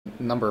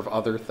number of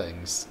other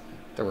things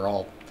that were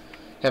all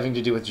having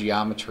to do with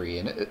geometry,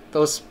 and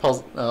those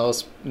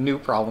new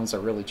problems are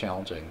really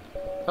challenging.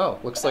 Oh,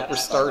 looks like we're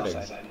starting.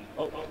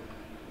 Oh,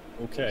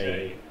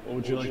 okay. What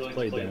would you like to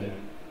play, Dan?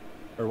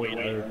 Or wait,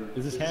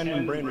 is this hand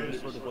and brain or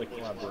just sort of like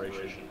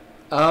collaboration?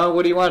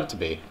 What do you want it to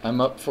be? I'm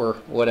up for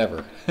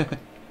whatever.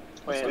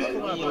 Wait,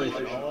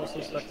 collaboration. I'll also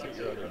spectate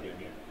your other game.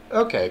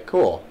 Okay,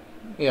 cool.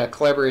 Yeah,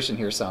 collaboration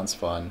here sounds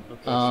fun.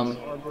 Okay, so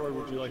Arbor,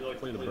 would you like to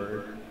play the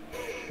bird?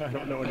 I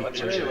don't know any bird.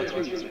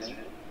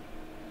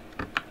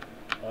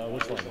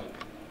 Which one?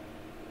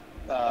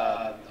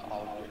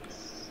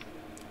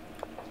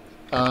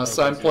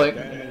 So I'm playing.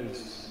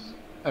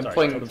 I'm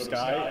playing. Totem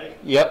Sky.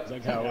 Yep.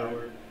 Zug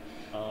Howard.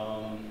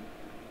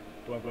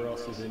 Whoever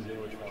else is in here,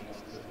 which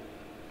ones?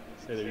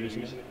 Say they're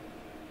using it.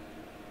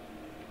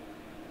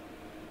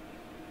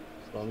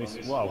 So let me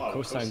see. Wow,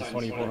 cosine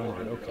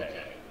 2400. Okay.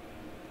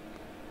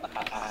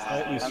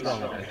 Slightly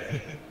stronger.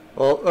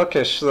 Well,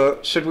 okay. So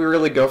should we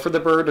really go for the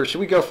bird, or should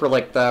we go for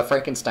like the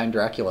Frankenstein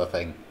Dracula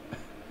thing?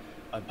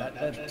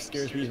 That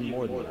scares me even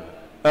more than that.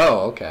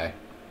 Oh, okay.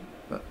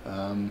 You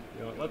know,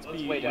 let's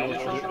be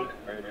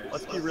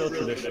real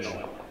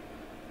traditional.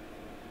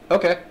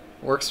 Okay,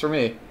 works for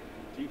me.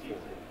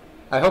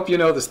 I hope you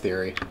know this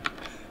theory.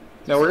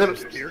 No, we're gonna.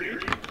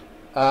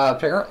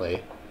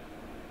 Apparently.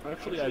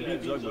 Actually, I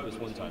beat Zug with this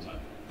one time.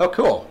 Oh,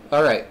 cool.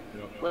 All right.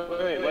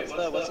 Wait, what's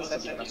the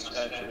setting?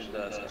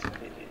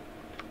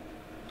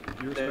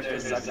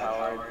 There's Zug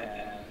Howard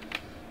and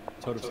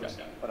Totem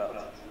Sky. what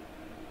else?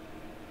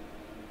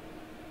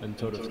 And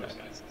Totem Sky.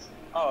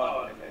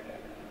 Oh, okay.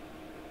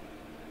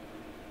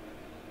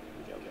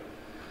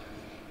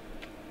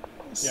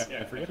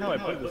 Yeah, I forget how I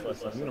played this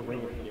last time. I'm gonna bring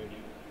it to you.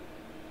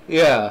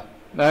 Yeah.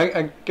 Now,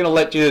 I'm gonna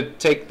let you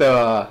take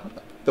the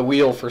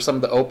wheel for some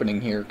of the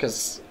opening here,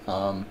 because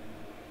I'm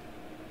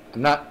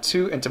not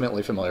too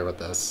intimately familiar with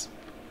this.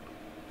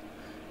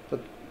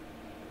 But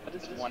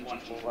What is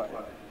 1G4?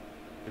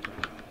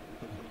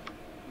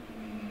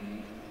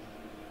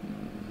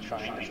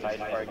 Trying to fight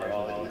for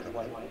equality.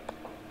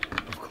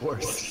 Of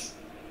course.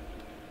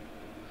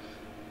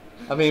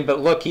 I mean, but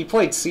look, he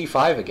played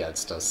C5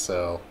 against us,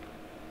 so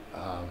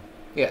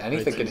yeah,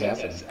 anything could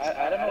happen.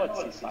 I don't know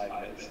what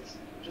C5 is.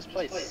 Just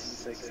play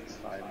C6,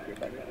 C5, you're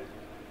better.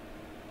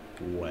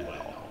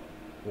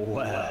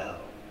 Well.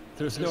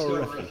 There's no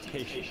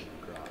refutation.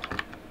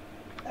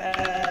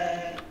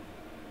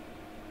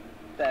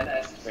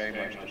 That's very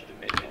much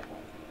debatable.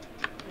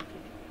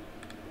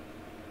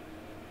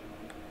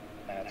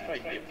 That's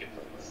quite good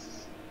for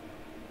this.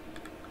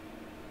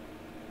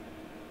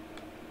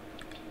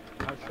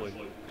 Actually,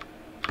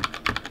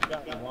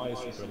 got wise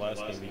since our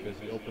last game because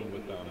he opened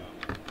with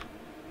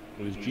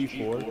it was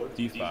G4,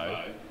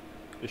 D5,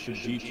 Bishop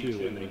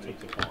G2, and then he took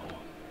the pawn.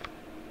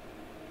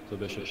 So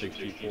Bishop takes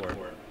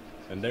G4,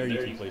 and there you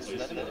can play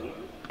C4.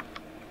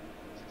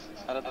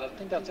 I don't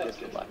think that's good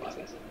for black, is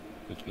it?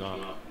 It's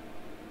not.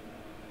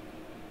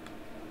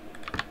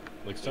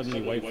 Like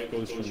suddenly white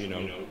goes from, you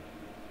know,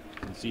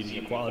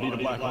 conceding equality to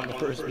black on the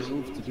first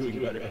move to doing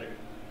better.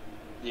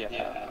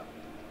 Yeah.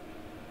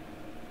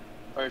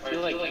 Or if you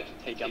like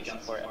take out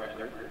C4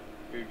 ever,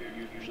 you're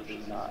usually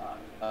not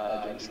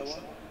doing so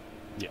well.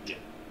 Yeah.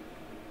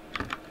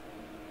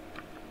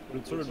 But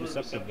it's sort of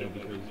deceptive though,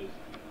 because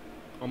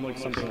unlike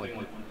something like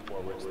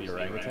before where it's the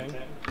orangutan,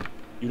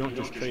 you don't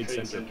just trade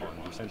center pawn.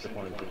 Your center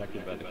pawn is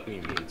protected by the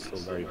queen, but it's still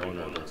very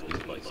vulnerable to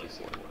these like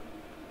C4.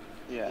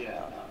 Yeah.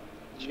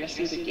 Did you guys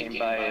see the game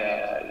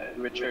by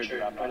Richard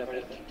Rappert,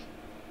 I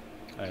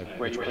think?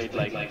 Where he played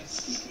like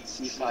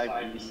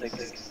C5,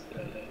 B6,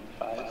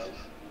 5?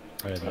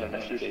 I don't know,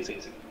 a few days ago.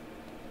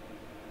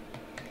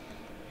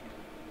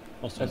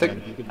 Also, if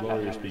you could lower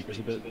your speakers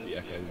a bit, the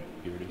echo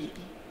be reduced.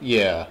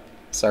 Yeah,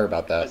 sorry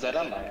about that. Is that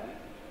on my end?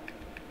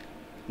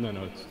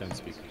 No, it's 10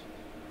 speakers.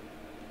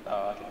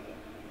 Oh, okay.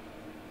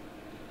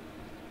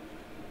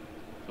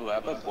 Ooh, I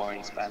have a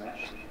boring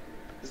Spanish.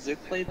 Does Zug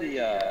play the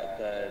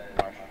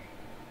Marshall?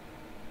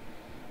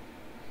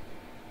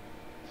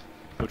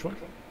 Which one?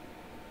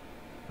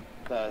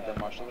 The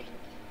Marshall?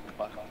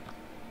 Fuck.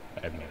 I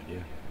have no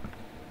idea.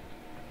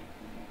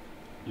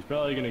 He's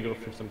probably gonna go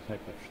for some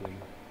type of fling.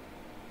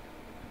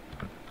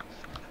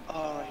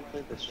 Oh, he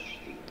played this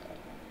shit.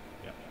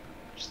 Yeah.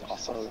 Which is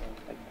also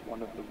like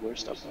one of the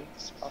worst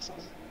openings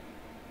possible.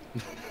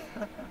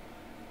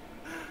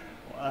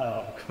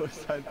 Wow,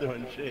 cosine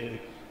throwing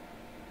shade.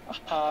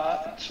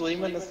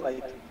 Schliemann is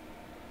like,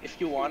 if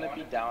you want to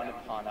be down a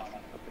pawn after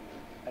opening,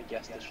 I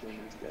guess the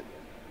Schliemann's good.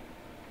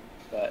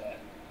 But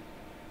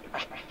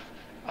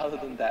other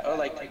than that, or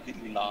like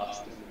completely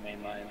lost in the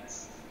main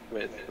lines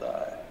with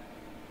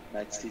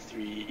knight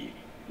c3,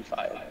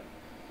 e5.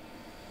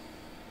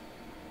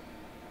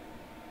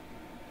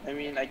 I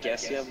mean, I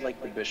guess you have like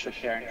the bishop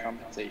here in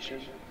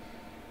compensation,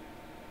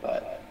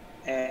 but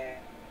I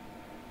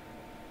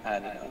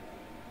don't know.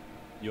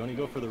 You want to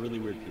go for the really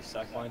weird piece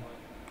sack line?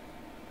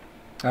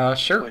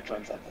 Sure. Which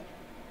one's that?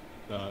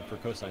 For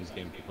cosine's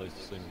game, he plays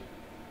the sling.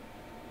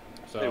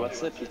 So, Wait, what's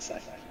the piece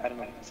sack? I don't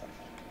know what it's like.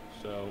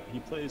 So he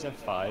plays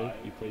f5,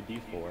 you play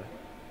d4,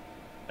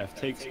 F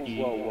takes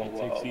E, Whoa, whoa, E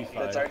takes whoa. E5.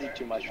 That's already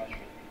too much for me.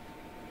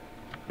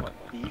 What?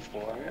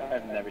 D4?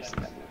 I've never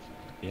seen that move.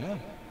 Yeah,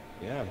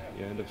 yeah,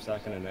 you end up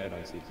stacking a knight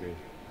on C3.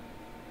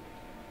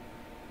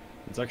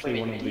 It's actually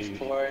one of the...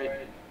 D4,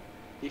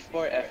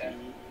 D4, FE.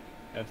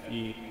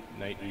 FE,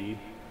 knight E,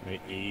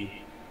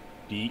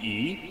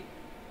 DE,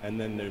 and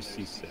then there's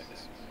C6,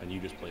 and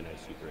you just play knight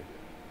C3.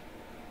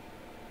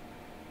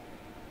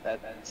 That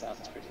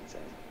sounds pretty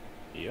insane.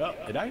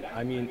 Yep,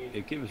 I mean,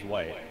 it gives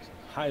white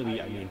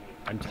highly, I mean,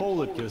 I'm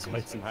told it gives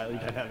white some highly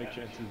dynamic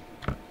chances.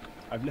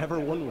 I've never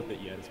won with it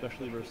yet,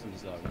 especially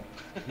versus,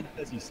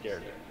 as he's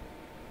scared.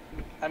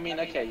 I mean,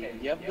 okay,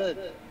 you have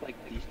the, like,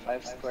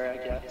 D5 square, I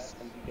guess,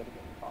 and you get the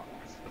pawns.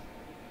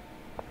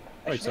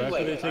 Right, so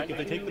Actually, after if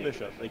they take the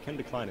bishop, they can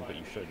decline it, but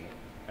you shouldn't.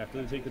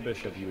 After they take the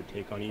bishop, you would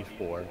take on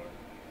E4,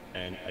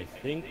 and I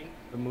think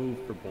the move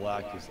for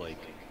black is like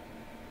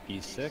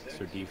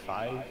D6 or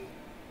D5,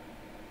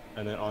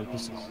 and then on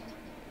P6,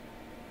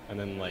 and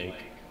then like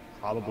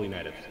probably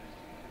knight F.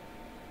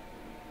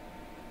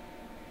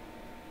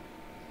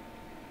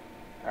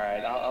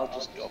 Alright, I'll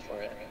just go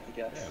for it, I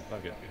guess. Yeah,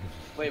 fuck it.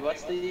 Wait,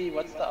 what's the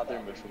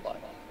other move for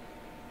black?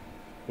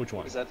 Which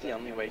one? Is that the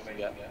only way you can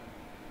go?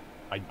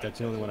 That's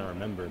the only one I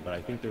remember, but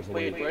I think there's a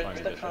way Wait, to find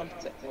a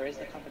bishop. where's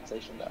the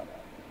compensation though?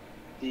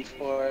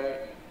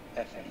 D4,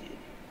 FE.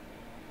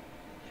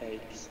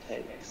 Takes.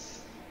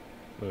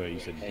 Wait, you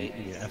said D, Takes,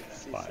 you mean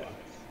F5. C6.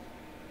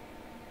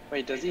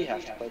 Wait, does he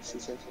have to play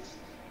C6?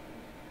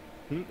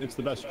 It's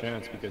the best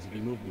chance, because if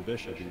you move the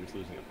bishop, you're just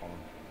losing a pawn.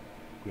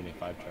 Queen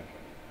A5 check.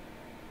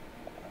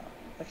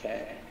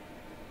 Okay.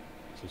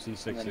 So C6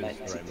 is the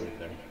right move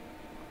there.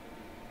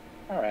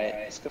 Alright,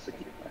 let's go for D4.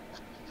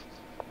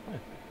 Yeah.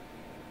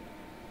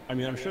 I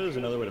mean, I'm sure there's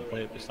another way to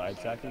play it besides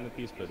sacking the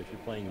piece, but if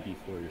you're playing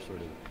D4, you're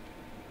sort of,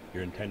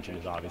 your intention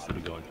is obviously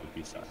to go into the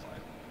piece sack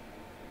line.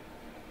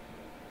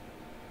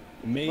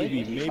 Maybe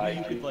you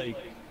could like,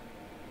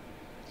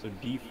 so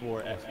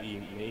D4,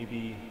 FE,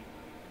 maybe,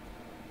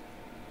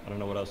 I don't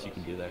know what else you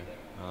can do there.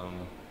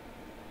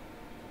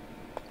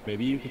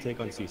 Maybe you could take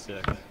on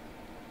C6,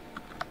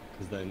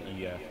 because then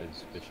EF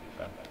is bishop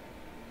F.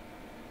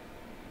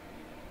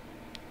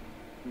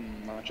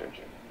 Not sure.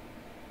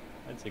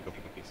 I'd say go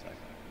for the piece sack.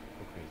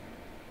 Go crazy.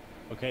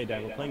 Okay,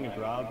 Dan, we're playing a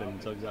Grob and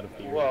Zug's out of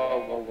theory.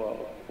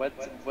 Whoa.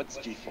 What's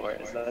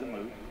G4? Is that a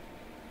move?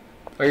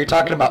 Are you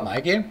talking about my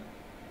game?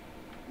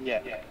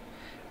 Yeah.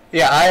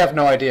 Yeah, I have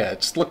no idea.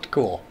 It just looked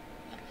cool.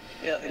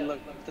 Yeah,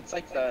 it's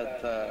like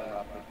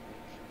the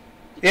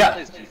he Yeah.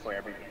 plays G4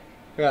 every game.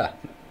 Yeah.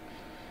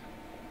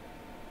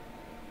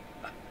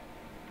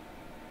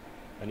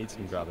 I need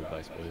some Grob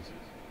advice, boys.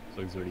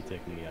 Zug's already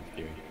taken me out of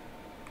theory.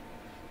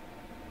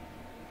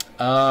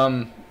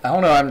 I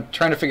don't know. I'm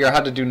trying to figure out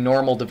how to do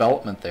normal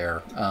development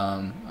there,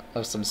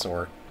 of some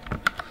sort.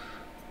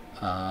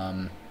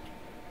 Maybe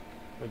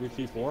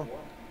C4?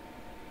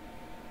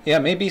 Yeah,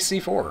 maybe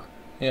C4.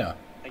 Yeah.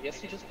 I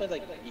guess you just play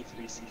like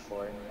E3,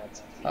 C4, and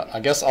that's I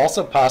guess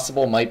also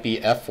possible might be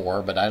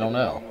F4, but I don't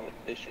know.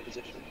 Position.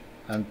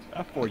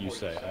 F4 you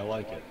say, I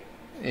like it.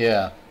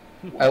 Yeah.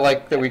 I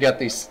like that we got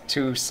these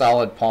two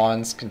solid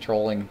pawns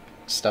controlling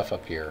stuff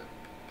up here.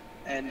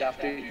 And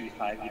after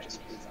E5, you just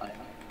resign.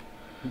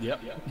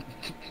 Yep.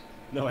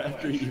 No,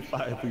 after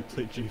E5 we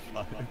play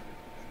G5.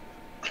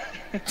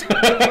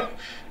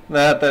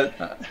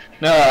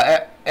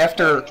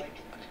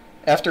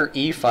 After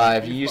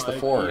E5 you use the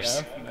force.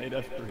 EF, knight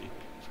F3.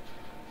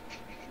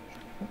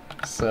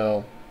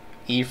 So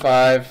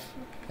E5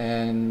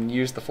 and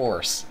use the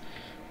force.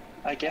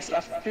 I guess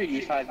after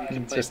E5, you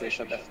can play Just-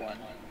 bishop F1.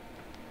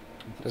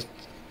 Just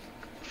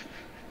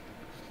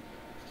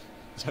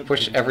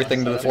push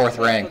everything to the fourth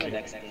For the rank.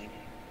 next game.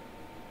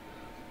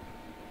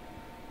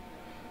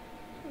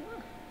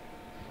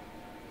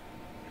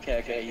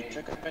 Okay, you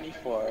took up an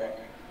E4.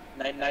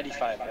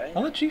 95, right?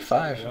 Well, the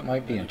G5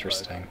 might be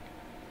interesting.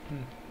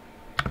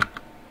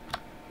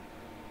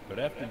 But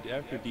after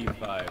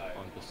D5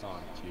 on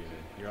Passant,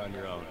 you're on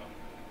your own.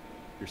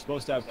 You're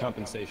supposed to have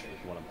compensation, is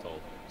what I'm told.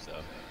 So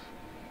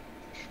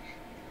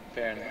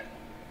Fair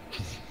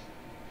enough.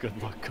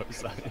 good luck,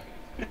 Kosai.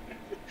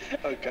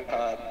 Oh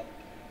god.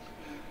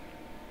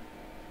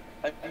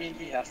 I mean,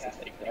 he has to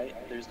take, right?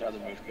 There's no other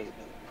move because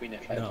Queen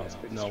F5 is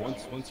pretty No. strong.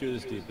 Once you're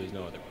this deep, there's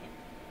no other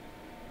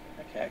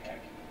one. Okay.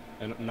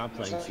 And I'm not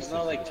playing So C6. there's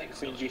no like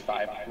Queen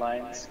G5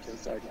 lines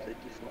because I already played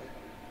D4.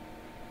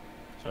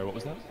 Sorry, what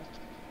was that?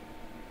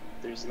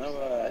 There's no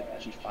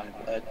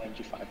G5, Queen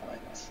G5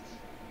 lines.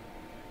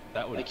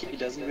 That would. Like he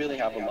doesn't really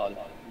have a lot of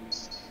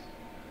moves.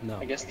 No.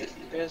 I guess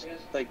there's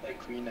like the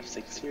Queen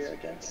F6 here, I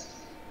guess.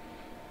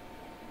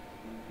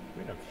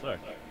 Queen F6.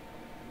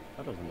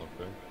 That doesn't look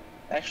good.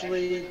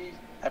 Actually,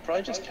 I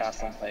probably just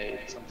cast and play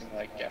something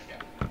like F.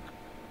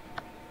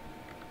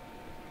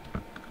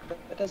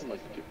 That doesn't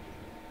look good.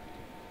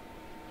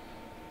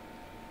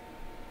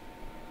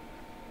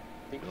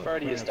 I think we've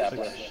already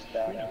established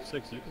that. Queen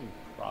F6, you can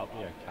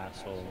probably a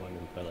castle and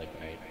then play like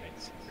knight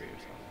C3 or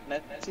something.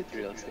 Knight C3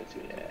 looks good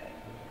too, yeah.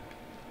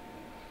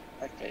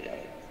 Okay, yeah,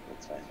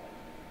 that's fine.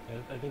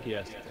 I think he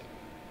has to take.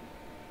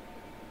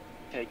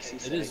 take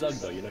c6. It is Zug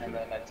though, you never and know.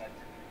 then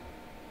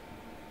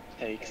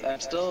I takes. I'm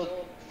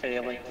still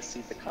failing to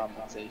see the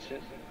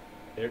compensation.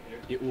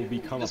 It will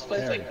become Just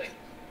plays apparent. like,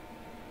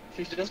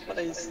 if he just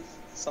plays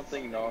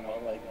something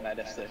normal like knight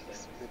f6.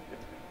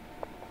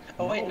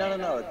 Oh wait, no,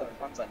 the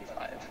pawn's on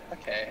e5.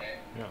 Okay.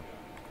 Yeah.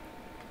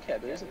 Okay,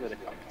 there's a bit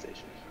of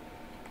compensation.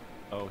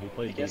 Oh, he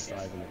played I guess-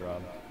 d5 in the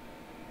grab.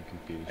 I'm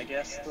confused. I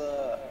guess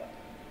the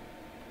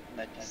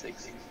knight d6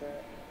 is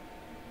there.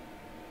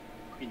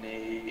 Queen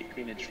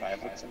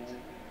h5 looks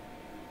annoying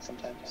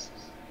sometimes.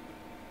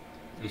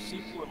 Does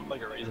c4 look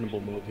like a reasonable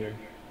move here?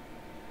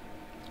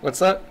 What's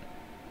that?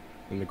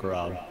 In the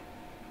grab.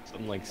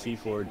 Something like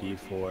c4,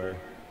 d4,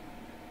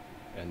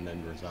 and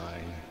then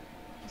resign.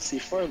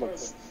 c4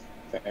 looks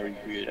very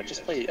weird. I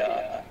just play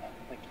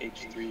like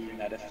h3,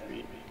 knight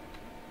f3.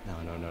 No.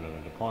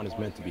 The pawn is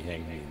meant to be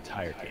hanging the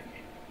entire game.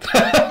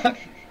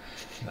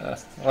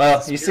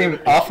 Well, you seem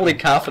awfully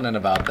confident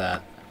about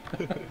that.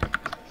 The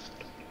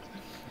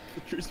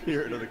true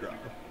spirit of the grab.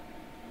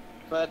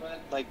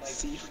 But like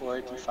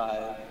c4,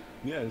 d5.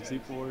 Yeah,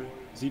 c4,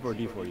 d4,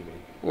 you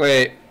mean?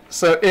 Wait,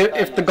 so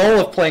if the goal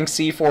of playing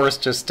c4 is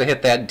just to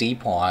hit that d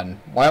pawn,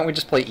 why don't we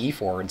just play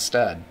e4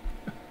 instead?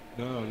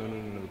 No.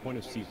 The point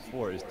of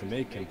c4 is to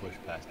make him push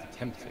past, to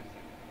tempt him.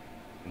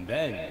 And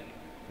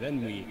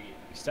then we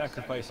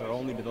sacrifice our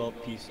only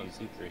developed piece on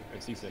c3, or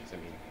c6, I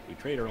mean. We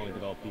trade our only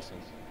developed piece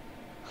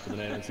for the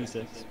knight on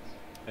c6.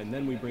 And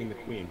then we bring the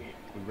queen.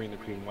 We bring the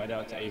queen right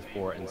out to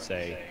a4 and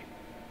say,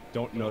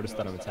 don't notice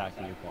that I'm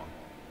attacking your pawn.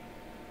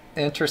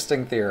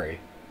 Interesting theory.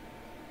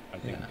 I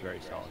think it's very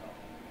solid.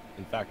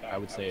 In fact, I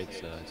would say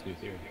it's new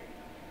theory.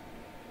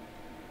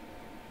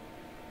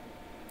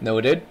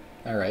 Noted.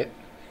 All right.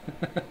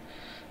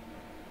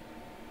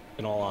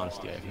 In all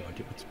honesty, I have no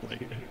idea what's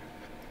playing.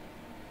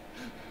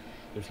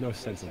 There's no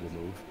sensible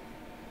move.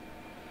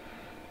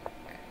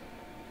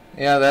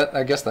 Yeah,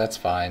 I guess that's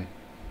fine.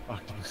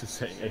 Octopus is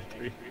saying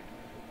a3.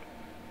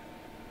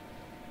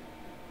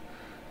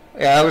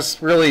 Yeah, I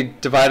was really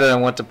divided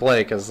on what to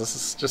play because this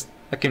is just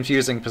a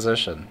confusing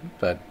position,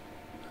 but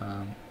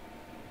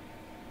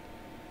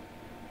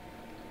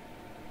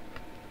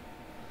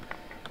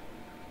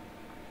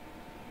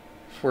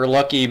if we're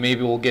lucky,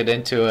 maybe we'll get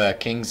into a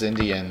King's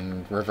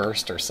Indian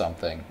reversed or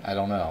something. I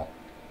don't know.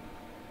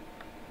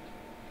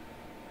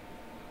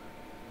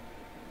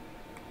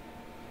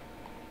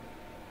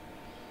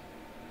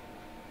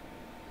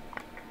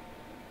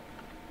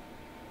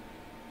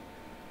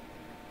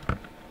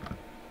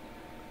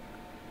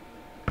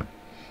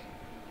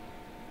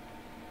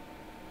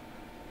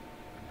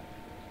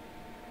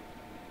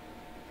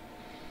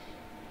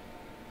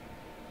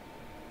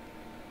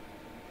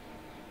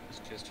 It's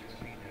just your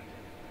queen.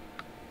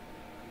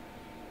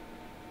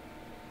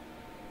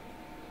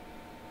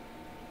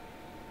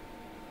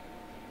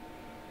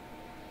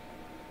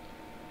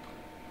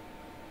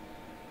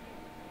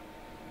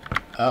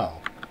 Oh.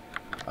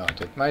 Oh,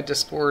 did my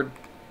Discord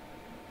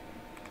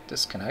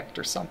disconnect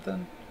or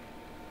something?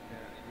 Yeah,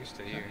 you're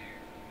still here.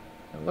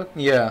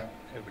 Yeah.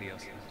 Everybody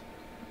else left.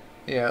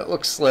 Yeah, it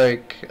looks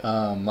like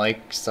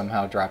Mike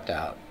somehow dropped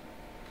out.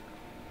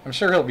 I'm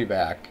sure he'll be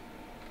back.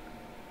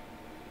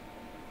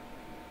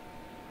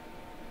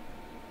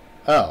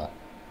 Oh.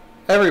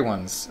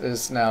 Everyone's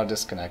is now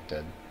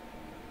disconnected.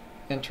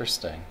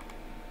 Interesting.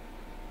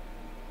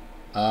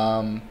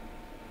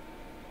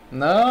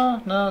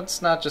 No,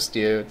 it's not just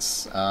you.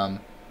 It's,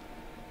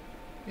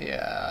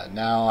 yeah,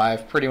 now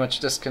I've pretty much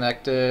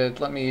disconnected.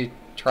 Let me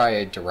try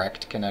a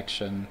direct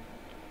connection.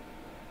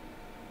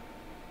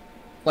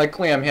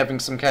 Likely I'm having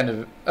some kind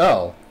of...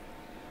 Oh.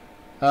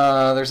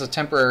 There's a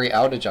temporary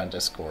outage on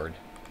Discord.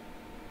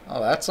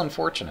 Oh, that's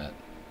unfortunate.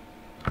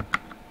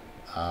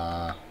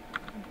 Yeah,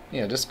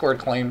 Discord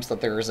claims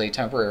that there is a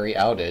temporary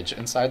outage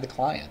inside the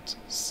client.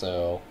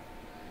 So...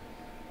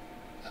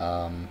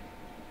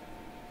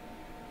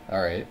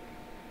 Alright.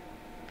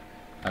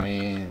 I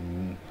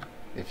mean,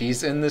 if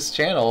he's in this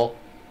channel,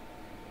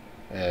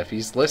 if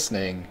he's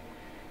listening,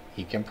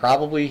 he can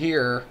probably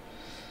hear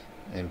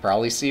and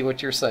probably see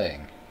what you're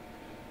saying.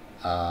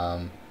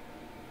 Yeah,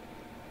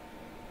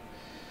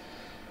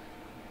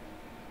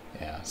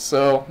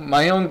 so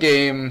my own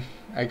game,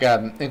 I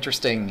got an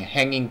interesting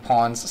hanging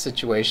pawns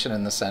situation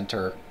in the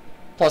center.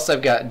 Plus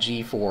I've got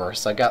g4,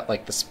 so I got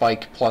like the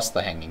spike plus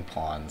the hanging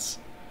pawns.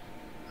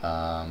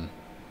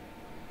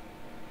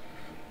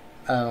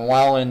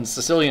 While in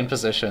Sicilian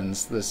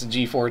positions, this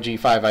g4,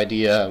 g5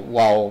 idea,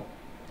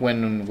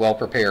 when well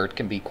prepared,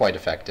 can be quite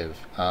effective.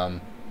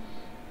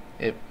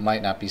 It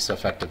might not be so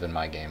effective in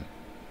my game.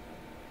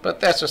 But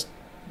that's just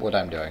what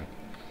I'm doing.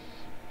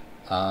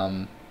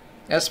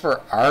 As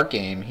for our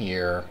game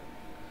here,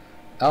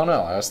 I don't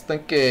know, I was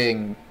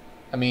thinking,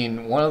 I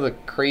mean, one of the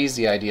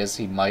crazy ideas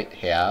he might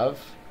have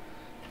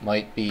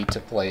might be to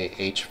play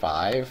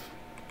h5,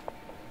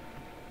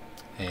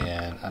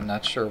 and I'm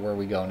not sure where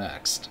we go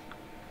next.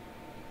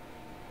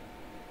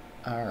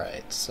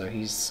 Alright, so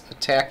he's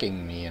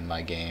attacking me in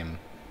my game,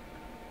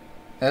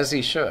 as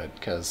he should,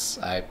 because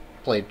I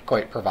played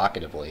quite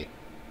provocatively.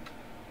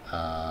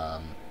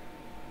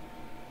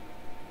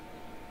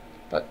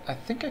 But I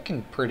think I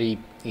can pretty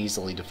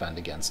easily defend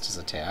against his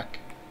attack.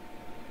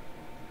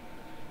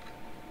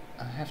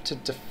 I have to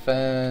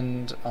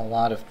defend a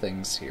lot of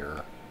things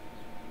here.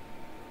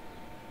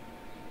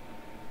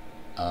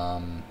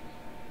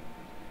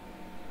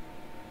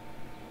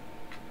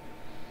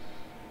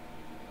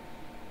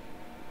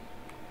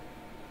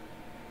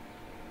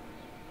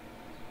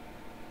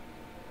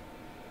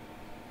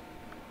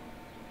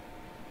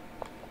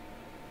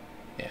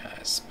 Yeah,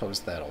 I suppose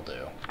that'll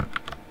do.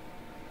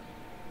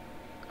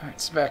 Alright,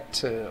 so back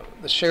to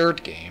the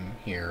shared game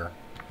here.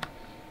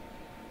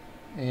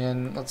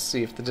 And let's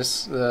see if the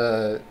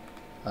Discord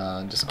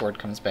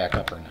comes back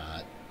up or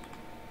not.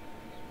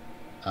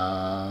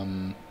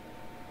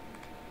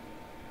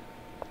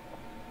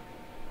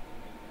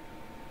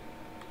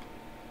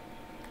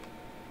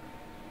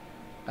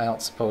 I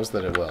don't suppose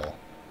that it will.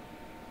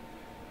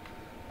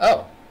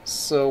 Oh,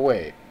 so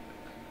wait.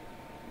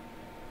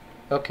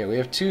 Okay, we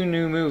have two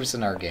new moves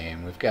in our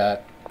game. We've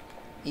got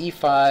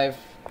E5,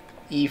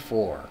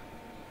 E4.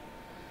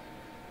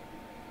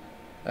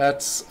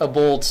 That's a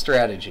bold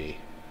strategy.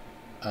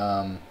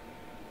 Very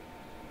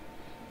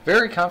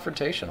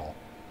confrontational.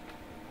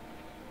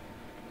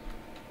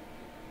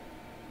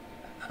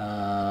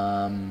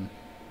 Our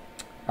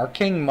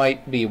king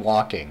might be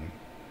walking.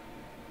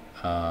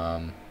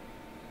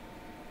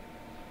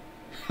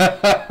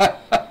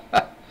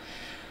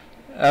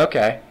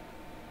 Okay.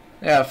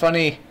 Yeah,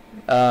 funny.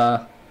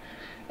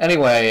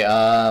 Anyway,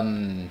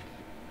 a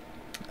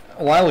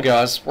while ago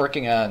I was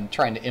working on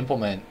trying to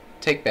implement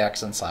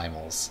takebacks and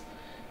simuls.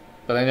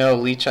 But I know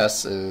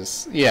lichess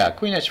is... Yeah,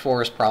 queen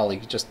h4 is probably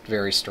just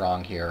very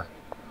strong here.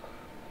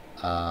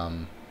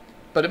 But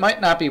it might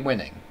not be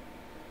winning.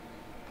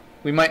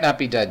 We might not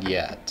be dead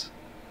yet.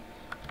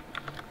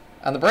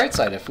 On the bright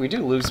side, if we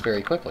do lose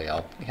very quickly,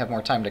 I'll have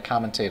more time to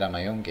commentate on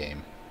my own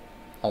game.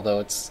 Although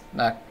it's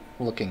not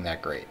looking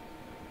that great.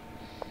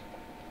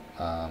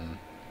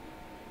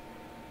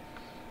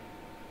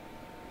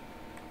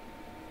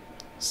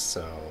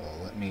 So,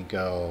 let me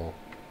go...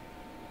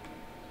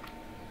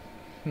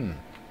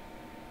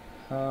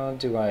 How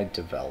do I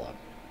develop?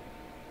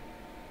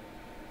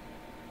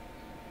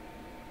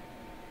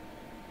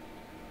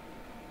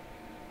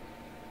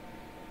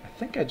 I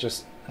think I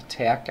just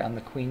attack on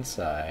the queen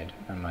side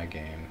on my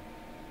game.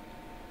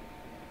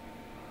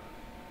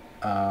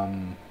 I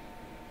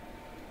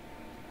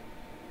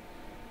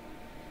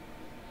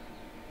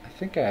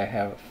think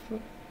I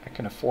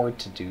can afford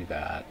to do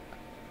that.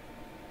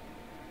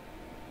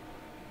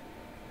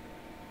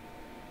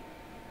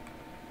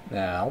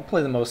 Nah, I'll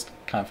play the most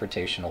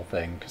confrontational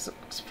thing, because it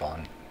looks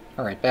fun.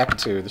 Alright, back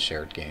to the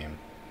shared game.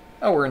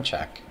 Oh, we're in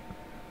check.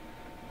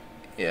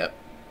 Yep.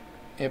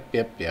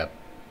 Yep.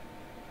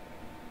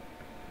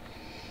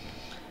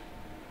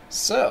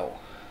 So,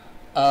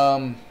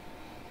 but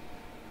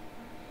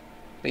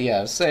yeah,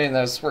 I was saying that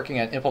I was working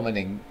on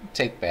implementing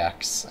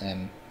takebacks,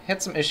 and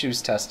had some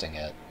issues testing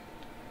it.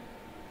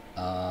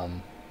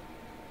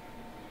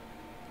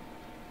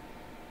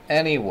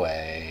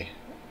 Anyway...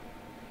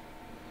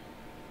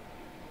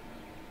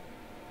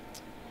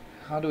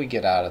 How do we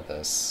get out of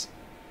this?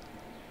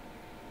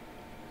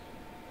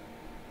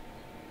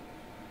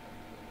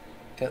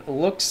 It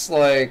looks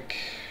like...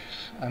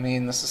 I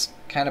mean, this is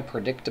kind of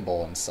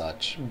predictable and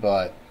such,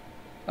 but...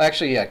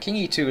 Actually, yeah, king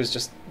e2 is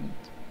just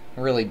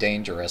really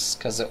dangerous,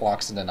 because it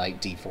walks into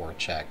knight d4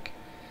 check.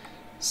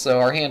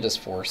 So our hand is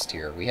forced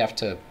here. We have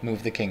to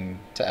move the king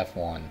to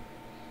f1.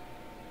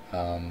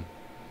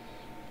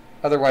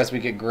 Otherwise we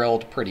get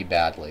grilled pretty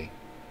badly.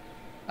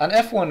 On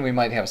f1 we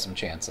might have some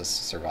chances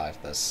to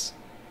survive this.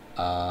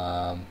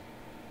 But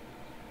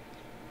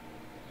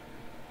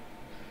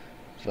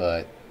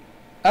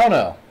I don't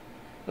know.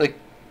 Like,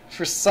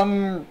 for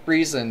some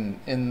reason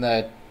in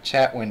the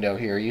chat window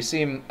here, you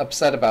seem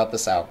upset about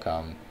this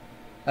outcome.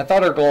 I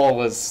thought our goal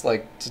was,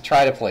 like, to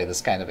try to play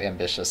this kind of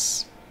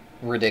ambitious,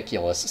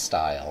 ridiculous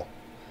style.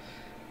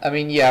 I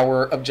mean, yeah,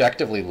 we're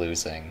objectively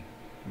losing,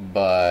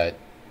 but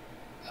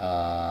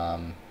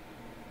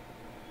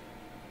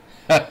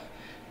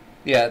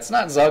yeah, it's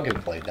not Zug who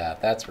played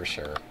that, that's for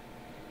sure.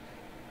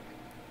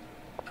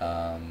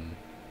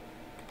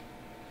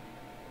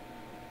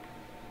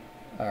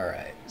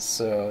 Alright,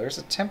 so there's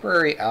a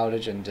temporary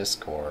outage in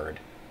Discord.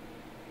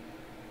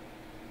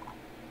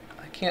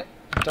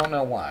 I don't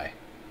know why.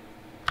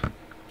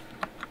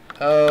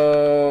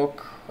 Oh,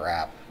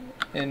 crap.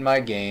 In my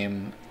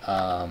game,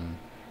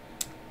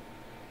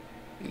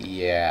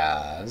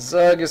 yeah,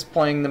 Zug is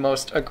playing the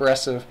most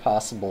aggressive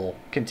possible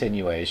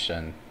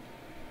continuation.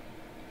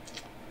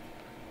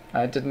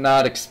 I did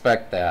not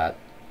expect that.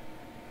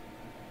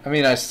 I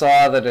mean, I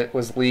saw that it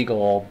was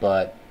legal,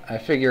 but I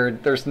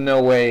figured there's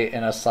no way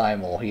in a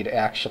simul he'd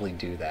actually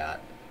do that.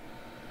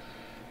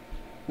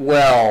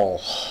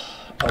 Well,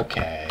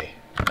 okay,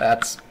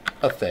 that's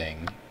a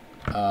thing.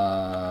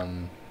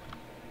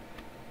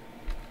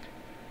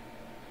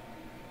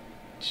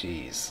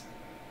 Jeez.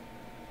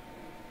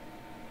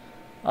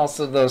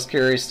 Also, those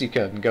curious, you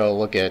can go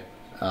look at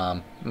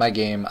my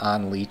game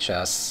on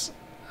lichess.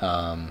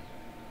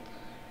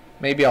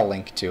 Maybe I'll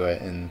link to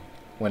it in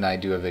when I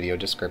do a video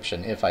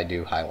description, if I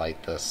do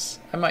highlight this.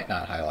 I might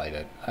not highlight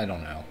it. I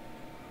don't know.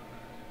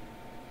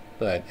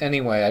 But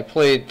anyway, I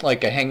played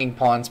like a hanging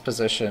pawns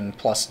position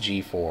plus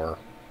g4.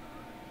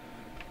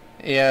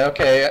 Yeah,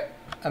 okay.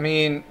 I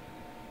mean,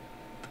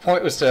 the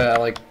point was to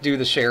like do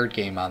the shared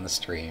game on the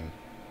stream.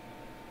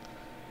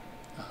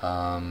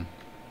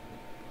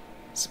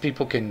 So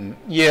people can...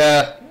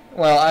 Yeah,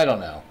 well, I don't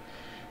know.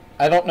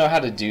 I don't know how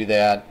to do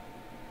that.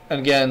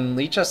 And again,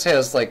 lichess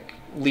has like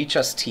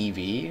lichess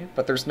TV,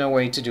 but there's no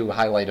way to do a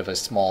highlight of a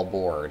small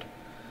board.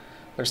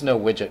 There's no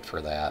widget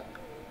for that.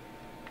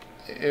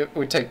 It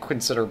would take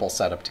considerable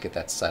setup to get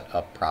that set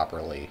up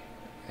properly,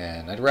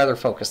 and I'd rather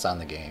focus on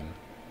the game.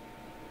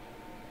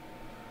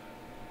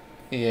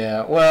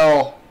 Yeah,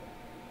 well,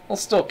 we'll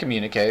still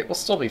communicate. We'll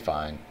still be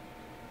fine.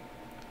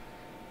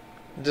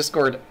 The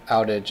Discord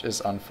outage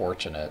is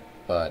unfortunate,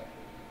 but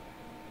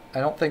I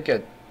don't think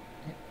it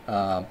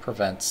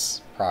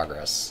prevents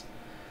progress.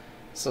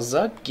 So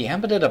Zug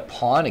gambited a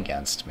pawn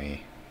against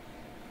me.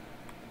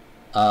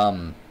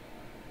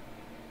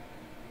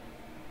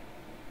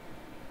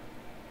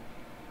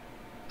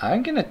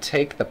 I'm gonna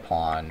take the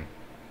pawn,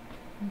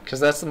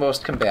 because that's the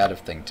most combative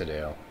thing to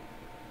do.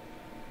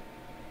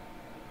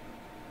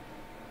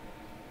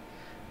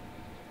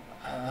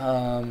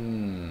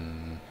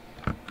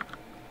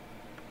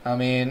 I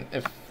mean,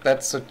 if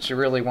that's what you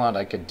really want,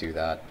 I could do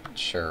that.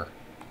 Sure.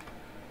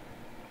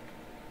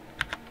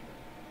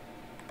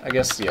 I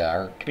guess, yeah,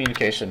 our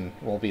communication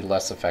will be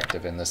less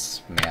effective in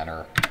this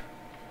manner.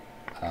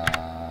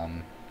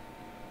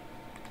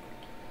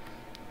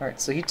 Alright,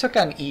 so he took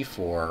on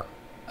e4.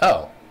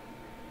 Oh.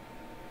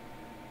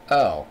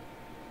 Oh.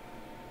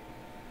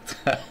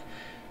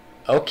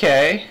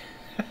 Okay.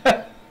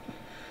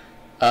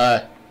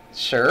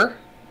 Sure.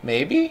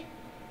 Maybe?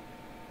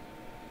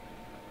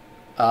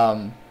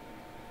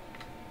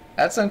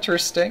 That's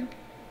interesting.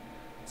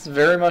 It's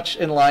very much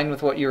in line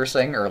with what you were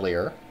saying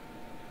earlier.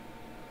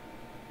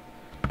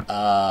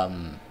 I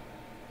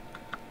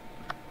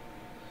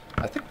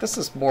think this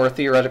is more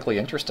theoretically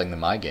interesting than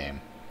my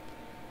game.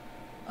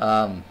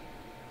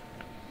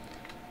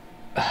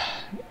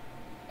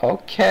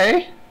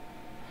 Okay.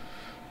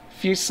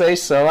 If you say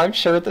so, I'm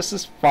sure this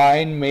is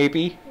fine,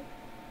 maybe.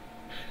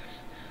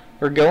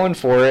 We're going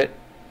for it.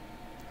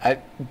 I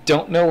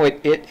don't know what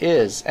it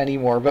is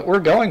anymore, but we're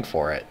going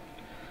for it.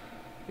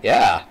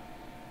 Yeah.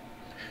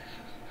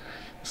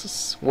 This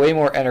is way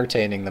more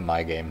entertaining than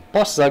my game.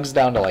 Plus, Zug's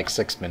down to like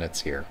 6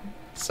 minutes here.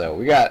 So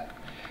we got,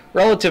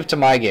 relative to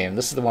my game,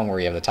 this is the one where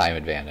you have the time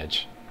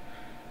advantage.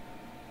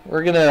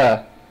 We're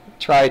gonna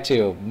try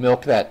to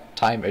milk that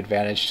time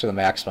advantage to the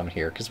maximum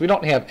here, because we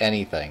don't have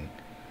anything.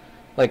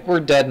 Like, we're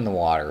dead in the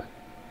water.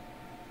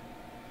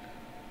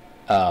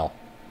 Oh.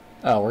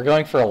 Oh, we're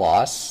going for a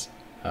loss?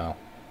 Oh.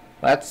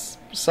 That's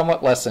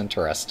somewhat less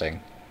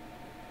interesting.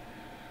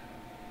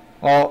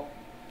 Well,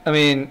 I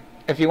mean,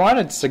 if you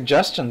wanted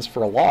suggestions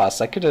for a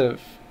loss, I could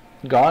have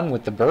gone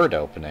with the bird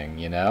opening,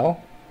 you know?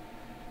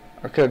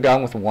 Or could have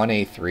gone with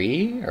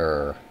 1a3,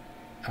 or...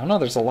 I don't know,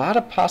 there's a lot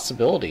of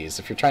possibilities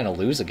if you're trying to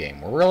lose a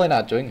game. We're really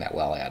not doing that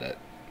well at it.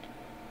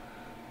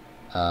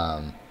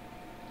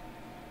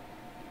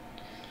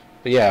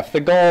 But yeah, if the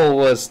goal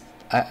was...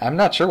 I'm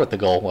not sure what the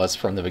goal was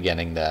from the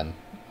beginning then.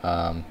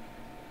 I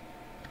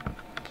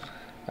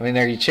mean,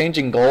 are you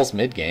changing goals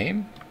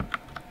mid-game?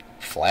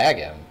 Flag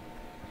him.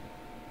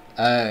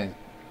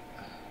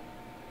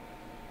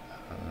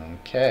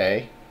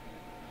 Okay.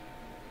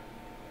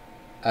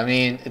 I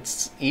mean,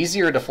 it's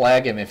easier to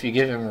flag him if you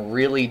give him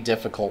really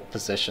difficult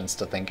positions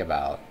to think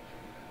about.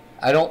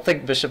 I don't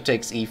think bishop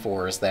takes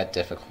e4 is that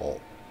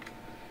difficult.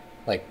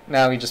 Like,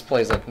 now he just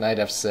plays like knight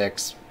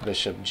f6,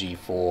 bishop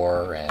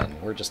g4,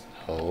 and we're just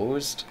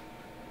hosed.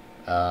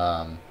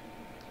 Other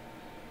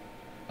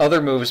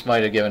moves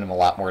might have given him a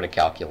lot more to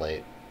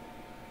calculate.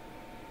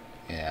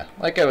 Yeah,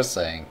 like I was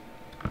saying.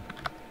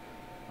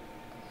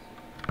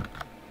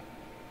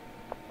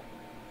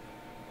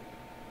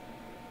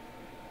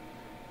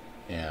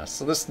 Yeah,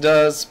 so this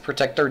does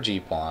protect our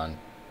g-pawn.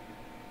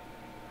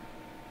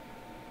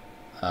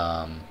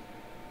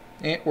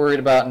 Ain't worried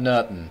about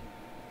nothing.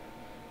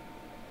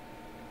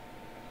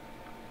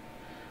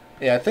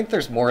 Yeah, I think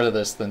there's more to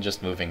this than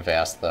just moving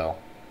fast, though.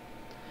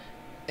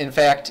 In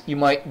fact, you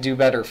might do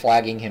better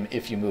flagging him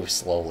if you move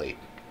slowly.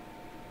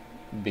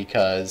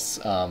 Because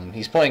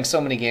he's playing so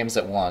many games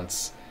at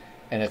once,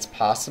 and it's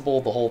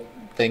possible the whole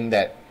thing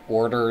that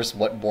orders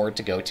what board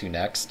to go to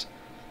next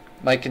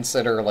might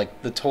consider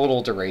like the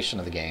total duration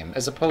of the game,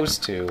 as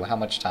opposed to how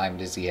much time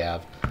does he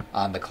have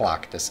on the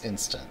clock this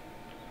instant.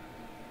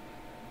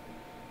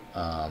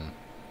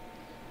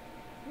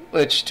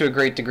 Which to a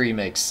great degree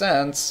makes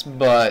sense,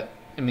 but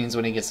it means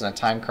when he gets in a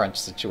time crunch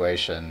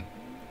situation,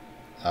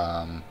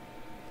 I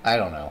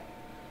don't know.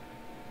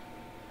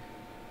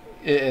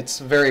 It's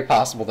very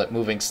possible that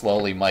moving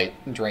slowly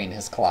might drain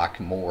his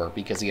clock more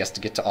because he has to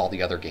get to all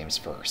the other games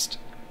first.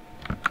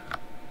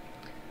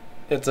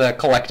 It's a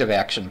collective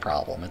action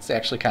problem. It's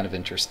actually kind of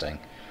interesting.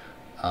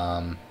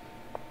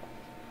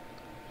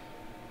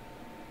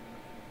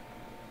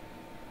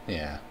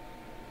 Yeah.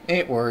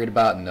 Ain't worried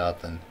about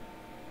nothing.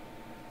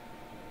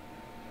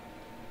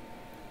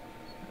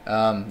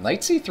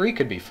 Knight c3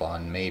 could be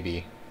fun,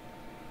 maybe.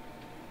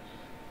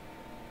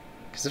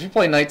 Because if you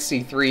play knight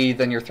c3,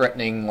 then you're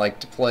threatening like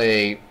to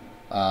play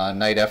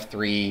knight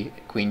f3,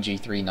 queen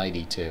g3, knight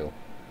e2.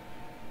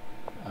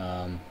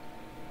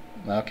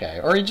 Okay,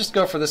 or you just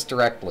go for this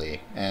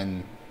directly,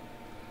 and...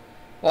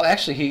 Well,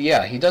 actually,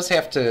 he does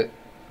have to...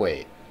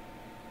 Wait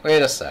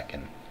a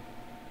second.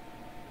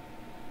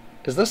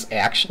 Is this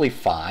actually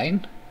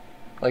fine?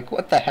 Like,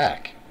 what the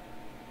heck?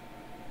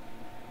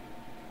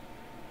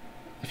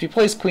 If he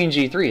plays queen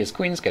g3, his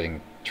queen's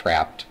getting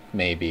trapped,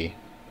 maybe.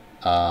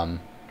 But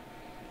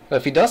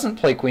if he doesn't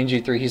play queen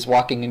g3, he's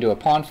walking into a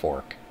pawn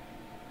fork.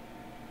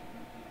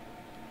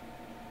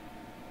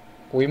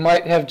 We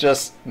might have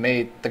just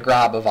made the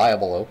Grab a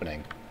viable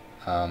opening.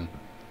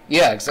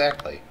 Yeah,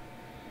 exactly.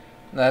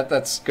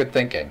 That's good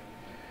thinking.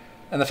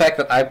 And the fact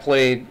that I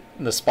played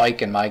the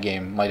spike in my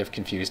game might have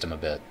confused him a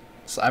bit.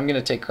 So I'm going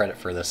to take credit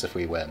for this if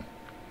we win.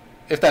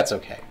 If that's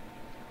okay.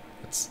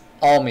 It's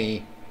all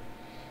me.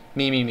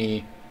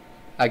 Me.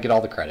 I get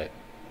all the credit.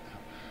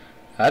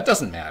 That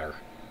doesn't matter.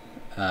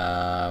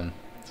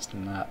 Does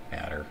not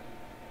matter.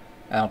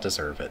 I don't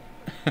deserve it.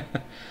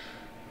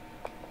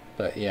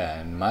 But yeah,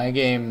 in my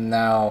game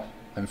now,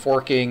 I'm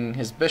forking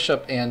his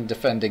bishop and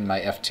defending my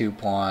f2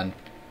 pawn.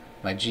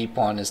 My g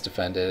pawn is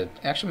defended.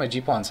 Actually, my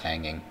g pawn's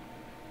hanging.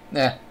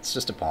 Nah, it's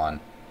just a pawn.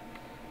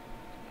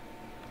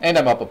 And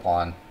I'm up a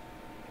pawn.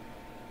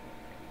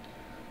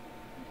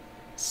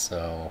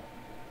 So...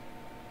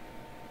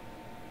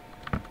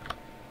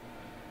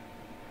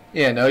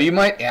 Yeah, no, you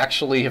might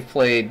actually have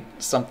played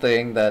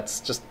something that's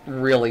just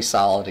really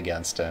solid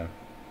against him.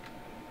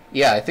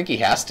 Yeah, I think he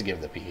has to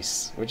give the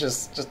piece, which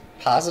is just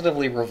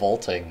positively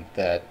revolting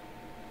that,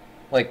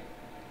 like,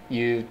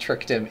 you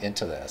tricked him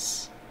into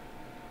this.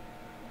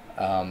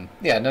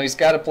 Yeah, no, he's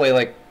got to play,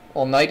 like,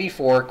 well, knight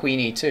e4, queen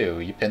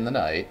e2, you pin the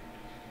knight.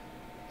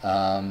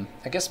 I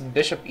guess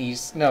bishop e...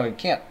 No, you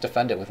can't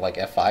defend it with, like,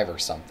 f5 or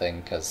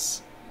something,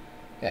 because...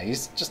 Yeah,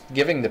 he's just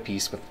giving the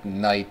piece with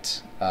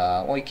knight...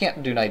 well, he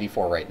can't do knight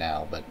e4 right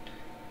now, but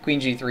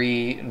queen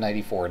g3, knight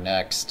e4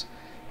 next.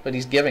 But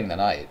he's giving the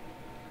knight.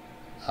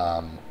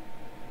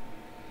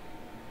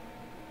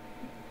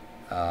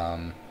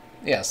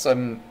 Yeah, so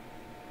I'm...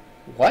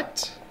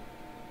 What?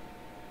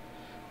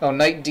 Oh,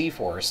 knight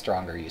d4 is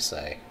stronger, you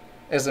say.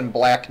 As in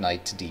black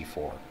knight to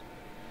d4.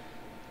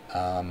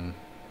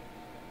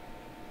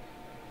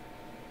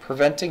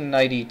 Preventing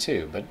knight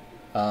e2, but...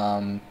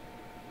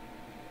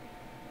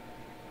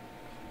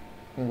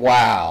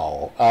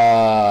 Wow.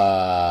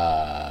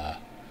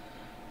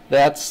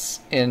 That's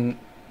an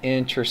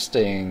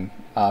interesting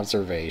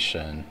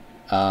observation.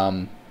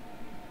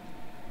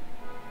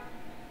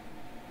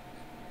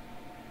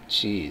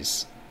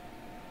 Jeez.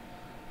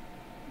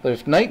 But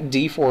if knight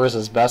d4 is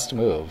his best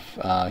move,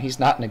 he's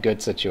not in a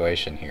good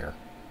situation here.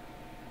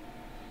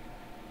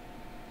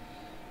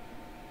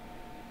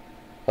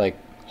 Like,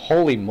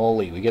 holy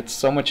moly, we get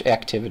so much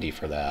activity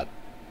for that.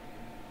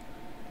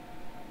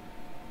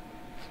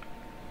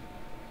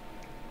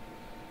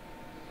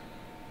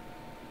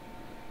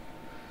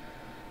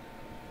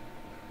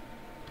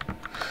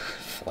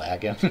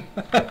 Flag him.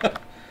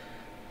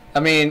 I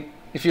mean,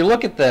 if you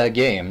look at the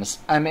games,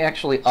 I'm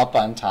actually up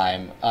on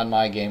time on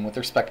my game with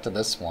respect to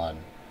this one.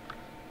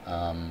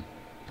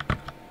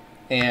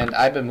 And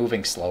I've been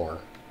moving slower,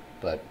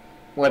 but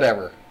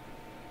whatever.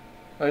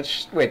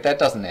 Which, wait, that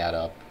doesn't add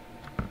up.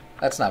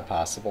 That's not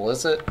possible,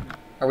 is it?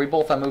 Are we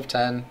both on move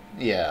 10?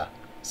 Yeah.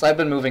 So I've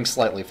been moving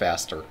slightly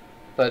faster,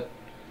 but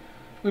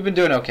we've been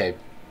doing okay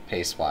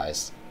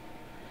pace-wise.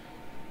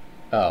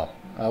 Oh,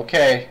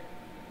 okay.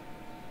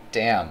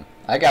 Damn.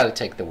 I gotta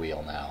take the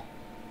wheel now.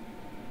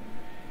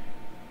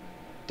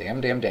 Damn.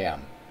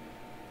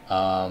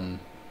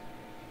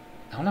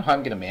 I don't know how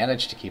I'm gonna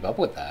manage to keep up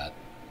with that.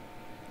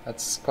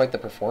 That's quite the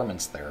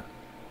performance there.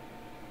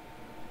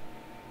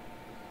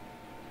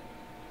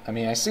 I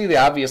mean, I see the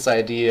obvious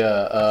idea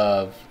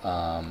of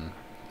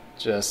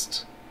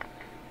just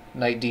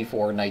knight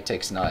d4, knight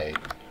takes knight.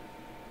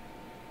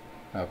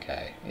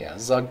 Okay, yeah,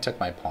 Zug took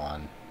my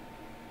pawn.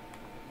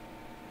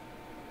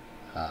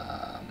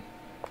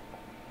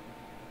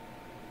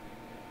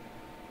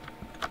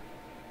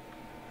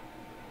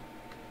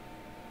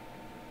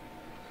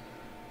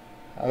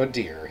 Oh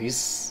dear,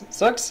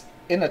 Zug's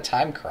in a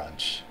time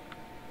crunch.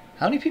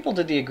 How many people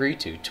did he agree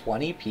to?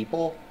 20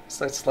 people?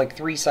 So that's like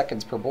 3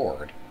 seconds per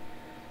board.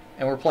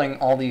 And we're playing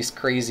all these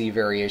crazy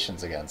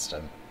variations against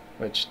him,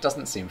 which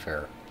doesn't seem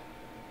fair.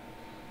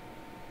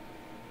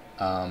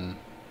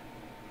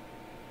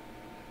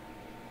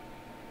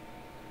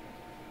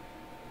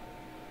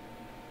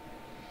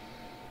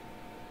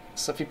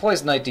 So if he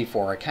plays knight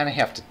d4, I kind of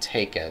have to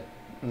take it.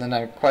 And then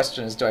the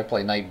question is, do I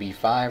play knight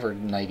b5 or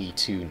knight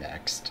e2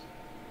 next?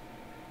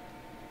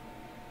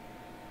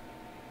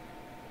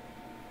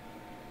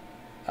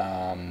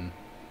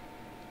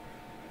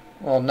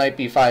 Well, knight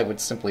b5 would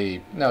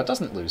simply... No, it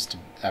doesn't lose to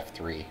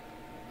f3.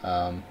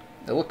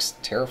 It looks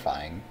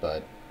terrifying,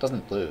 but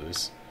doesn't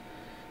lose.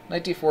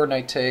 Knight d4,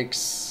 knight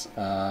takes.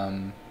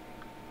 Knight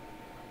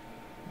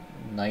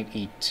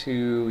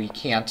e2, he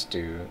can't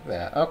do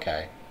that.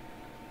 Okay.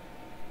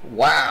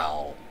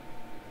 Wow!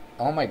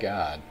 Oh my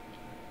god.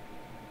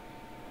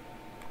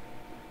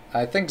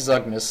 I think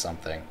Zug missed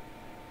something.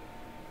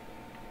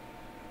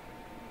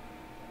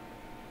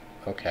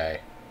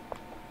 Okay.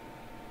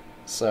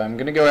 So I'm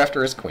gonna go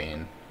after his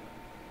queen.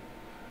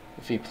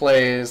 If he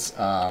plays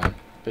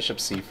bishop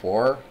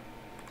c4,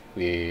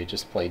 we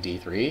just play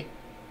d3.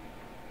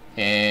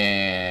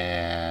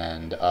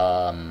 And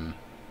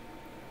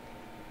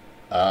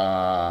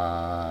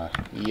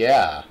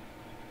yeah.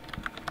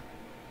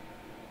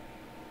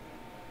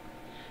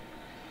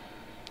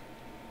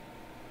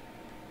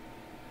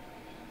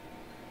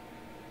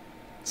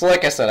 So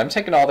like I said, I'm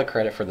taking all the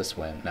credit for this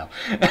win. No.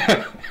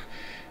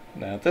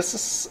 No, this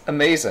is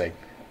amazing.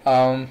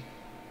 I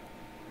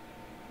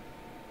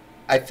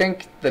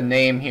think the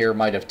name here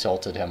might have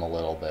tilted him a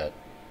little bit.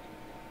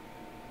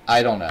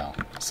 I don't know.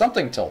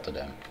 Something tilted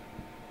him.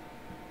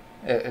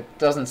 It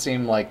doesn't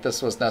seem like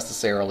this was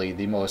necessarily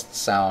the most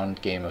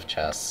sound game of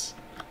chess.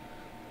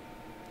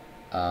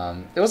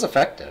 It was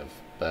effective,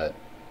 but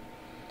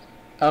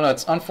I don't know,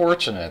 it's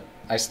unfortunate,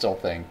 I still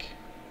think,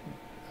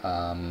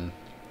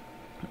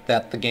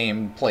 that the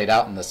game played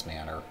out in this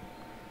manner.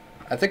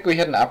 I think we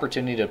had an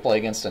opportunity to play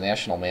against a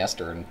national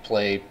master and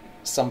play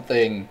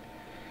something,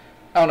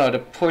 I don't know, to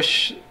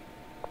push...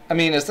 I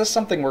mean, is this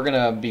something we're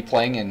going to be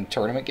playing in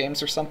tournament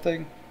games or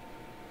something?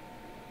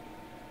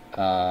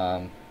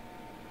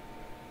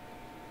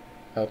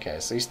 Okay,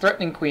 so he's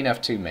threatening queen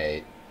f2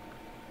 mate.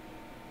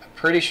 I'm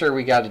pretty sure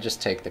we got to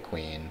just take the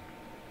queen.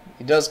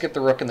 He does get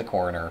the rook in the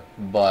corner,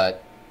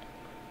 but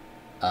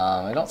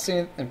I don't see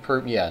it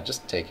improve. Yeah,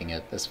 just taking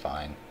it is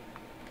fine.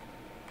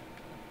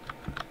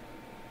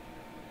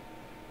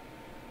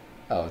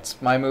 Oh,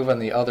 it's my move on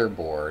the other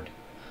board.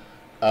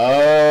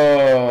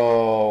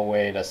 Oh,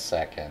 wait a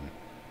second.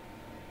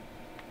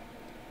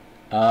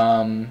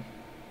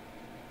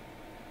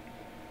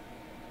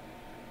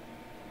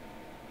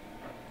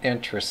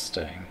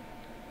 Interesting.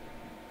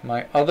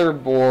 My other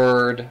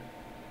board,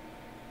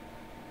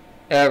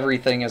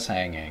 everything is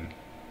hanging.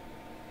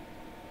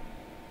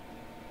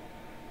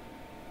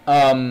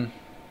 Okay,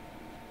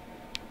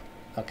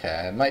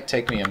 it might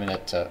take me a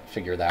minute to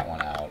figure that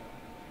one out.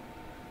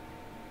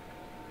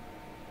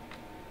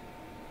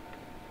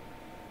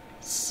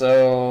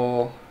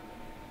 So,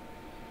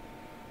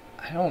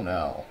 I don't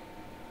know.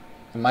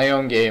 In my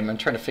own game, I'm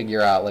trying to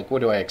figure out, like,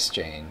 what do I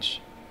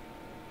exchange?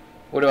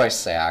 What do I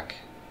sack?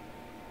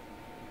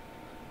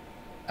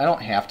 I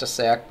don't have to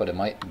sack, but it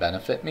might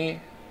benefit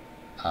me.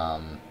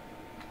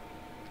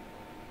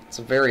 It's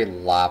a very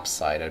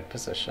lopsided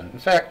position. In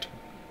fact,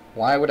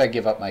 why would I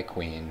give up my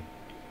queen?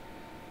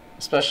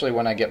 Especially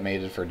when I get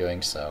mated for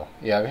doing so.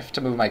 Yeah, I have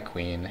to move my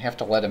queen. I have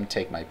to let him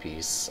take my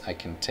piece. I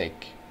can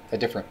take a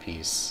different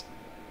piece,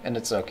 and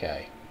it's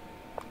okay.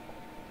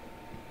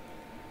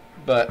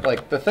 But,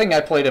 like, the thing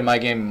I played in my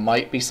game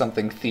might be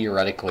something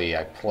theoretically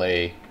I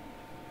play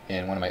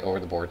in one of my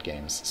over-the-board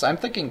games. So I'm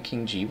thinking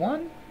king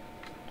g1?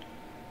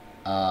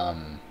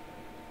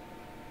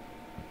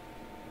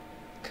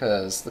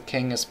 Because the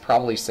king is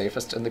probably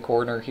safest in the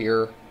corner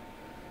here.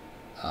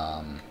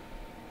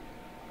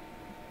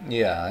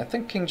 Yeah, I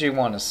think king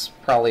g1 is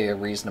probably a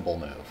reasonable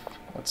move.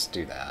 Let's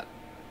do that.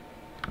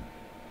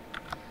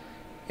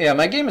 Yeah,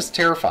 my game is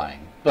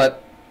terrifying,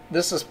 but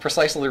this is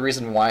precisely the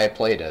reason why I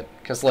played it.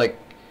 Because, like,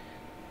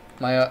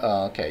 my...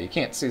 okay, you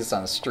can't see this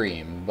on the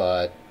stream,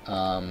 but...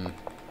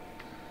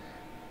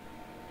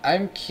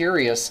 I'm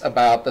curious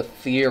about the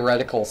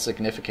theoretical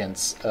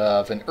significance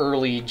of an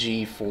early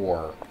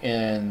g4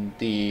 in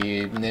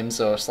the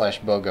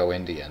Nimzo/Bogo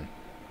Indian.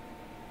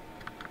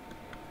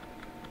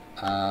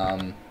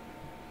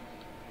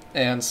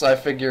 And so I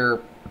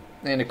figure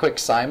in a quick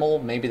simul,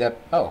 maybe that...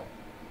 Oh,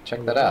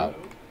 check that out.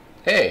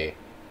 Hey,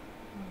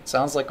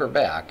 sounds like we're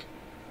back.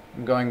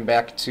 I'm going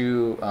back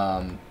to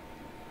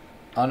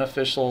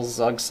unofficial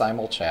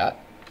ZugSimul chat.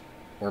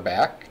 We're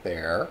back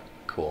there.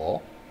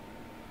 Cool.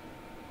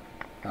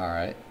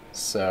 Alright,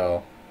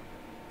 so...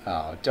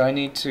 Oh, do I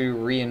need to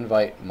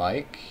re-invite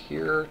Mike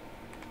here?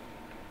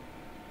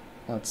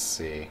 Let's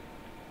see.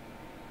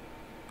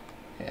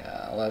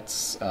 Yeah,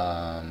 let's...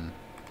 oh,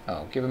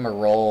 give him a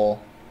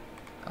role.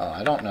 Oh,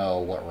 I don't know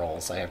what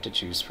roles I have to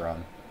choose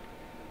from.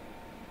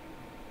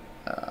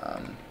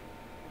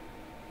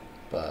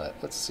 But,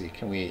 let's see,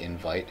 can we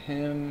invite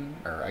him?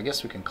 Or I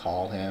guess we can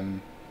call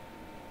him.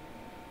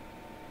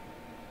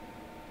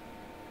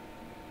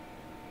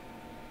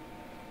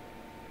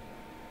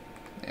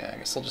 Yeah, I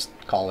guess I'll just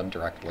call him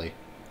directly.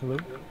 Hello?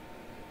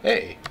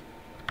 Hey!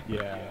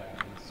 Yeah,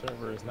 the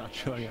server is not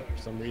showing up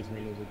for some reason.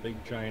 There's a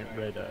big giant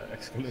red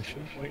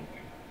exclamation point.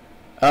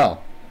 Oh.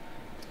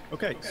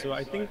 Okay, so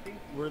I think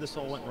where this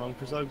all went wrong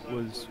for Zug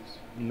was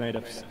knight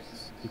f6,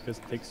 because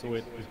it takes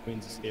away his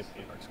queen's escape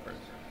from dark squares.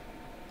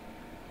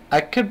 I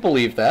could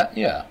believe that,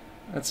 yeah.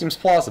 That seems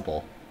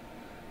plausible.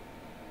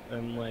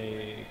 And,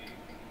 like,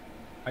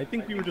 I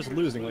think we were just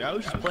losing. Like, I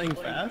was just playing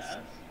fast,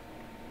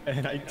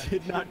 And I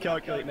did not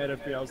calculate knight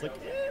f3. I was like,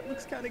 it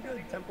looks kind of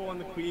good. Tempo on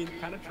the queen,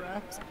 kind of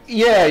traps.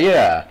 Yeah,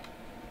 yeah.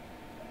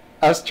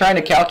 I was trying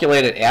to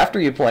calculate it after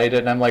you played it,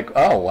 and I'm like,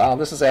 oh wow,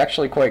 this is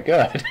actually quite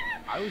good.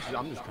 I'm just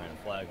trying to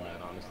flag,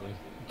 man, honestly.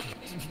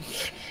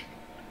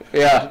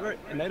 Yeah.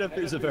 Knight f3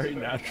 is a very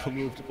natural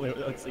move to play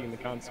without seeing the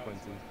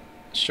consequences.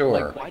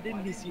 Sure. Like, why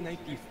didn't he see knight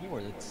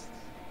d4?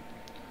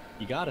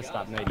 You gotta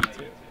stop knight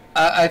e2.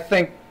 I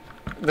think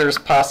there's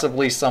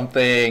possibly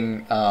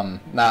something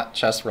not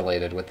chess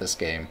related with this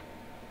game.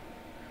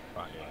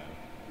 Right, yeah.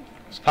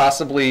 It's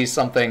possibly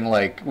something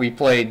like we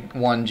played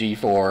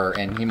 1g4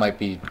 and he might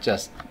be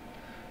just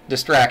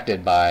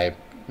distracted by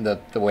the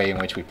way in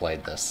which we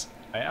played this.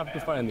 I have to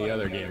find the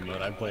other game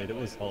that I played. It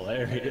was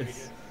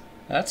hilarious.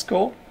 That's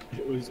cool.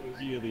 It was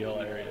really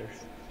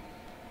hilarious.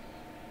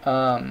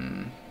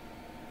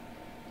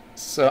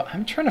 So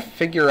I'm trying to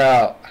figure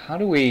out how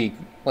do we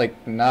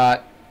like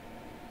not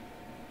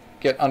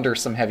get under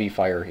some heavy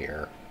fire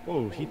here.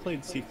 Whoa, he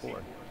played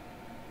c4.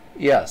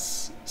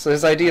 Yes. So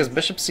his idea is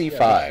bishop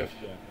c5.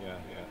 Yeah.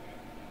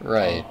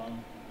 Right.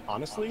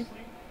 Honestly,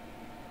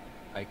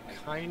 I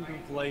kind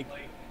of like.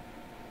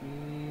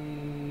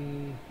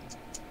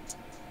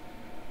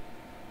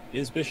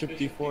 Is bishop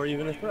d4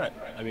 even a threat?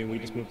 I mean, we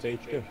just moved to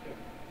h2.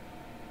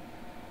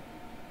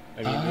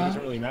 I mean, it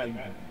doesn't really matter.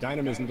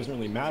 Dynamism doesn't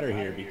really matter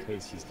here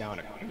because he's down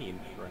a queen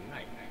for a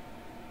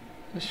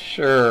knight.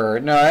 Sure.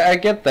 No, I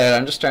get that.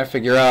 I'm just trying to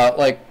figure out,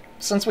 like,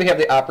 since we have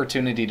the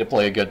opportunity to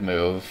play a good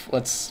move,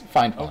 let's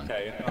find one.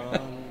 Okay.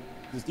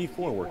 Does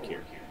d4 work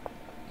here?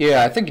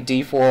 Yeah, I think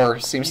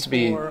d4 seems to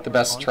be D4 the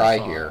best on try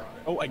the here.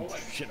 Oh,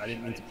 shit! I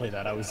didn't mean to play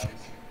that. I was.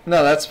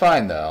 No, that's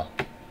fine though.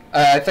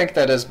 I think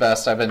that is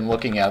best. I've been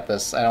looking at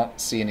this. I don't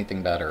see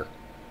anything better.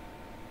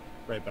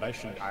 Right, but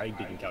I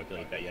didn't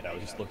calculate that yet. I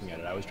was just looking at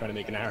it. I was trying to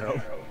make an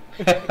arrow.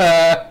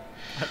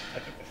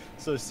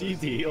 So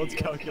CD, let's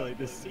calculate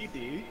this.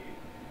 CD.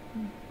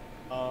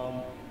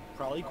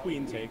 Probably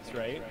queen takes,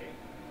 right?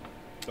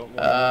 Don't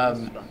know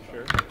the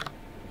structure.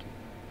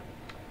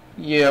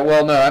 Yeah,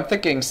 well, no, I'm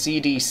thinking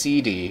CD,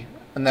 CD,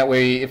 and that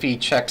way if he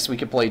checks, we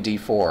could play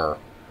d4.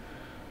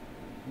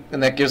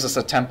 And that gives us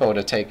a tempo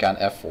to take on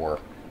f4.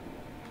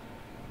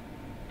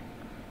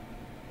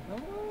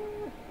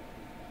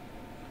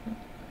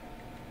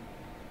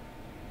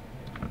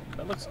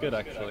 That looks good,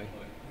 actually.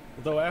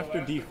 Though after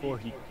d4,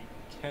 he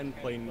can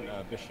play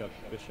bishop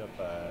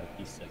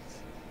d6.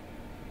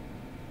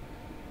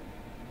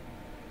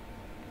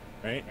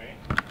 Right?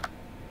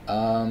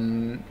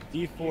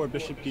 D4,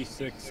 bishop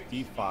d6,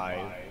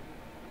 d5.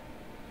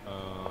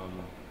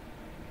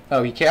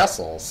 Oh, he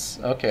castles.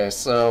 Okay,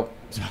 so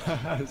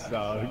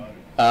So,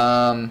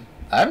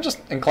 I'm just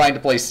inclined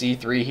to play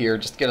c3 here,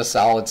 just get a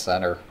solid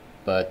center.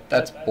 But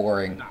that's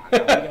boring. we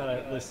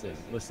gotta listen.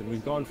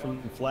 We've gone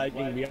from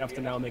flagging. We have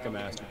to now make a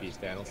masterpiece,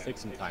 Dan. Let's take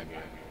some time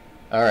here.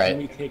 All right. Then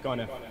we take on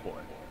f4.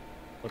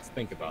 Let's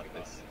think about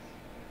this.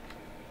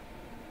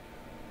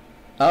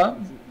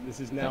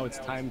 This is now. It's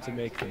time to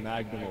make the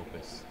magnum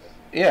opus.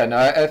 Yeah, no,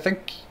 I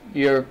think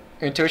your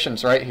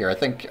intuition's right here. I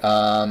think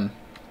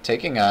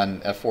taking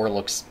on f4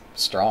 looks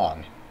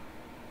strong.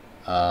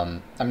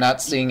 I'm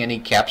not seeing any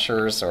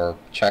captures or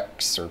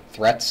checks or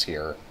threats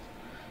here.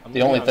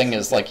 The only thing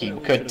is, like, he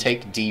could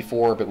take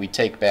d4, but we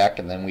take back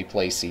and then we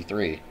play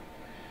c3.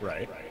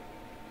 Right.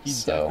 He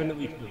So.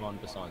 definitely should have on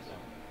Basant.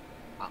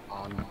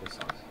 On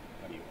Basant.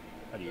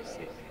 How do you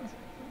say it?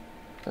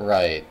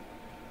 Right.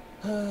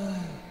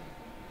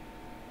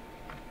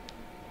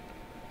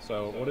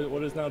 So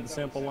what is now the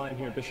sample line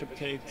here? Bishop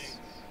takes,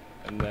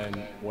 and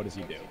then what does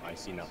he do? I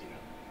see nothing.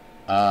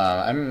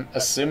 I'm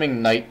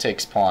assuming knight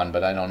takes pawn,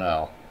 but I don't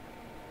know.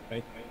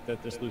 Right?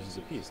 That just loses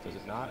a piece, does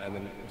it not? And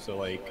then so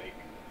like.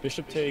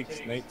 Bishop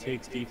takes, knight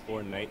takes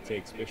d4, knight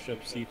takes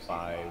bishop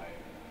c5,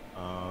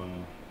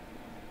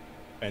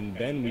 and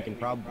then we can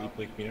probably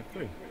play queen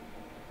f3.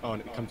 Oh,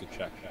 and it comes to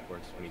check, of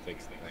course, when he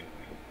takes the knight.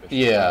 Bishop.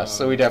 Yeah,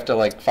 so we'd have to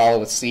like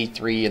follow with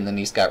c3, and then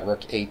he's got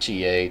rook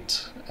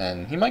he8,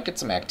 and he might get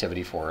some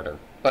activity for it,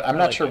 but I'm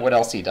not sure what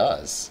else he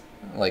does.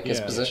 Like, his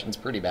position's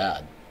pretty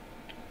bad.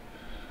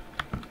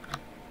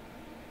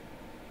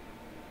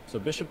 So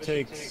bishop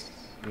takes,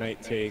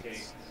 knight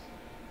takes,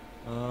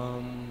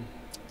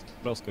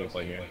 what else can we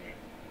play here?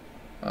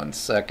 1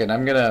 second.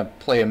 I'm going to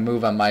play a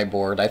move on my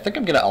board. I think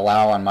I'm going to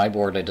allow on my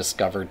board a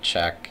discovered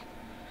check.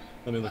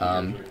 Let me look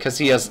at yours. Because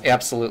he has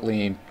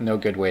absolutely no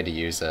good way to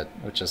use it,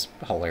 which is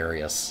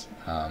hilarious.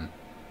 All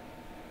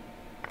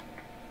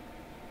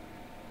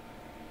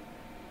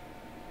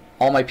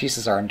my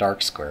pieces are in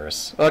dark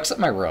squares. Well,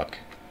 except my rook.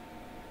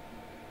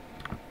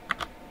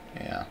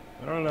 Yeah.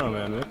 I don't know,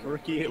 man.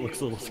 Rook e8 looks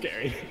a little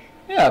scary.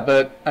 Yeah,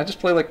 but I just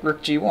play like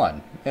rook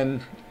g1,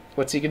 and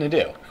what's he going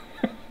to do?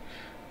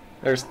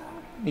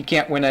 He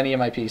can't win any of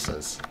my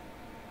pieces.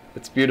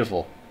 It's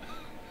beautiful.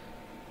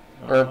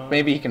 Or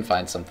maybe he can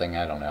find something,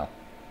 I don't know.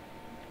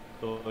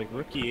 So, like,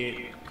 rook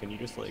e8, can you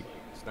just, like,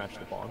 snatch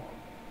the pawn?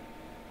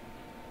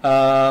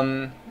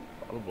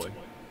 Probably.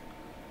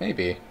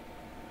 Maybe.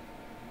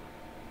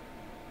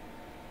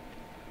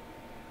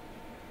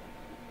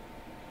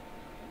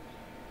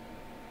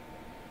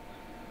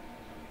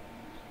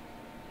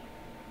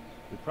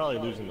 probably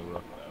losing the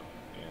rook, though.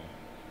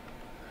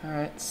 Yeah.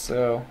 Alright,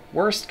 so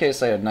worst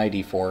case I had knight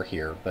e4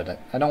 here, but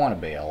I don't want to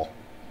bail.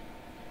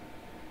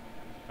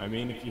 I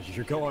mean, if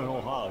you're going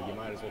whole hog, you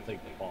might as well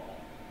take the pawn.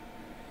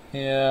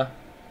 Yeah,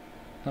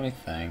 let me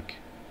think.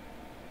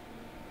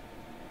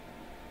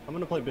 I'm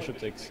gonna play bishop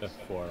takes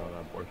f4 on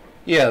our board.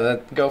 Yeah,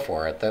 go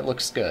for it. That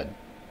looks good.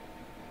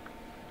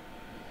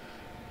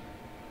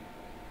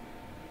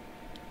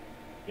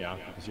 Yeah,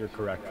 because you're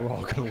correct. We're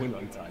all gonna win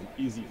on time.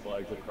 Easy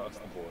flags across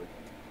the board.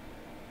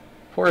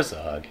 Poor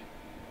Zug.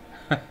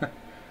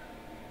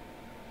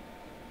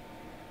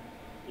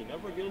 He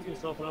never gives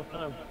himself enough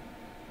time.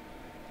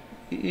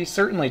 He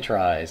certainly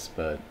tries,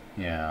 but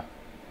yeah.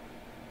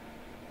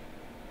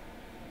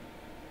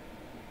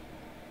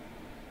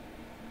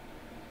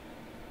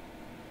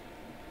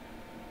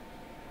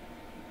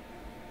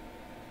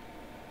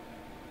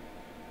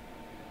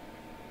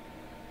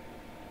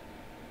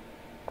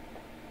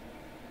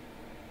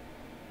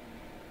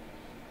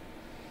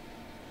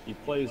 He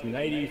plays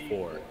knight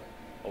e4.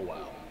 Oh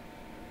wow.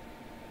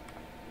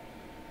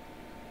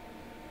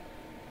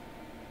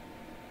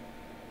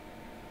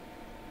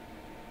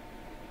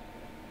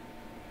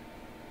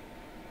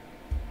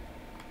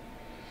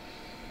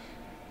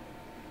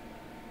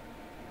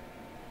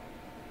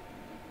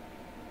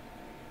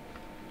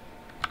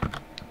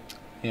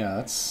 Yeah,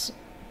 that's...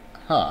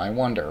 Huh, I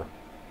wonder.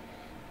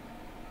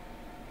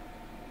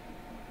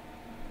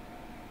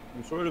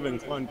 I'm sort of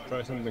inclined to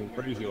try something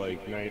crazy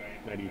like knight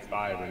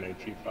e5 or knight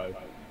g5.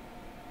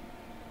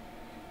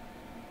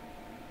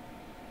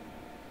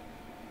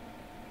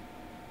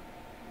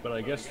 But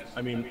I guess,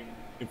 I mean,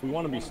 if we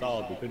want to be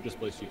solid, we could just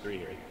play c3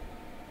 here.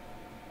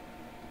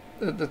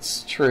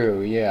 That's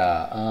true,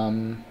 yeah.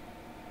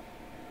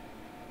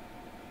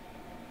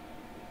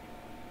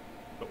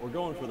 But we're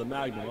going for the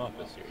magnum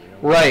opus here, you know?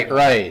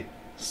 Right.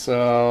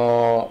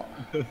 So...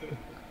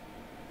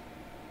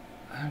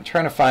 I'm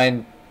trying to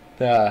find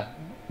the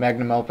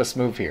magnum opus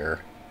move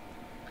here.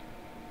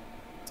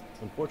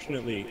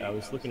 Unfortunately, I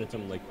was looking at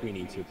something like queen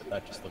e2, but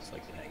that just looks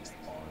like it hangs the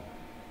pawn.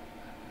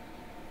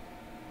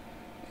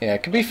 Yeah,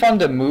 it could be fun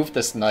to move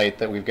this knight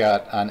that we've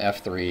got on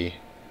f3.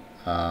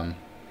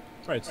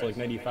 Right, so like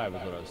knight e5 is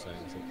what I was saying.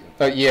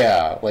 But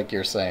yeah, like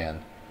you're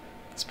saying.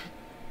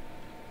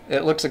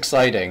 It looks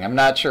exciting. I'm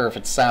not sure if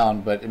it's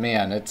sound, but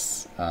man,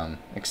 it's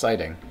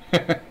exciting.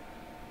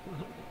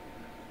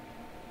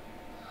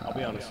 I'll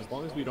be honest, as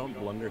long as we don't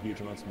blunder huge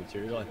amounts of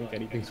material, I think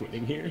anything's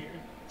winning here.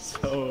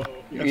 So...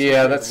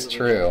 Yeah, that's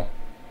true.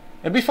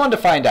 It'd be fun to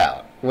find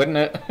out, wouldn't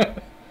it?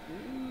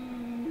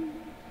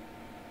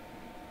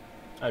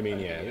 I mean,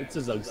 yeah, it's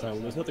a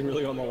ZugSimul. There's nothing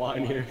really on the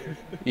line here.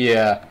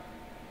 Yeah.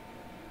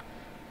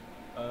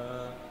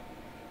 I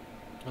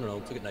don't know,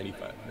 let's look at knight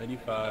e5.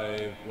 Knight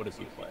e5, what does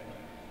he play?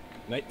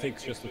 Knight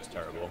takes just looks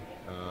terrible.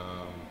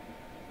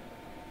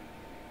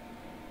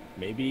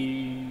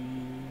 Maybe...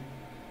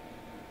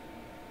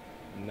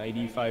 Knight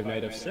e5,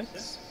 knight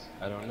f6?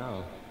 I don't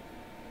know.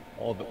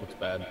 All of it looks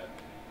bad.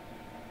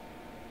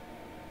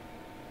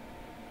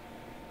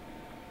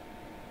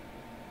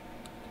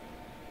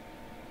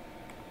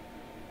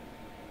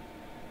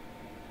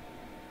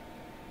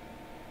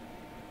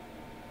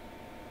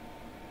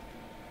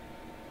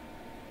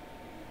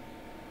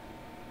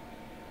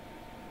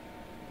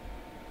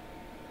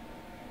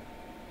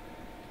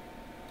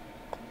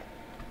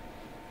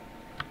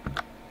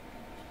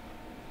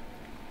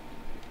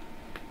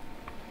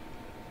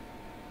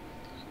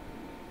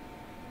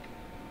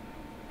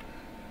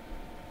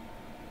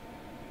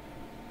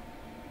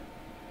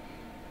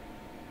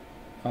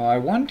 Oh, I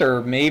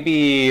wonder,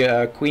 maybe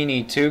Queen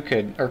E2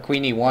 could, or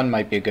Queen E1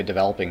 might be a good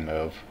developing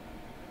move.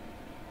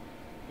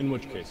 In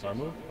which case, our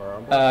move? Or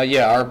our board?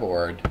 Yeah, our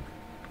board.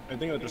 I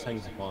think that just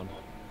hangs the pawn.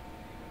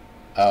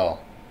 Oh.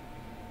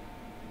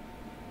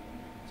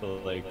 So,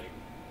 like,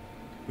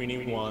 Queen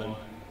E1,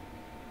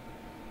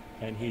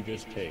 can he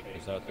just take?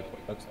 Is that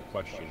that's the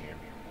question here.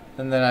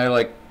 And then I,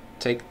 like,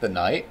 take the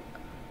knight?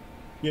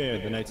 Yeah,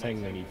 the knight's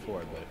hanging on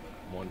E4, but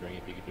I'm wondering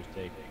if he could just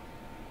take.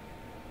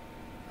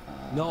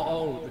 No,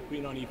 oh, the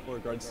queen on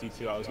E4 guards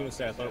C2. I was gonna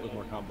say I thought it was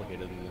more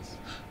complicated than this.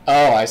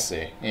 Oh, I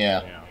see.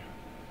 Yeah. Yeah.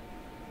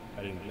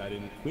 I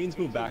didn't. Queens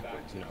move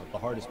backwards. You know, the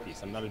hardest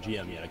piece. I'm not a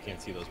GM yet. I can't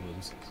see those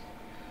moves.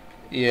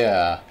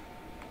 Yeah.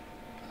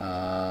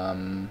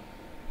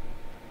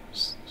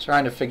 Just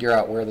trying to figure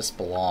out where this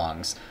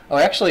belongs. Oh,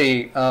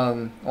 actually,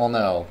 well,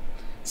 no.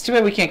 It's too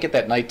bad we can't get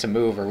that knight to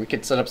move, or we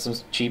could set up some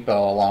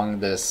cheapo along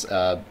this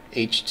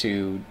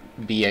H2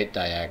 B8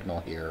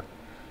 diagonal here.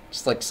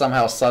 Just like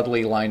somehow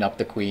subtly line up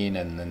the queen,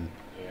 and then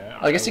Yeah.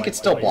 I guess you could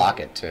still block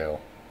it too.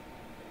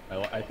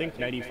 I think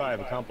knight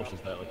E5 accomplishes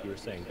that, like you were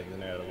saying, taking the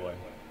knight out of the way.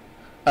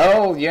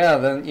 Oh yeah,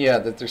 then yeah,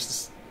 that there's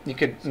this, you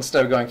could,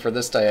 instead of going for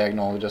this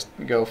diagonal, just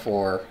go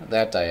for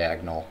that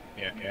diagonal.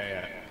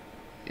 Yeah.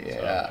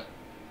 Yeah. So,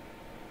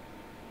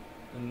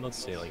 and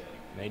let's see, like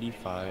knight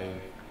E5.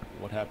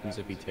 What happens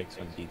if he takes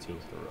on D2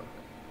 with the rook?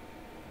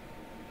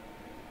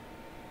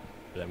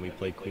 Then we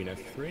play queen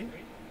F3.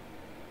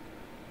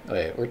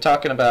 Wait, we're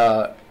talking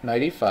about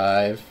knight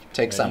e5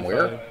 takes Knight on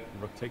where? E5,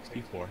 rook takes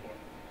D4.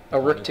 Oh,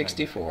 Pawn rook is takes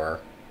hanging. d4.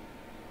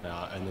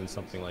 And then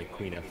something like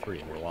queen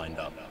f3, and we're lined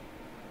up.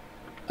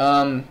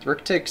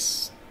 Rook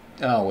takes...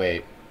 Oh,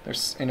 wait.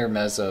 There's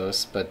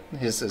intermezzos, but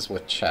his is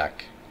with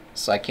check.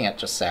 So I can't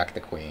just sack the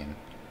queen.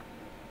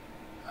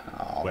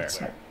 Oh, Where?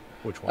 that's not...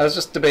 Which I one? was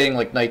just debating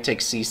like knight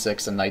takes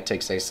c6 and knight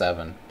takes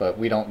a7, but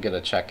we don't get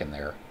a check in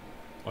there.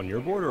 On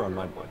your board or on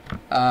my board?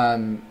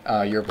 On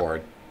your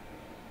board.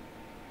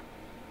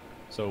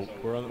 So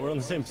we're on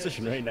the same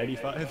position, right?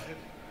 95.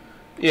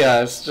 Yeah,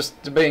 I was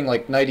just debating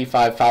like knight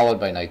e5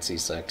 followed by knight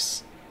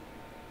c6.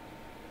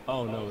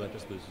 Oh no, that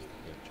just loses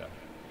the check.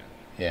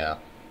 Yeah.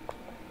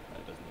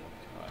 That doesn't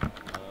work.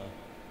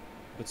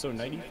 But so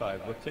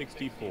 95, rook takes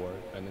d4,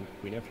 and then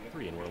queen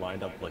f3, and we're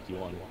lined up like you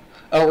want.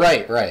 Oh,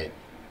 right, right.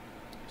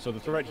 So the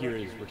threat here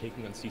is we're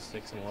taking on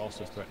c6, and we're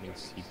also threatening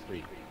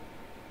c3,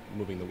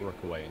 moving the rook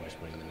away and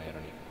just winning the knight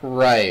on e4.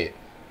 Right.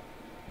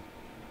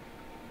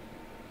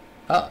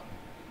 Oh.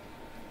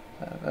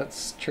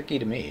 That's tricky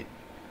to meet.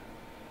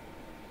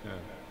 Yeah.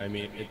 I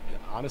mean,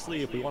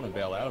 honestly, if we want to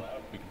bail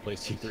out, we can play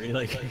c3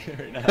 like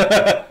right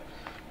now.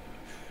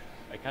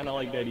 I kind of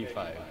like knight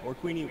e5. Or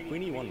queen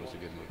e1 was a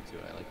good move too.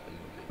 I like the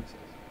move that he says.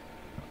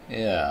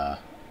 Yeah.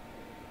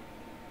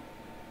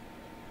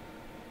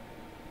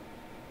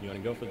 You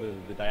want to go for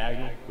the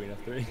diagonal, queen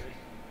f3?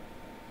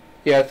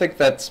 Yeah, I think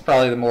that's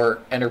probably the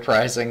more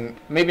enterprising,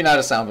 maybe not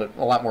a sound, but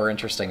a lot more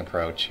interesting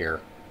approach here.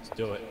 Let's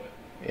do it.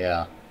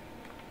 Yeah.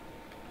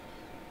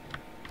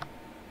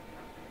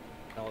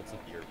 Now let's look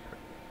at your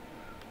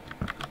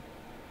board.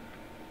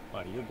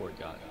 Wow, your board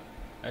got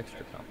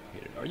extra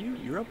complicated.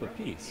 You're up a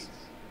piece?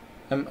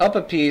 I'm up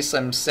a piece.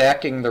 I'm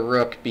sacking the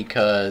rook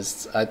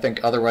because I think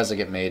otherwise I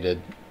get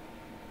mated.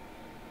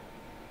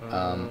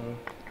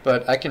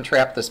 But I can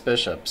trap this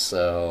bishop,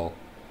 so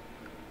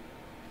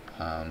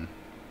I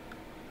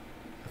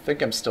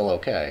think I'm still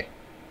okay.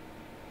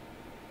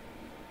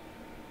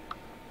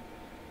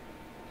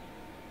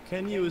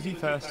 Can you? Is he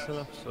fast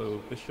enough?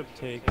 So bishop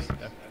takes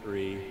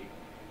f3,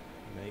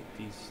 knight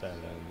d7.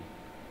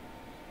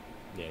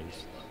 Yeah, he's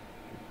slow.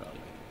 You probably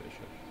get the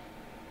bishop.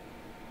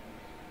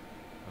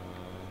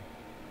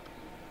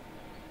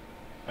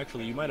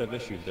 Actually, you might have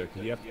issues there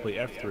because you have to play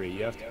f3.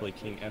 You have to play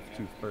king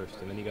f2 first,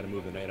 and then you got to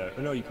move the knight out.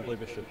 Or no, you can play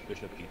bishop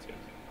e2.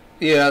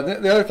 Yeah,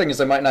 the other thing is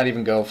I might not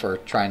even go for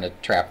trying to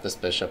trap this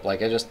bishop.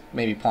 Like, I just,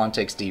 maybe pawn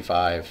takes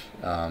d5.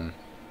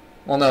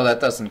 Well, no, that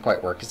doesn't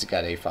quite work because you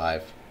got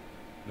a5.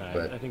 No,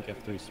 But I think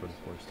f3 is sort of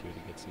forced here to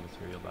get some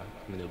material back,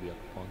 and then he'll be up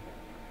the pawn.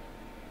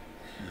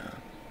 Yeah.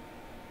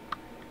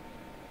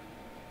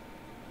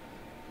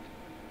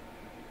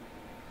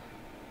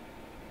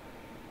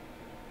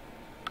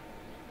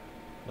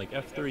 Like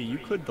f3, you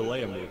could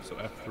delay a move, so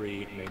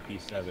f3, knight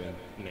d7,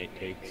 knight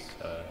takes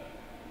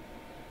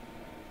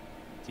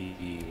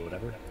d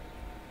whatever,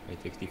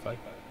 knight takes d5.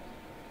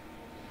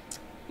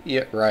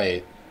 Yeah,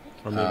 right.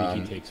 Or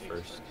maybe he takes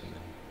first. And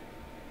then...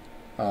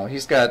 Oh,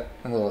 he's got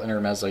a little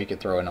intermezzo he could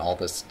throw in all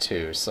this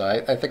too, so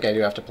I think I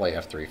do have to play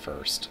f3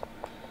 first.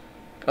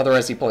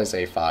 Otherwise he plays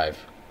a5.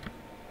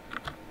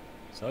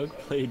 So I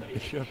played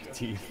bishop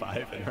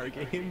d5 in our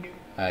game.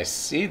 I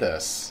see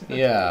this.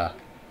 Yeah.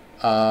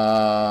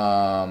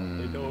 I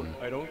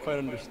don't quite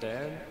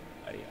understand.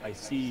 I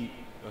see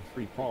a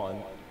free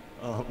pawn.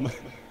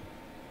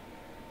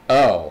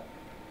 Oh,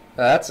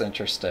 that's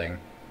interesting.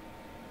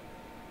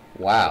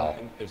 I Wow. don't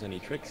think there's any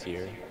tricks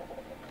here.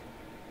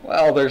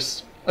 Well,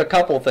 there's a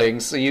couple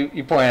things. So you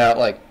point out,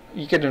 like,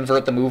 you could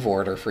invert the move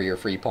order for your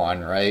free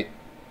pawn, right?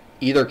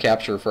 Either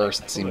capture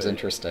first seems Could.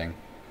 interesting.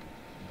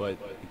 But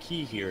the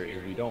key here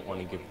is we don't want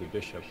to give the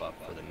bishop up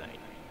for the knight.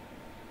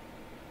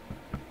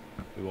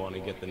 We want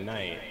to get the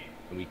knight,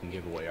 and we can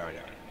give away our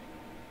knight.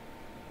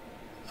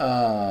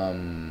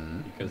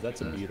 Because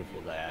that's a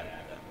beautiful diagonal.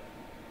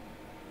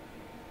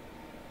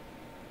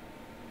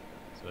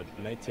 So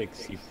knight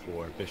takes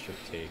c4, bishop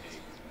takes,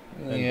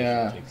 then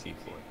Yeah. bishop takes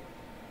e4.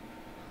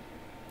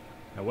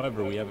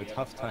 However, we have a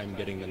tough time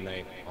getting the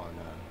knight on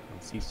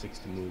c6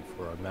 to move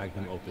for our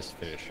magnum opus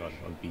finish on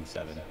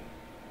b7.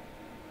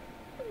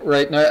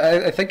 Right. No,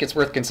 I think it's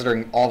worth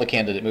considering all the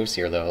candidate moves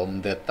here, though.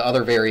 That the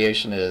other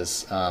variation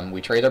is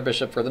we trade our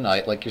bishop for the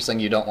knight, like you're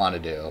saying you don't want to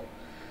do.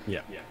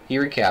 Yeah. He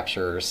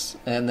recaptures,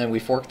 and then we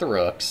fork the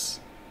rooks.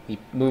 He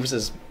moves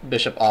his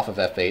bishop off of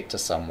f8 to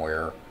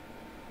somewhere.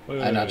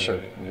 I'm not sure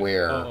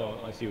where. Oh,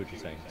 I see what you're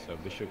saying. So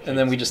bishop. And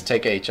then we takes just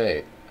take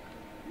h8.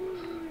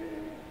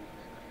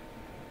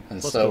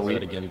 And Let's so go for we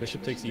it again.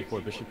 Bishop takes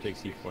e4, bishop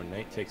takes e4,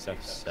 knight takes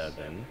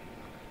f7.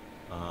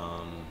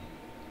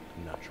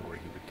 I'm not sure where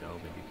he would go.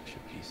 Maybe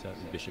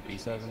bishop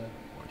e7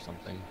 or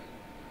something.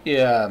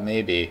 Yeah,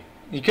 maybe.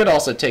 You could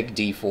also take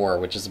d4,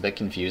 which is a bit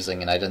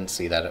confusing, and I didn't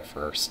see that at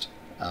first.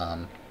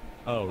 Oh,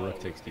 rook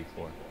takes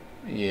d4.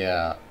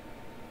 Yeah.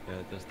 Yeah,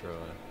 it does throw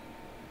a...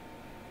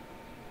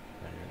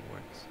 That really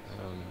works.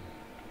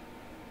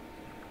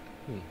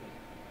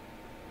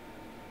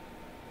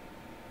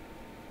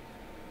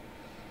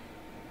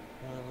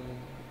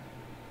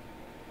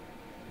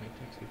 Knight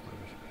takes e4,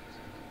 bishop takes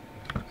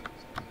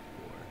d4.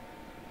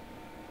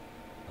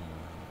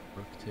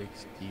 Rook takes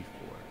d4.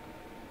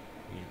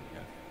 Queen f4.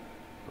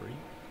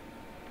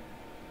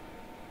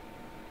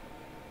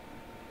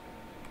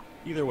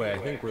 Either way, I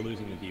think we're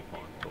losing the D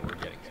pawn, but we're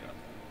getting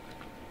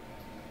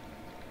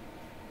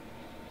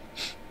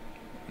stuff.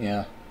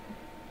 Yeah.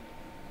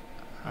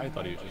 I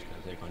thought he was just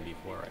going to take on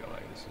D4 right away.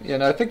 This is... Yeah,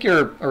 no, I think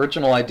your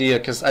original idea,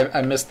 because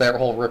I missed that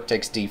whole rook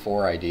takes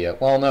d4 idea.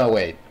 Well, no,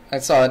 wait. I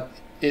saw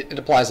it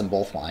applies in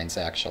both lines,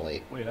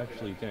 actually. Wait,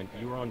 actually, Dan,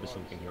 you were onto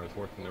something here with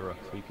working the rook.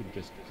 So we could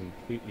just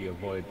completely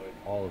avoid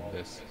all of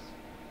this.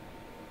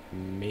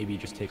 Maybe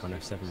just take on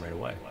f7 right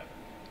away.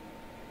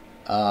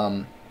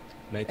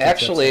 Knight takes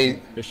Actually...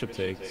 F7, bishop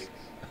takes.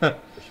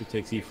 Bishop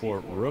takes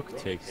e4, rook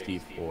takes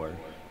d4.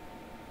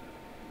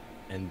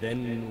 And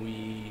then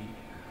we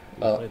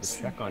play the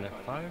check on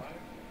f5?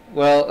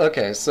 Well,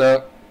 okay,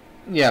 so...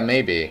 Yeah,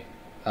 maybe.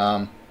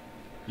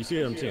 You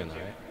see what I'm saying,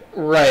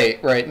 though,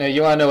 right? Right. Now,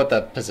 you want to know what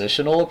the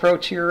positional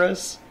approach here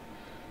is?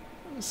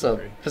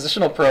 So,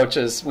 positional approach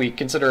is we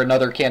consider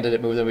another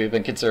candidate move that we've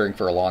been considering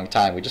for a long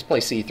time. We just play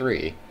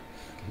c3.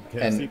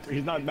 Yeah, and C3,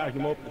 he's not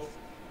magnum opus.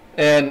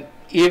 And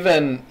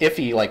even if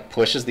he, like,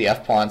 pushes the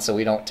f-pawn so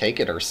we don't take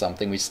it or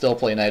something, we still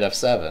play knight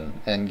f7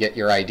 and get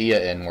your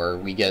idea in where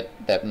we get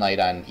that knight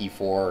on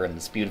e4 and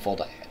this beautiful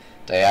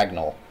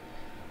diagonal.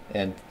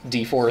 And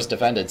d4 is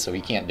defended, so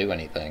he can't do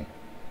anything.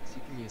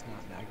 C3 is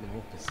not magnum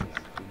opus. We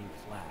need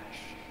flash.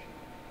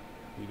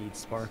 We need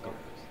sparklers.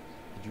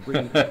 Did you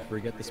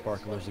forget the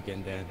sparklers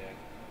again, Dan?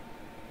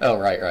 Oh,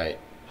 right.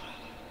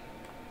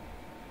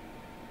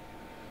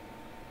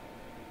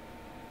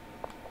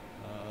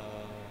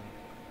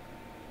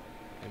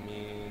 I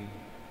mean,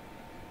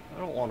 I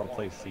don't want to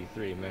play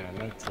c3, man.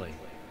 That's like...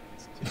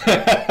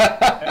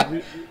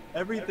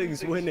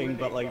 everything's winning,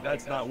 but like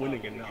that's not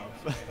winning enough.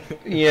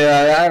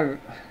 Yeah,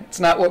 it's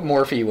not what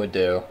Morphe would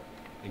do.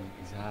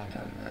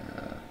 Exactly.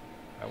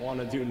 I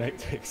want to do knight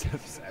takes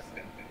f7.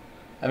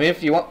 I mean,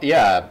 if you want,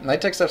 yeah,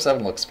 knight takes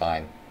f7 looks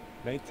fine.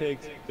 Knight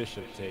takes,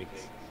 bishop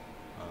takes,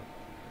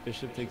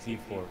 bishop takes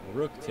e4,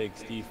 rook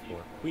takes d4,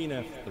 queen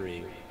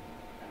f3,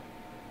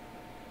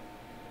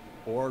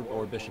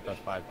 or bishop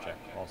f5 check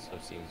also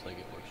seems like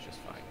it works just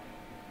fine.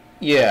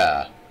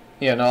 Yeah.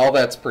 Yeah, no, all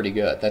that's pretty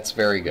good. That's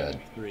very good.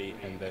 3,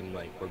 and then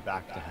like we're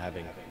back to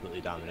having a completely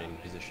dominating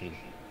position,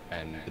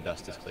 and the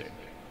dust is cleared.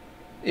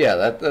 Yeah,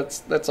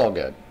 that's all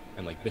good.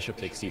 And like bishop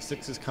takes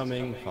c6 is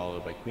coming,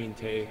 followed by queen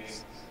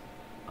takes.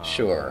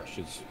 Sure.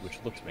 Which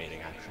looks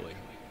mating actually.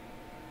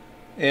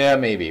 Yeah,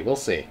 maybe. We'll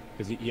see.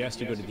 Because he has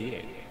to go to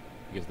d8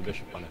 because the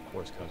bishop on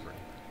f4 is covering.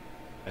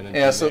 And then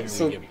yeah, so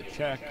we give the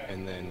check,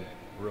 and then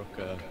rook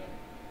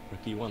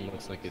e1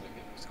 looks like it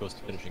goes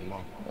to finishing them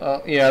off.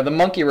 Well, yeah, the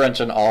monkey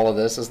wrench in all of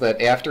this is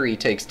that after he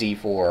takes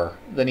d4,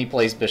 then he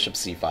plays bishop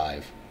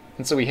c5.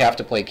 And so we have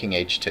to play king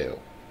h2.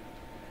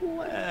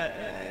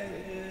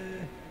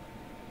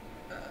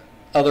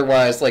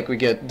 Otherwise, like, we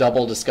get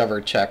double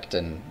discovered checked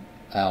and,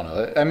 I don't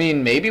know. I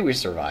mean, maybe we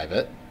survive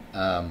it.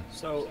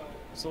 So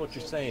what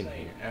you're saying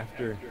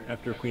here,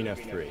 after queen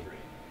f3,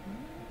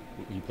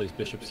 he plays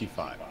bishop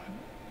c5.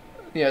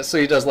 Yeah, so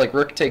he does, like,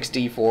 rook takes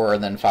d4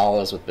 and then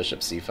follows with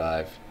bishop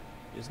c5.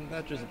 Isn't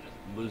that just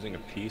losing a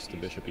piece to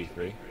bishop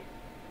e3?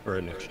 Or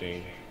an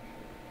exchange?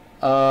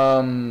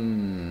 Wow,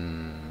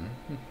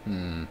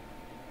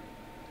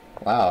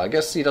 I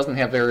guess he doesn't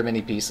have very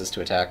many pieces to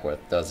attack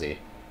with, does he?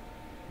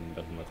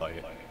 Doesn't look like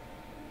it.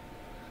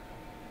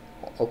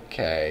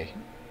 Okay.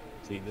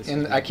 See,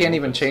 and I can't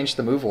even change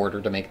the move order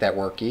to make that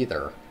work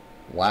either.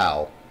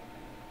 Wow.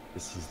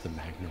 This is the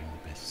magnum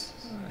opus.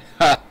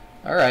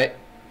 Alright.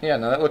 Yeah,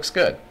 no, that looks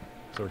good.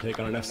 So we're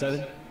taking on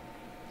f7?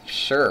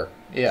 Sure,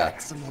 yeah.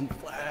 Maximum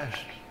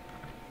flash!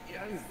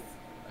 Yes!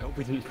 I hope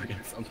we didn't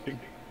forget something.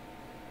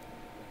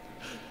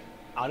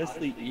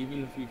 Honestly,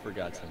 even if we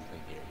forgot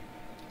something here,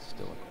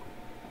 still a cool.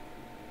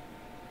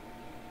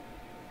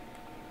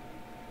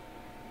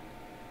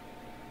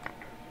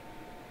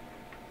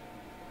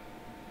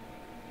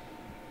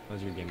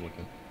 How's your game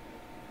looking?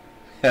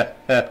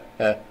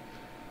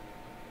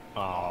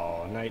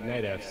 Oh, knight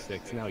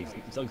f6. Now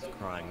Zug's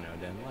crying now,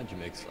 Dan. Why'd you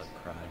make Zug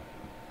cry?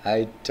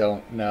 I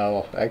don't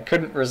know. I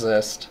couldn't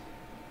resist.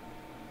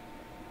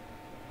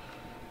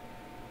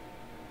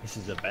 This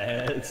is a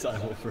bad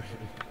cycle for him.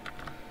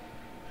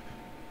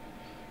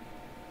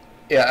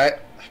 Yeah,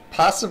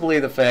 possibly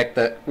the fact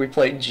that we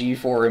played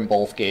g4 in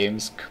both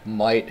games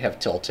might have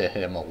tilted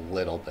him a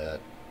little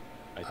bit.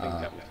 I think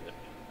that was it.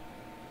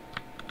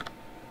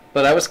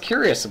 But I was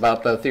curious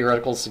about the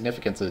theoretical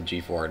significance of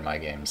g4 in my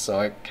game, so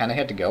I kind of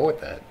had to go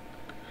with it.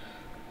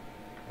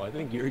 Well, I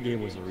think your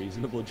game was a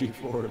reasonable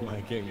g4 and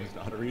my game was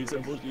not a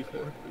reasonable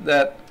g4.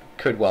 That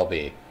could well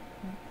be.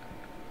 We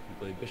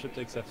played bishop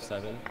takes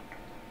f7.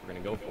 We're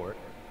going to go for it.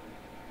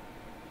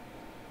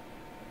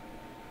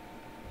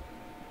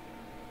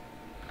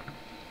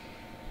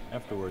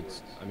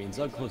 Afterwards, I mean,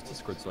 Zug closed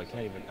Discord, so I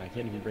can't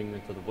even bring him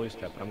into the voice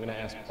chat, but I'm going to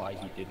ask why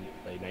he didn't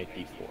play knight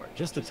d4,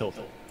 just to tilt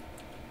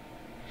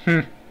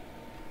him.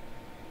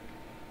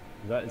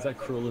 Is that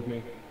cruel of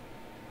me?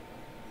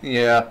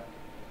 Yeah.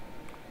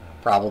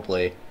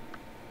 Probably.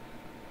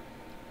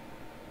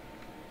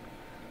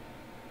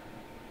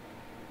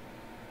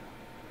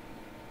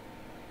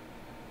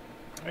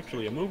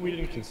 Actually, a move we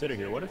didn't consider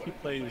here. What if he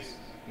plays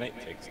knight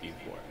takes d4?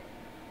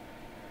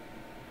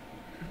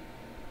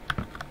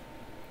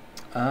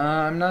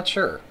 I'm not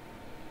sure.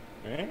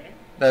 Eh?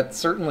 That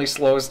certainly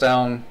slows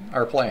down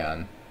our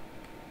plan.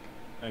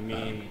 I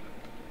mean,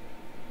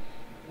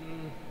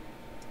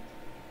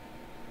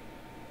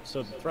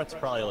 so the threat's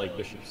probably like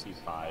bishop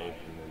c5, and then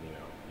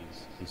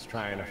he's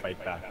trying to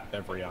fight back with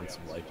every ounce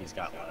of life he's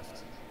got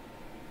left.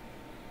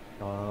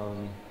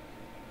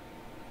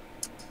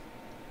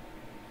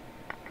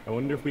 I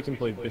wonder if we can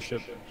play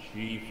bishop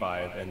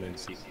g5 and then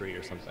c3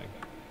 or something.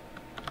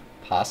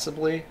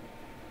 Possibly.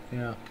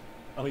 Yeah.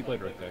 Oh, he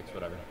played rook takes,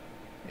 whatever.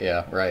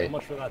 Yeah, right. So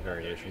much for that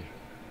variation.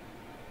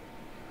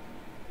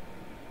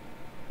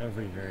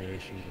 Every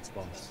variation gets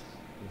lost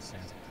in the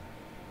sand.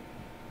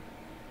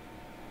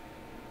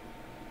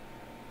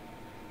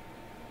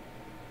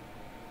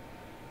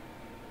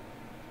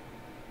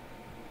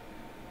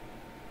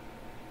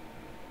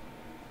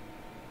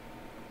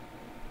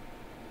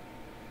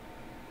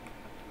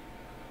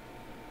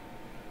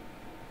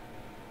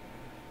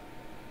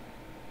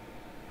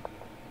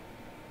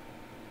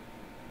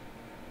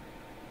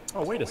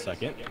 Oh, wait a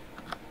second.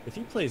 If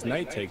he plays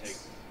knight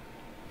takes,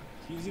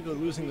 he's either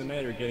losing the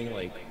knight or getting,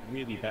 like,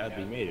 really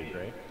badly mated,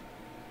 right?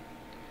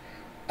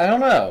 I don't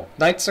know.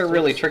 Knights are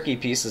really tricky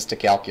pieces to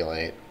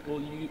calculate. Well,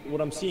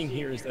 what I'm seeing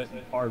here is that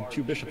our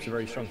two bishops are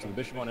very strong, so the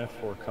bishop on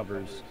f4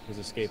 covers his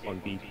escape on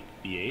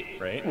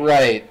b8, right?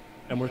 Right.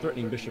 And we're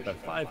threatening bishop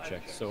f5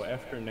 checks, so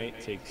after knight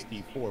takes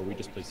d4, we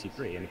just play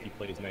c3, and if he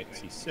plays knight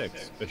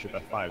c6, bishop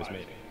f5 is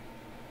mating.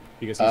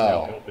 Because he's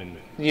now open.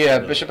 Yeah,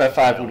 bishop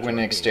f5 would win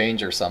an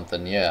exchange or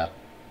something, yeah.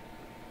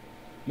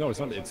 No,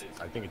 it's not.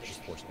 I think it's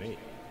just forced mate.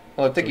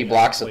 Well, I think he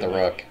blocks at the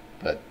rook,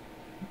 but...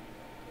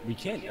 We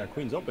can't. Our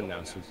queen's open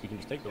now, so we can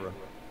just take the rook.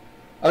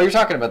 Oh, you're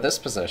talking about this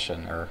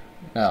position, or...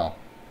 No.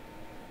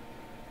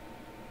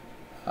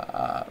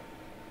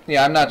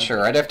 Yeah, I'm not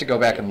sure. I'd have to go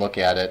back and look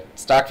at it.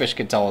 Stockfish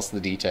could tell us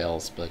the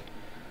details, but...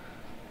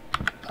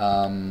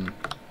 Oh,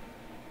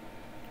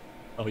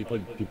 he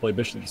played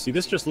bishop. See,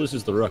 this just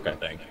loses the rook, I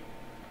think.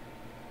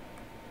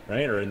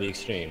 Right? Or in the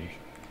exchange?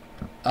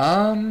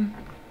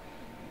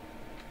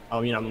 I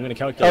mean, I'm going to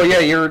calculate... Oh, yeah,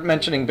 you're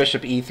mentioning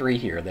bishop e3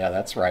 here. Yeah,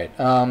 that's right.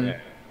 Yeah.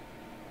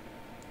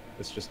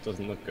 This just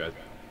doesn't look good.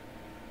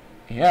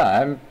 Yeah,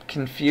 I'm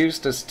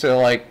confused as to,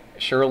 like,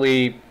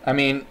 surely... I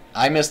mean,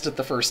 I missed it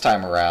the first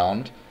time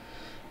around.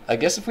 I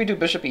guess if we do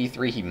bishop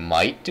e3, he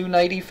might do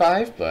knight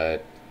e5,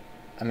 but...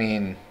 I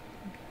mean,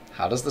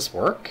 how does this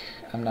work?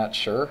 I'm not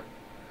sure.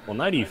 Well,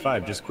 knight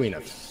e5, just queen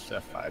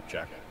f5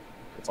 check.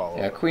 It's all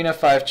over. Yeah, queen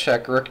f5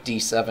 check, rook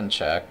d7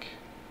 check.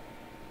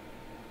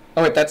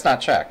 Oh, wait, that's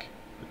not check.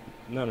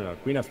 No.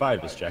 Queen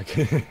f5 is check.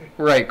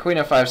 Right, queen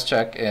f5's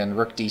check, and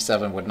rook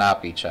d7 would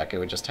not be check. It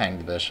would just hang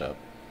the bishop.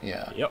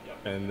 Yeah. Yep.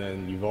 And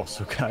then you've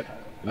also got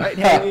the knight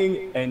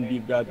hanging, and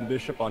you've got the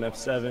bishop on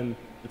f7,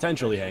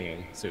 potentially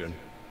hanging soon.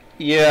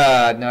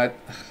 Yeah, no,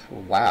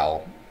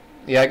 wow.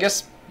 Yeah, I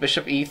guess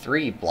bishop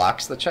e3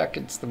 blocks the check.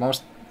 It's the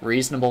most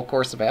reasonable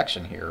course of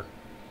action here.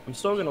 I'm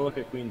still going to look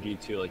at queen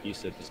g2, like you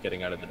said, just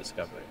getting out of the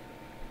discovery.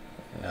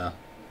 Yeah.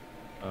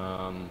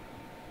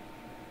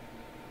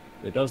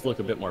 It does look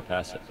a bit more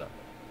passive, though.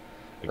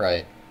 Like,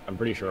 Right. I'm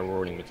pretty sure we're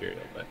winning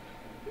material, but...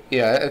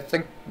 Yeah, I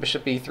think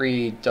bishop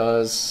e3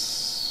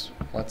 does...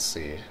 Let's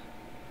see.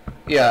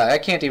 Yeah, I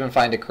can't even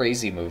find a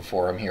crazy move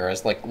for him here. I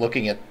was like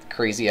looking at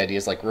crazy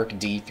ideas like rook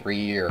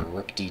d3 or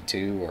rook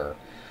d2 or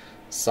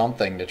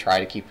something to try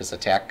to keep his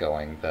attack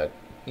going, but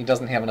he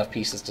doesn't have enough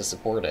pieces to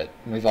support it.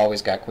 And we've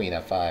always got queen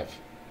f5.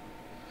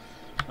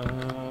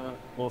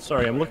 Well,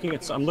 sorry, I'm looking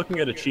at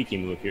a cheeky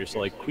move here. So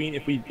like queen,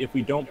 if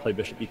we don't play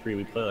bishop e3,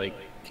 we play like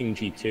king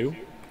g2.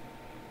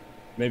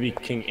 Maybe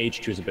king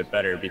h2 is a bit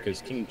better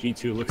because king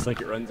g2 looks like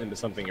it runs into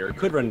something, or it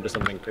could run into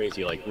something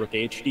crazy like rook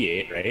h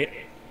d8, right?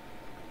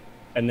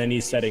 And then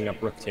he's setting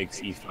up rook takes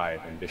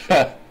e5 and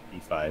bishop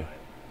e5.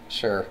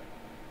 Sure.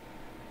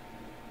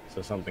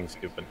 So something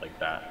stupid like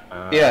that.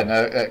 Yeah,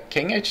 no,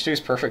 king h2 is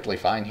perfectly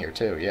fine here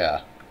too.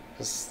 Yeah,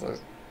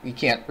 you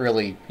can't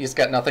really. He's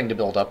got nothing to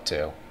build up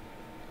to.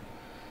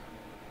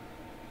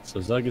 So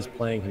Zug is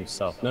playing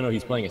himself. No,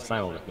 he's playing a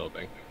silent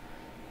building.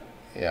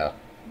 Yeah.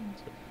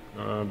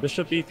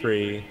 Bishop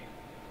e3.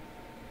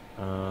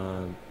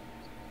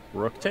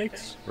 Rook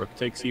takes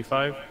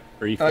e5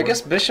 or e4. I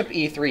guess bishop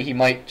e3. He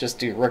might just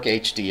do rook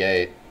h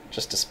d8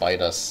 just to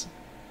spite us.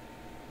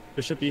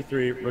 Bishop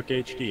e3, rook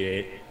h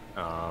d8.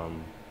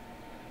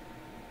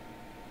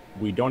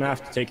 We don't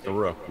have to take the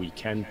rook. We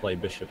can play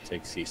bishop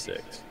takes c6.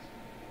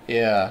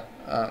 Yeah.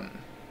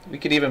 We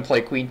could even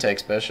play queen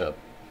takes bishop.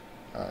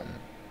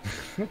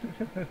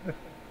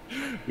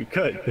 We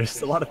could.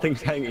 There's a lot of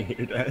things hanging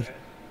here, Dad.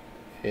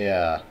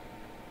 Yeah.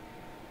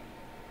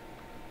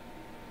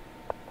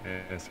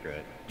 Yeah, that's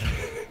great.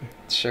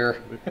 Sure.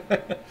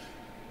 At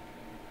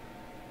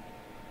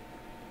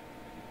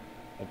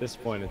this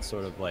point, it's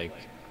sort of like,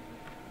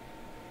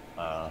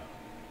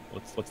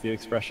 what's the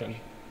expression?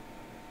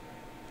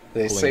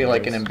 They say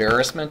like an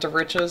embarrassment of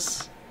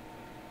riches.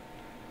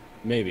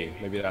 Maybe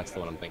that's the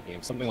one I'm thinking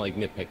of. Something like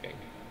nitpicking.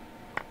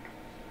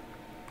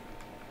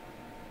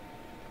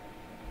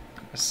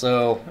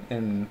 So,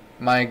 in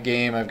my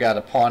game, I've got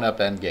a pawn up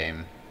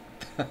endgame.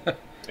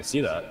 I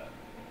see that.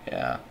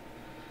 Yeah.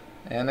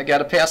 And I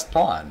got a passed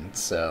pawn,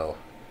 so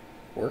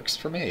works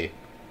for me.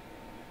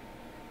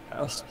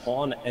 Passed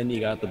pawn, and you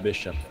got the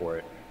bishop for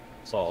it.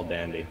 It's all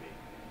dandy.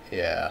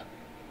 Yeah.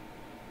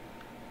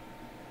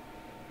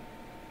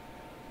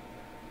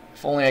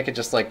 If only I could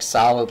just, like,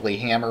 solidly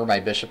hammer my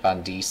bishop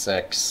on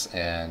d6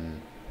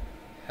 and...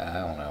 I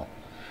don't know.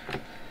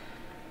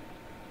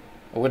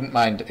 I wouldn't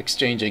mind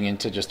exchanging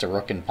into just a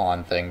rook and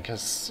pawn thing,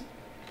 because,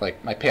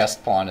 like, my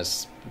passed pawn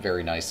is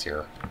very nice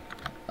here.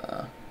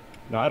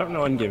 No, I don't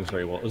know endgames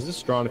very well. Is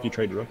this drawn if you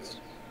trade rooks?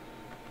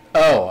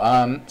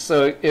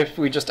 So if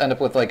we just end up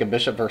with, like, a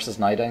bishop versus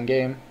knight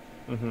endgame...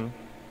 Mm-hmm.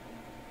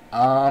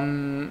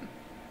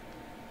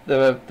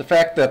 The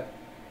fact that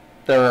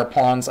there are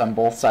pawns on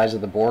both sides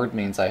of the board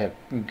means I have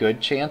good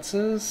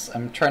chances.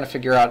 I'm trying to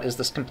figure out, is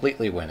this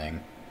completely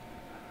winning?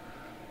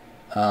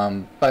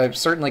 But I've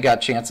certainly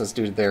got chances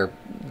due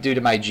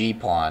to my G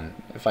pawn.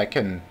 If I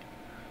can,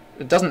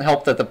 it doesn't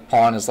help that the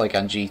pawn is like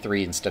on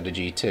G3 instead of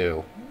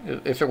G2.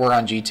 If it were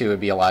on G2, it'd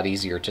be a lot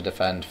easier to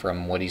defend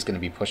from what he's going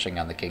to be pushing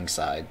on the king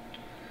side.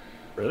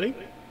 Really?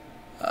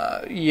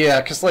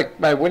 Yeah, because like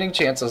my winning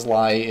chances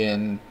lie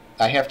in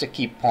I have to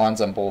keep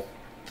pawns on both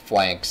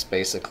flanks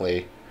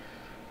basically,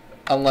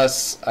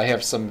 unless I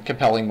have some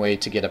compelling way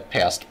to get a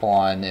passed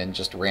pawn and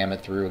just ram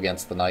it through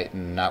against the knight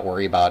and not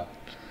worry about.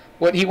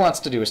 What he wants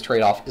to do is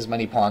trade off as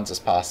many pawns as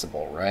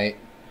possible, right?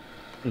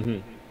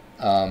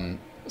 Mm-hmm.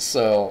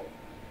 So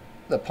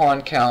the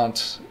pawn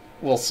count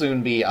will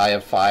soon be I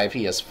have 5,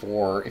 he has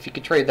 4. If he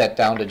could trade that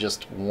down to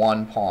just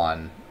one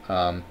pawn,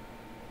 and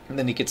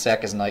then he could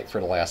sack his knight for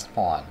the last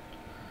pawn.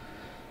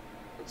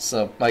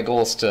 So my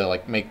goal is to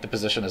like make the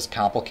position as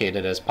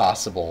complicated as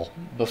possible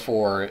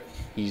before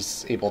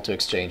he's able to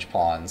exchange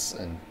pawns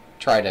and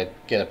try to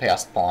get a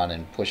passed pawn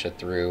and push it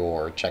through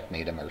or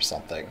checkmate him or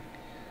something.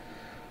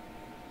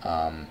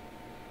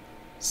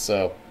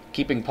 So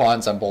keeping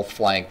pawns on both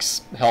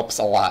flanks helps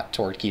a lot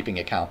toward keeping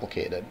it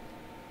complicated.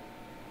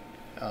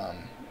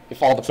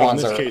 If all the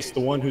pawns in this case, the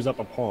one who's up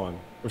a pawn,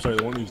 or sorry,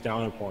 the one who's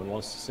down a pawn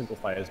wants to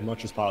simplify as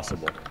much as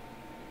possible,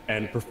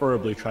 and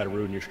preferably try to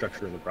ruin your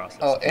structure in the process.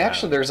 Oh,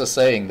 actually, there's a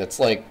saying that's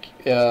like,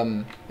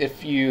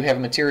 if you have a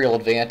material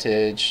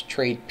advantage,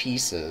 trade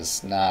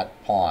pieces, not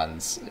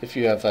pawns. If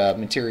you have a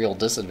material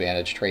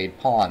disadvantage, trade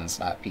pawns,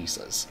 not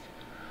pieces.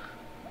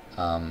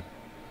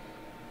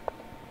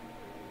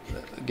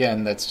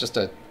 Again, that's just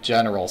a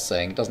general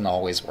saying. It doesn't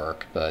always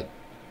work, but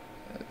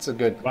it's a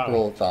good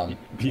rule of thumb.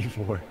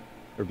 B4.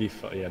 Or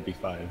B5, yeah,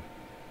 B5.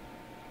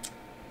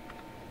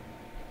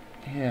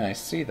 Yeah, I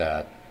see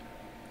that.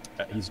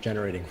 He's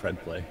generating Fred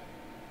play.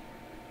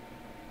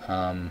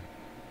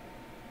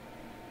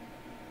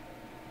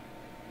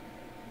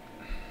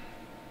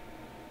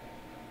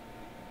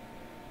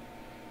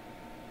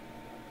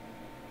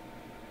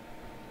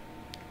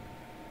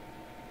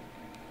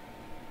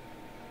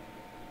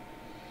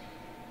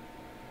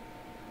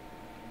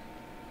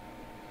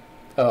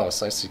 Oh,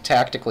 so I see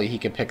tactically he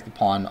could pick the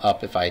pawn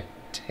up if I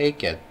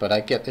take it, but I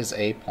get his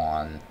A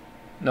pawn.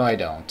 No, I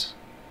don't.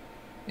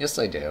 Yes,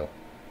 I do.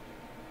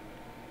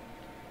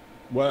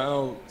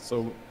 Well,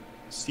 so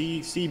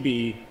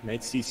CB,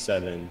 knight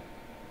C7,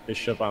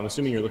 bishop. I'm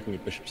assuming you're looking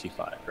at bishop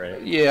C5,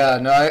 right? Yeah,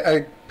 no,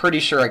 I'm pretty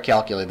sure I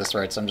calculated this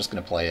right, so I'm just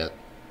going to play it.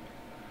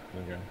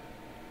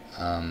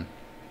 Okay.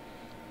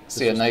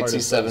 See a knight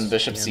C7,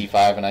 bishop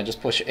C5, and I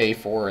just push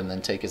A4 and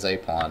then take his A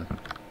pawn.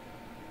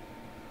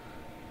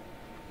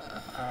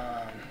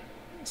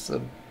 So,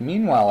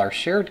 meanwhile, our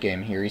shared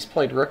game here, he's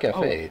played rook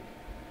F8. Oh,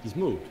 he's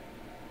moved.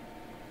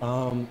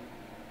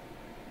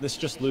 This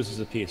just loses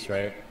a piece,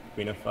 right?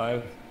 Queen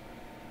F5?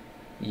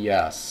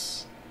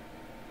 Yes.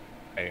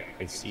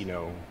 I see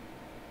no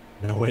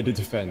way to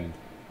defend.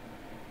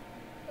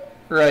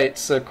 Right,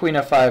 so Queen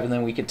F5, and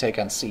then we could take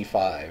on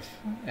C5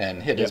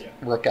 and hit his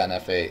rook on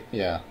F8,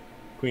 yeah.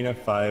 Queen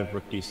F5,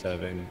 rook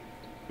D7,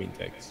 queen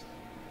takes.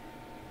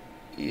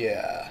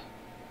 Yeah.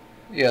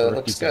 Yeah, that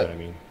looks good. I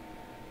mean.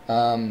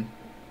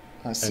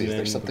 Let's see if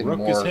there's something rook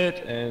more. Is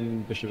hit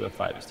and bishop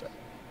F5 is thrown.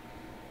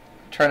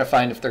 I'm trying to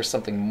find if there's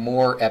something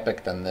more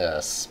epic than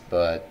this,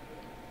 but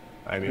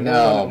I mean,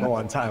 no. we'll go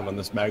on time on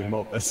this magnum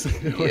opus.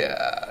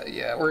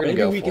 yeah, we're gonna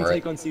go for it. Maybe we can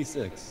take on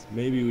C6.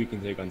 Maybe we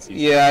can take on C6.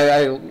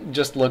 Yeah, I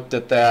just looked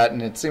at that,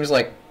 and it seems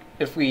like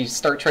if we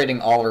start trading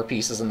all our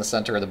pieces in the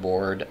center of the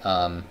board,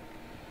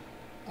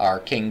 our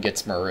king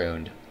gets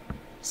marooned.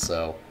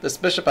 So this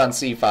bishop on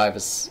C5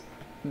 is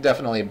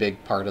definitely a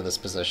big part of this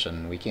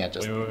position. We can't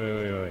just...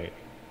 Wait.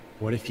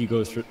 What if he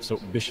goes for... So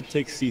bishop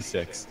takes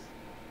C6,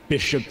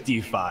 bishop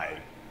D5.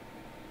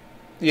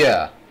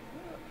 Yeah.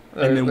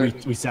 And then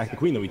we sack the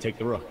queen, then we take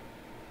the rook.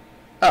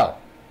 Oh,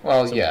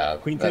 well, So yeah,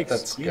 queen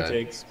that's queen good.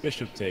 takes,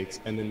 bishop takes,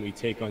 and then we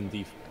take on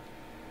D4.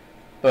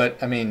 But,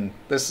 I mean,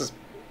 this is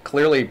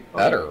clearly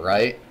better,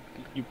 right?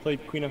 You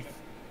played queen of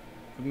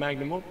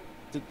magnum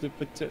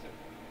opus.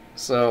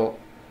 So,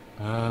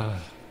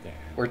 Damn.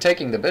 we're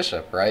taking the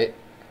bishop, right?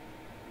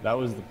 That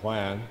was the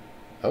plan.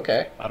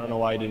 Okay. I don't know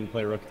why he didn't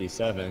play rook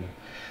d7.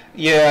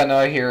 Yeah, no,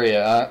 I hear you.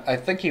 I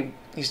think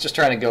he's just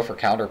trying to go for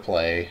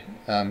counterplay.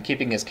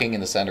 Keeping his king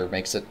in the center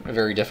makes it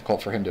very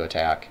difficult for him to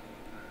attack.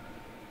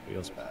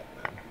 Feels bad,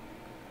 man.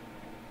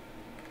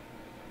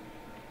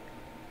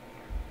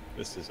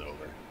 This is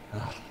over.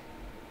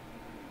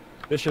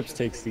 Bishops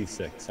take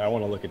c6. I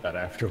want to look at that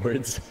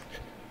afterwards.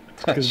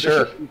 Because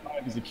Sure. bishop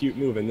e5 is a cute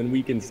move, and then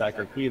we can sack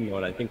our queen, though,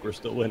 and I think we're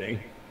still winning.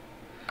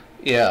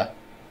 Yeah.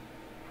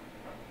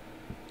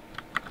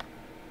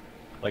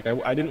 Like,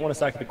 I didn't want to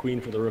sack the queen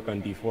for the rook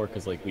on d4,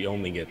 because, like, we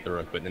only get the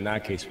rook, but in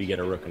that case, we get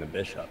a rook and a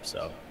bishop,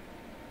 so...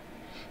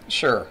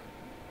 Sure.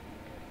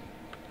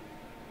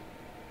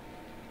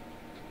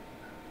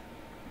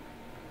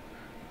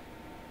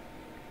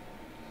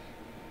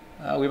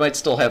 We might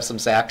still have some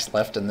sacks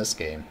left in this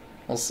game.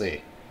 We'll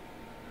see.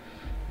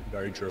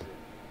 Very true.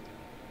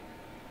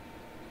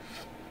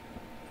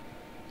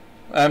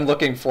 I'm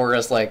looking for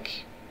as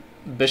like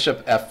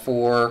bishop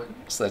f4,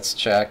 so that's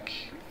check,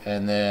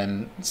 and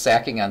then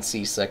sacking on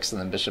c6, and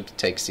then bishop to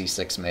take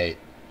c6 mate.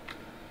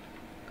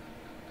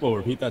 Whoa,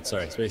 repeat that,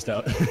 sorry, spaced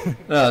out.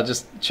 No,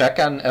 just check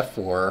on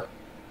f4,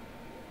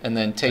 and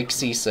then take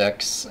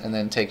c6, and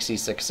then take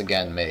c6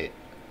 again mate.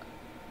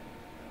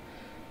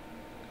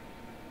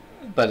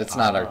 But it's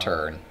not our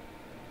turn.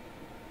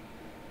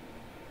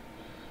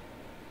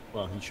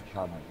 Well, he should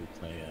probably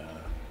play,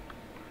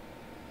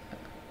 I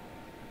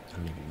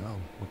don't even know.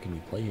 What can he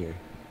play here?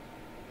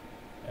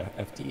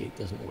 FD8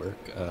 doesn't work.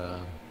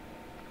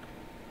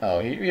 Oh,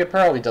 he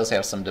probably does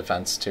have some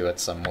defense to it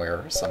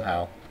somewhere,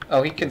 somehow.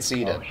 Oh, he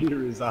conceded. Oh, he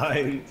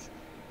resigns.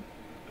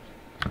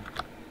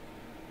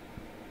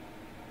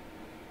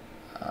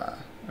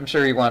 I'm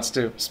sure he wants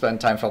to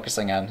spend time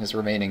focusing on his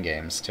remaining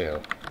games,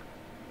 too.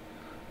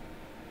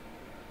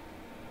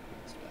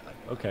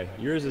 Okay,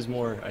 yours is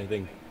more, I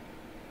think,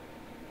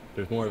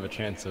 there's more of a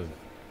chance of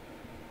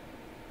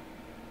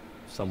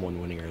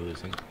someone winning or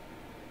losing.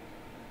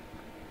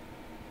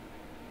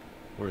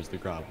 Whereas the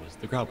Grob was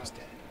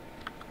dead.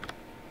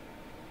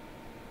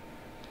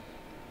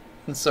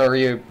 And so are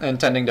you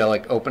intending to,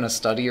 like, open a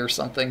study or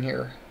something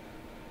here?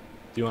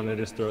 Do you want to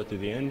just throw it through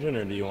the engine,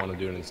 or do you want to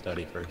do it in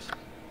study first?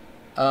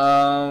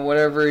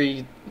 Whatever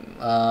you,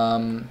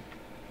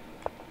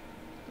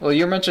 well,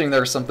 you're mentioning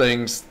there are some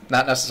things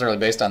not necessarily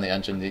based on the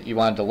engine that you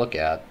wanted to look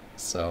at,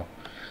 so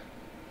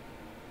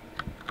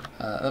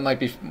it might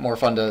be more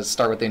fun to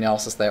start with the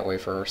analysis that way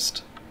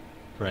first.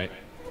 Right.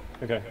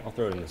 Okay, I'll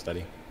throw it in the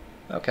study.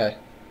 Okay.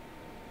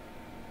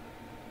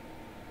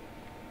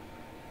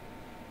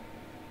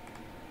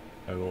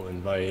 I will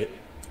invite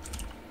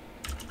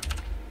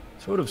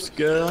sort of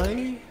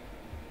Sky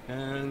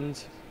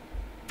and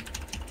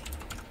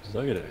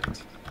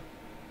ZugSimul.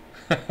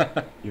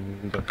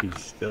 Even though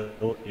he's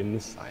still in the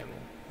simul.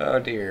 Oh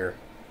dear.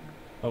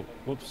 Oh,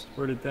 whoops,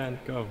 where did Dan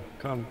go?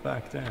 Come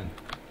back, Dan.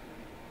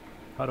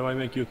 How do I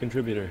make you a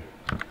contributor?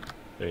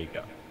 There you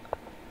go.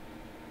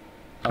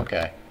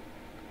 Okay.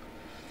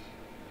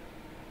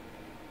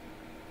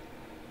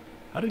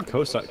 How did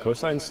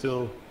cosine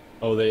still...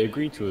 Oh, they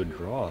agreed to a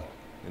draw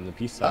in the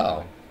peace sign.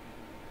 Oh.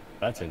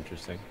 That's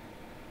interesting.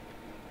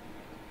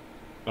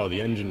 Oh,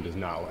 the engine does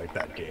not like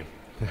that game.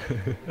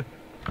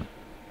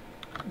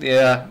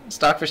 Yeah,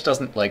 Stockfish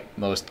doesn't like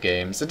most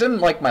games. It didn't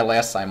like my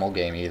last Simul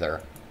game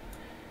either.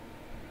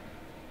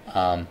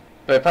 But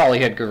it probably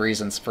had good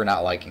reasons for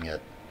not liking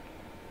it.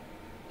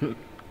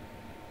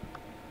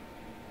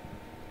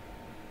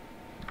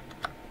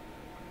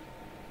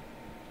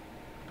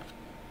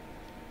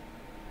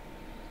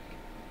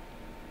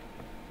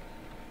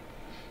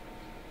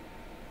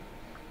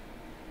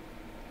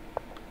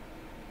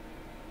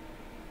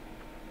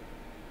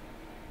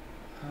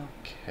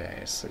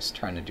 Okay, so he's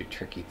trying to do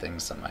tricky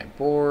things on my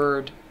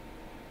board.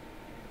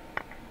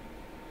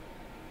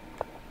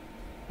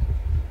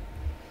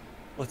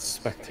 Let's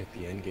spectate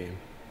the endgame.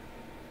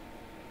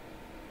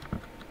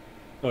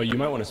 Oh, you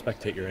might want to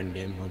spectate your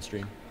endgame on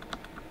stream.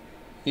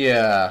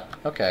 Yeah,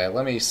 okay,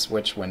 let me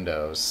switch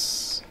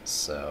windows.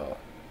 So,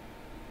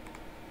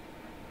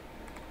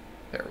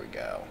 there we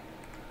go.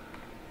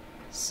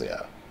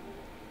 So,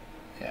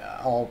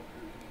 yeah,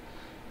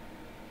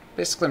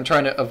 basically I'm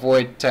trying to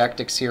avoid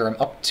tactics here. I'm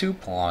up 2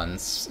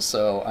 pawns,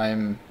 so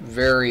I'm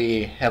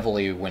very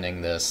heavily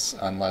winning this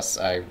unless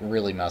I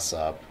really mess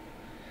up.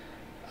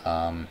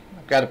 I've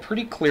got a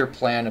pretty clear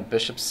plan of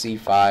bishop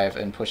c5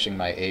 and pushing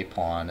my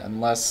a-pawn,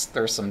 unless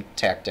there's some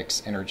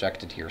tactics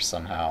interjected here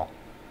somehow.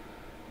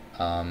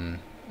 I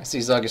see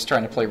Zug is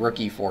trying to play rook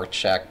e4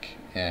 check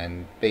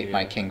and bait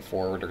my king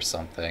forward or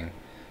something.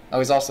 Oh,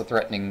 he's also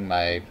threatening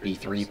my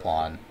b3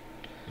 pawn.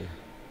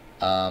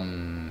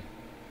 Yeah.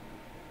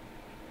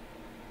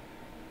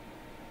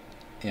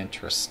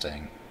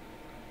 Interesting.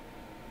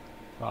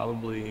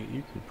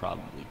 You could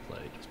probably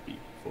play just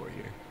b4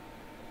 here.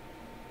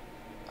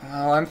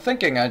 Well, I'm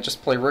thinking I'd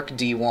just play rook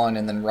d1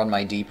 and then run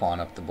my d-pawn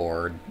up the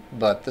board,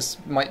 but this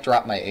might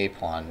drop my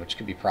a-pawn, which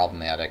could be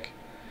problematic.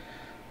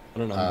 I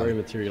don't know, I'm very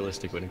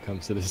materialistic when it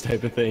comes to this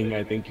type of thing.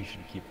 I think you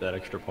should keep that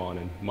extra pawn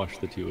and mush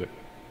the 2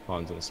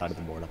 pawns on the side of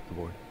the board up the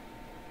board.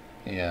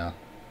 Yeah.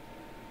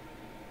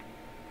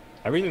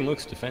 Everything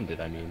looks defended.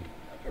 I mean,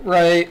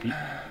 Right.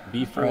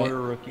 B4, Right.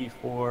 rook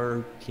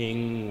E4,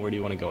 king. Where do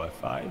you want to go?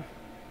 F5.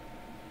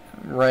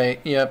 Right.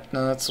 Yep.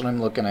 No, that's what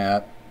I'm looking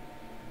at.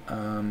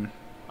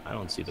 I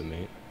don't see the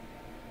mate.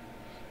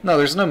 No,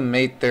 there's no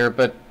mate there,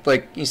 but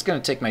like he's gonna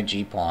take my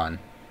G pawn.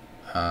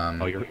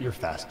 Oh, you're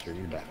faster.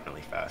 You're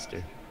definitely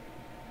faster.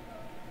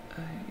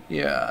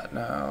 Yeah.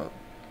 No.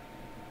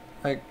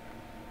 Like.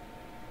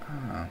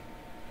 I'm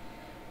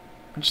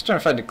just trying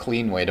to find a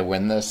clean way to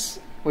win this,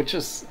 which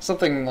is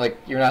something like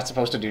you're not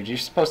supposed to do. You're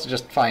supposed to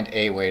just find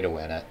a way to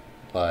win it,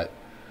 but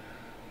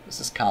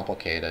this is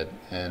complicated,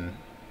 and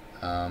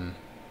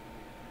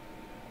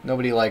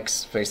nobody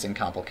likes facing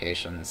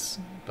complications,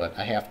 but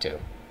I have to.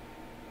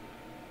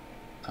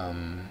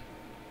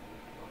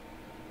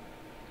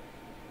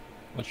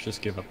 Let's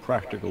just give a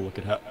practical look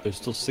at how there's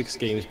still 6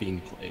 games being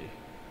played.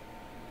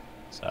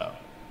 So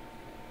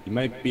you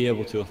might be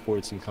able to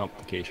afford some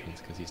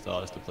complications because he still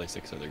has to play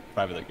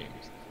 5 other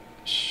games.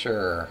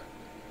 Sure.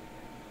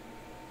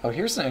 Oh,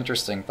 here's an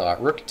interesting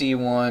thought. Rook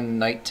d1,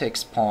 knight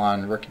takes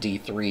pawn, rook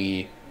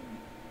d3.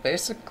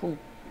 Basically,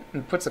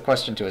 puts the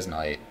question to his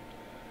knight.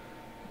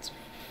 It's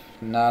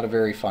not a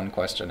very fun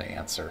question to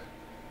answer.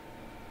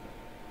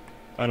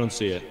 I don't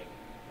see it.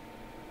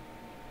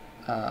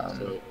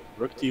 So,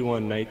 rook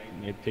d1, knight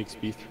takes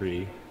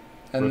b3.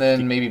 and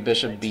then maybe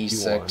bishop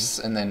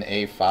b6, and then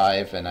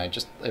a5, and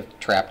I've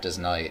trapped his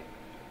knight.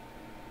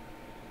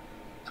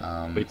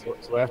 Wait,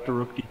 so after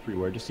rook d3,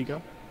 where does he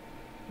go?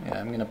 Yeah,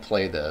 I'm gonna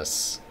play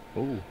this.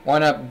 Oh. Why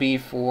not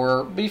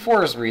b4?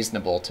 b4 is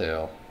reasonable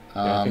too.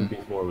 Yeah, I think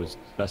b4 was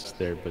best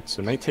there, but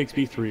so knight takes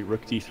b3,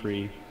 rook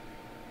d3.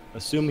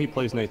 Assume he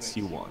plays knight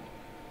c1.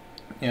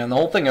 Yeah, and the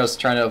whole thing I was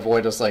trying to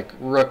avoid was like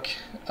rook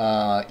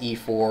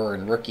e4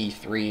 and rook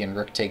e3 and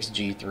rook takes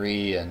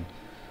g3 and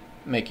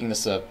making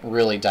this a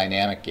really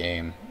dynamic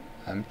game.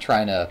 I'm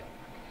trying to,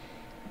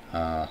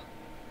 I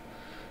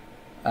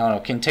don't know,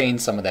 contain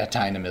some of that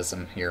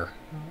dynamism here.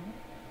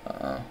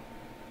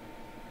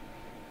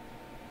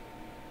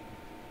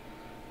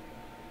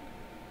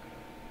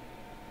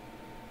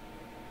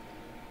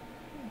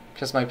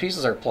 Because my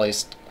pieces are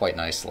placed quite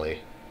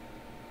nicely.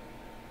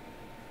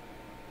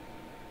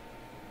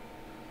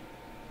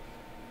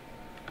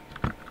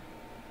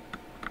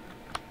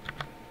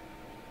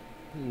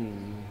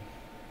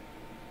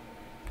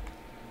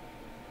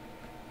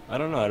 I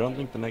don't know. I don't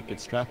think the knight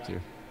gets trapped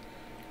here.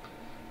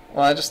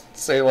 Well, I just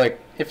say, like,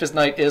 if his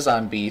knight is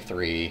on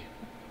b3,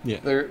 Yeah.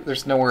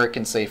 there's nowhere it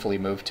can safely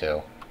move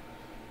to.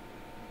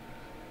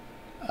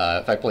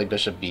 If I play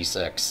bishop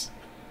b6.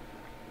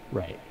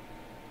 Right.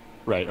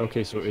 Right.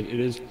 Okay. So it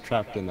is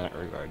trapped in that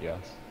regard.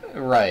 Yes.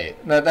 Right.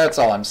 That's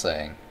all I'm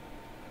saying.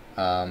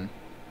 Though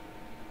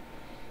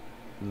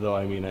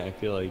I mean, I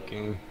feel like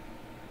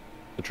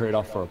the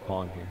trade-off for a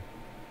pawn here.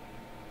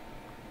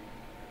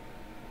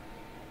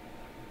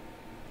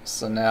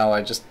 So now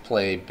I just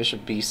play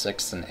bishop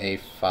b6 and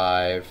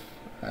a5.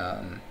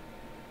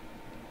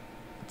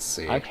 Let's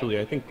see. Actually,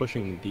 I think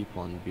pushing the d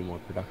pawn would be more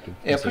productive.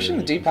 Yeah, pushing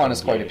the considering you d pawn can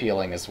is quite d8.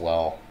 appealing as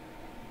well.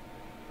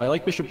 I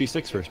like bishop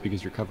b6 first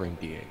because you're covering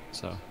d8,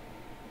 so,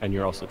 and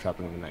you're also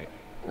trapping the knight.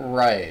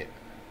 Right.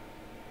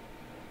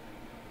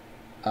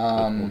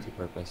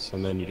 Multi-purpose,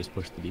 and then you just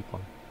push the d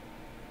pawn.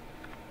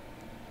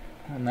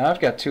 Well, now I've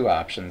got two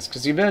options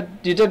because you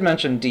did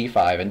mention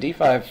d5, and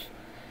d5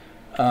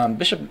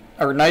 bishop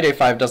or knight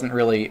a5 doesn't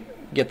really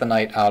get the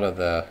knight out of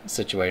the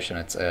situation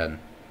it's in.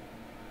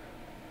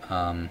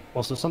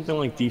 Well, so something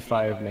like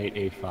d5, knight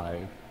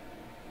a5,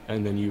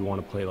 and then you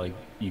want to play like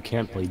you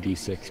can't play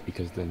d6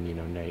 because then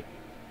knight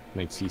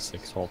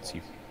c6 halts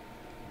you.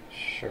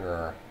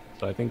 Sure.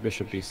 So I think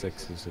bishop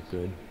b6 is a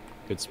good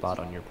spot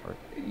on your part.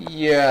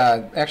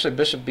 Yeah, actually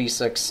bishop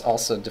b6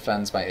 also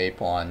defends my a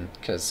pawn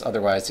because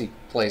otherwise he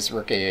plays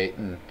rook a8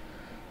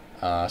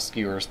 and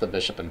skewers the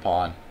bishop and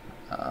pawn.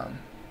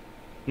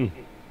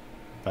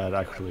 That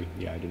actually,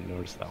 yeah, I didn't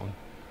notice that one.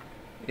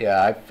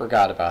 Yeah, I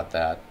forgot about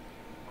that.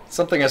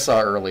 Something I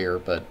saw earlier,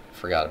 but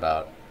forgot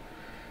about.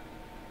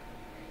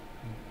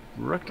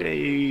 Rook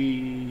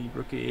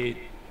a8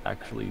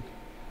 actually.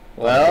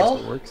 Well,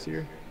 it works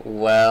here.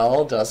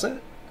 Well, does it?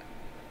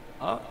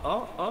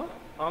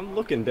 I'm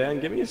looking, Dan.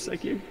 Give me a sec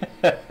here.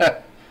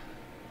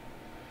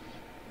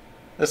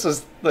 This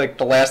was like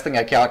the last thing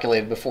I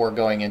calculated before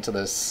going into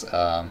this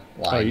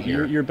line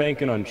here. You're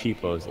banking on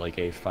cheapos like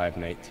a5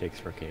 knight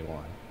takes rook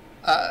a1.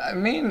 I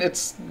mean,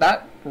 it's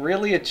not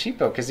really a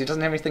cheapo because he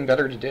doesn't have anything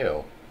better to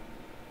do.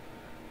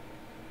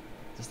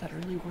 Does that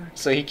really work?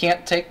 So he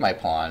can't take my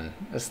pawn.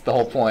 That's the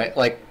whole point.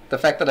 Like, the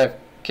fact that I've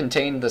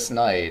contained this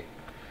knight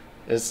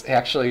is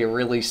actually a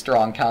really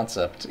strong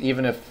concept,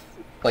 even if,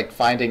 like,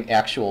 finding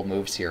actual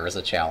moves here is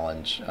a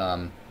challenge.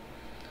 Oh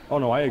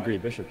no, I agree.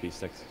 Bishop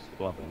b6 is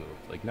a lovely move.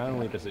 Like, not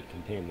only does it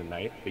contain the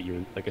knight, but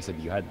like I said,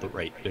 you had the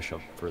right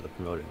bishop for the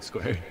promoted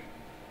square.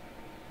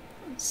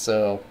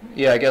 So,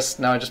 yeah, I guess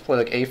now I just play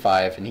like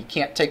a5, and he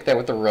can't take that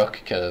with the rook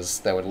because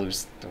that would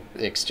lose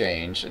the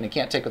exchange, and he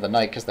can't take with the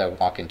knight because that would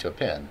walk into a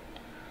pin.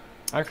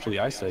 Actually,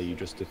 I say you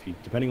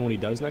depending on what he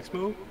does next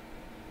move,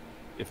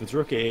 If it's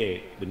rook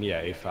a8, then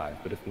yeah, a5.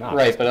 But if not,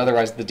 Right, but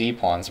otherwise the D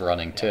pawn's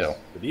running too. yes,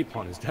 the d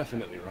pawn is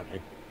definitely running.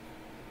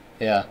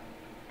 Yeah.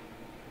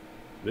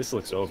 This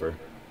looks over.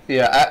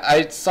 Yeah,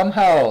 I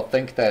somehow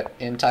think that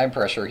in time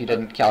pressure he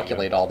didn't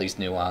calculate all these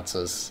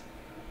nuances.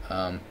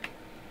 So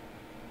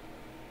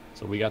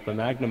we got the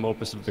magnum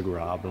opus of the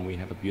Grob, and we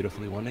have a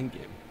beautifully won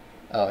endgame.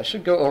 I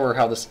should go over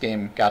how this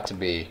game got to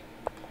be.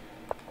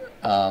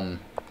 Oh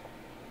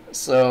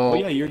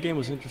yeah, your game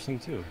was interesting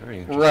too. Very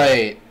interesting.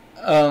 Right.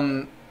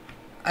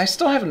 I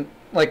still haven't,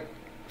 like,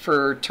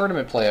 for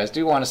tournament play, I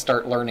do want to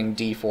start learning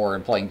D4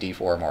 and playing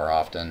D4 more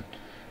often.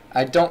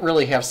 I don't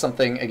really have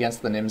something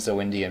against the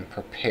Nimzo Indian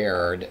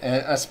prepared,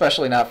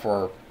 especially not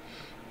for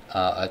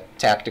a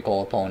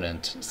tactical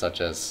opponent such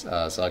as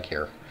Zug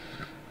here.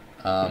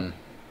 I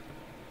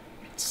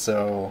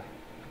saw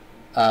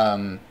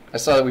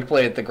that we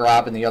played the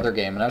Grob in the other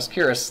game, and I was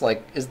curious,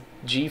 like, is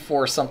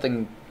G4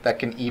 something that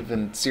can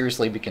even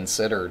seriously be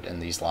considered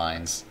in these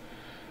lines?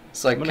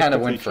 So I kind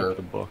of went for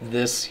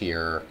this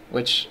here,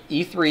 which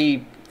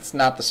E3 is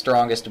not the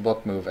strongest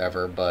book move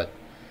ever, but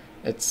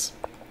it's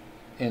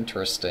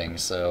interesting.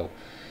 So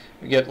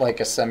we get like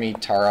a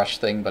semi-Tarash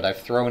thing, but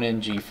I've thrown in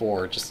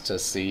G4 just to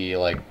see,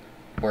 like,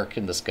 where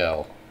can this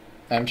go.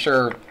 I'm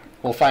sure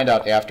we'll find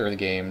out after the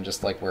game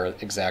just like where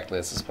exactly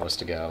this is supposed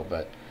to go,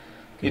 but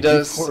he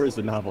does... G4 is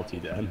a novelty,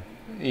 Dan.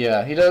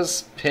 Yeah, he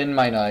does pin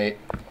my knight.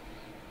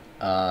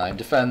 I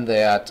defend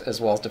that,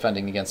 as well as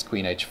defending against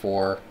Queen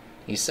H4.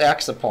 He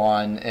sacks a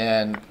pawn,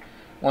 and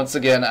once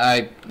again,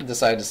 I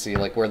decide to see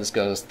like where this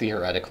goes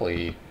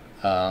theoretically,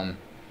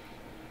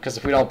 because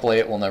if we don't play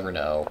it, we'll never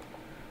know.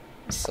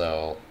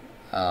 So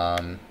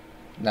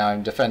now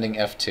I'm defending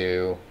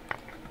F2.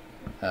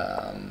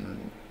 I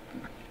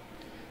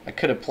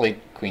could have played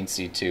Queen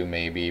C2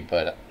 maybe,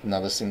 but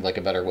no, this seemed like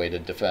a better way to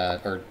defend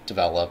or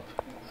develop.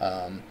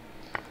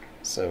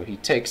 So he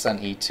takes on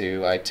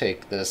E2. I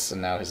take this,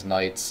 and now his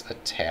knight's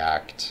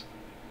attacked.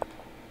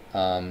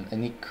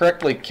 And he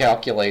correctly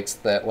calculates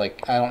that,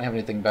 like, I don't have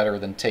anything better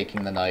than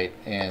taking the knight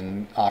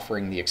and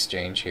offering the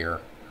exchange here.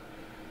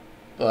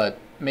 But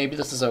maybe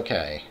this is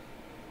okay.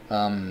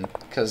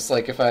 Because,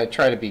 like, if I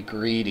try to be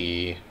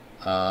greedy,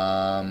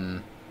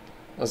 what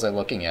was I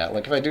looking at?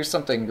 Like, if I do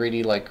something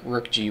greedy like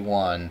Rook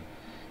G1,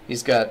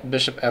 he's got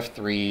Bishop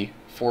F3,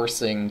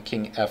 forcing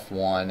King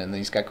F1, and then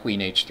he's got Queen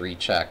H3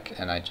 check,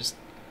 and I just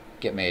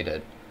get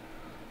mated.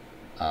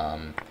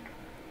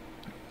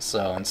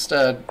 So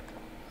instead,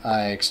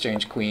 I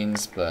exchange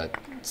queens, but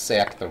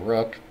sack the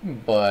rook,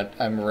 but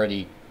I'm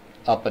already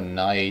up a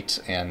knight,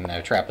 and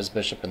I trap his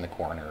bishop in the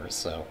corner,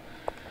 so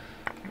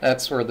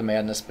that's where the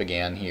madness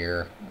began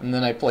here. And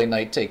then I play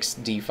knight takes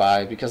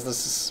d5, because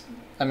this is,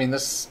 I mean,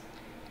 this,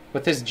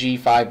 with his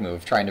g5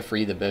 move, trying to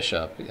free the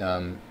bishop,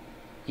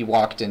 he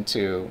walked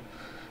into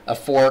a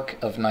fork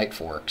of knight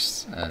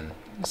forks, and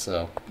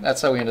so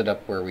that's how we ended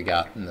up where we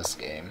got in this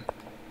game.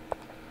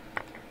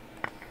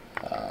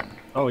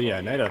 Oh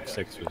yeah, knight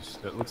f6 was,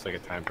 it looks like a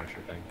time pressure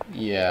thing.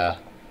 Yeah,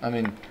 I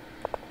mean,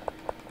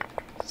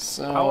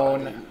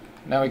 so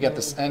now we got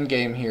this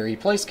endgame here. He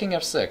plays king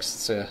f6.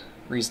 It's a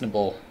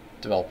reasonable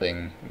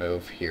developing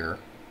move here.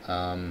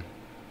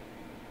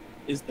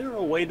 Is there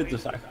a way to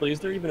actually,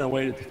 is there even a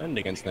way to defend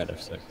against knight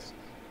f6?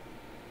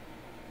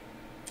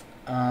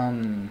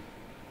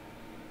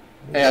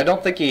 Hey, I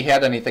don't think he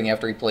had anything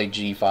after he played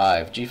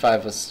g5.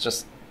 G5 was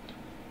just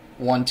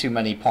one too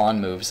many pawn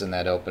moves in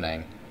that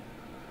opening.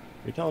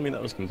 You're telling me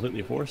that was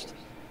completely forced?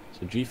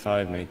 So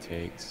g5, knight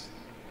takes.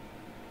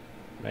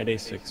 Knight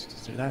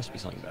a6, there has to be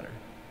something better.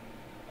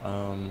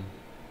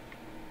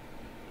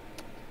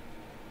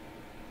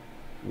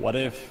 What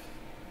if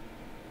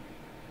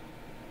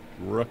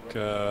rook,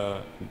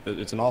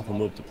 it's an awful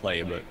move to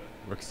play, but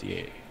rook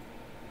c8.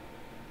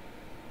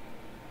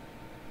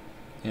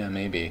 Yeah,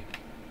 maybe.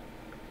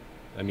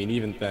 I mean,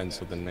 even then,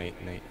 so the knight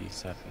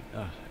e7.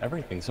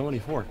 Everything, so many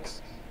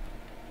forks.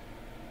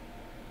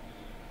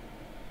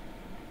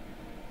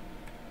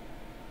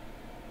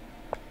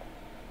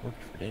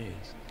 Worked for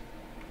days.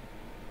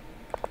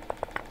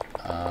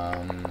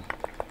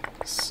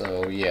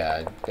 So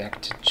yeah, back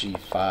to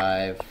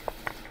g5.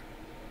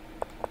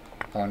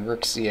 On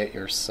rook c8,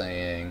 you're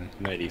saying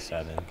Knight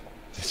e7.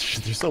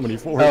 There's so many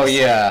forks. Oh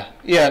yeah,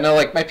 yeah. No,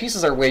 like my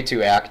pieces are way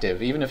too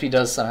active. Even if he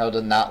does somehow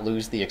to not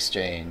lose the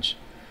exchange,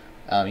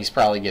 he's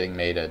probably getting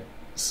mated.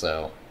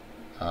 So,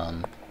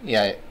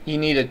 yeah, he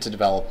needed to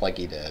develop like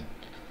he did.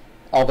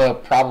 Although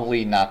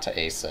probably not to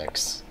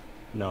a6.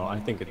 No, I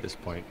think at this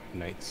point,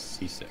 knight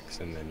c6,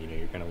 and then, you know,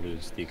 you're going to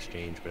lose the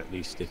exchange, but at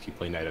least if you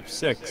play knight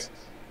f6,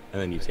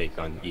 and then you take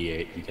on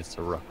e8, he gets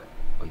to rook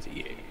onto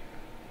e8.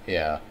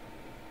 Yeah.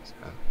 So.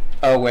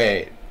 Oh,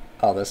 wait.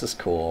 Oh, this is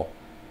cool.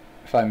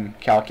 If I'm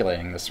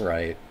calculating this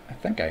right, I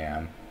think I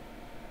am.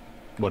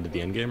 What, at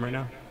the endgame right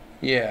now?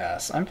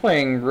 Yes, I'm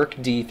playing rook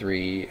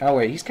d3. Oh,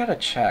 wait, he's got a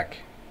check.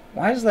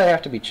 Why does that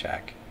have to be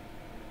check?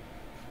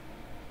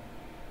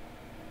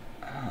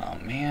 Oh,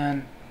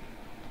 man.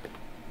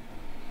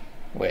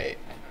 Wait.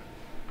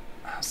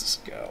 How's this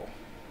go?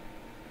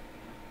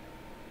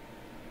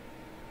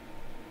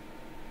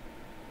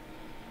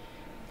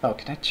 Oh,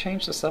 can I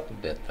change this up a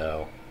bit,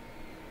 though?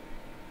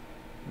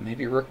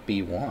 Maybe rook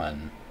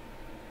b1.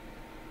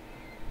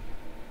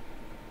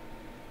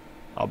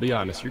 I'll be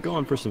honest, you're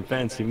going for some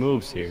fancy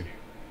moves here.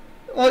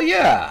 Well,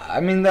 yeah. I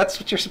mean, that's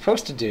what you're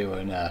supposed to do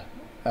in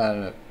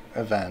an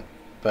event.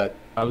 But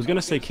I was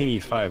gonna say king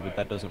e5, but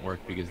that doesn't work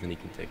because then he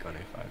can take on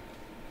a5.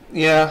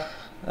 yeah,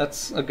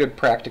 that's a good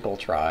practical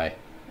try.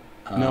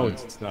 No,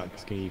 it's not.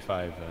 It's king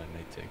e5,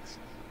 knight takes.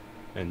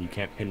 And you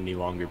can't pin any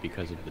longer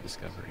because of the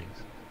discoveries.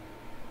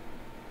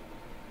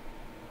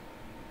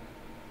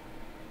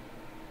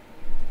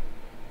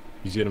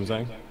 You see what I'm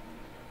saying?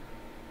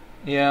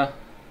 Yeah.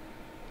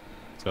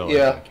 So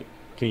Yeah.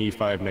 King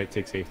e5, knight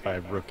takes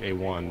a5, rook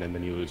a1, and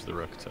then you lose the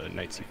rook to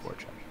knight c4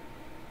 check.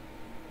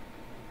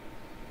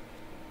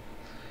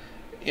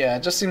 Yeah,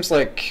 it just seems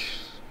like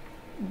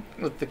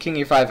with the king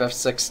e5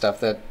 f6 stuff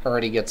that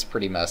already gets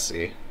pretty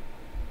messy.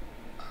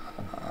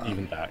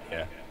 Even that,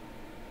 yeah.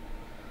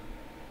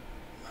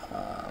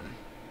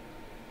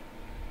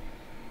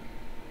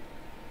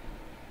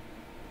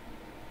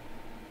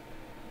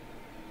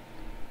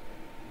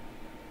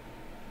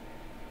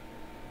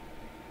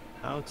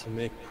 How to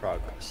make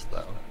progress,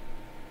 though.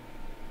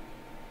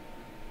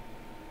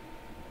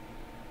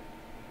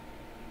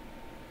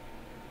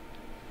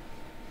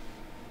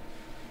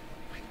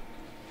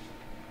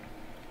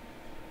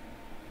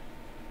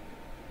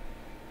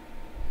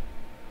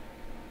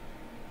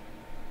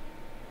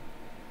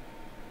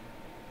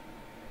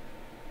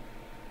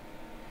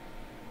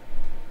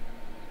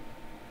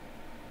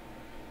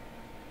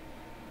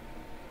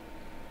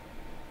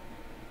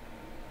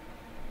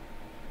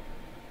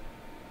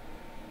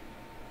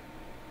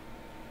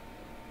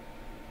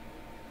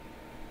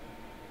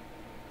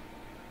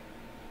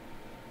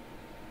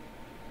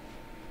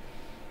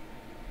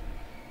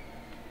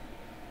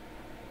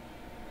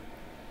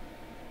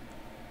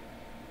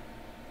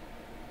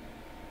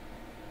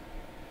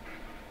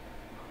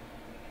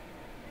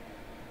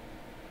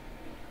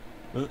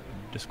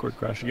 Discord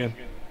crash again.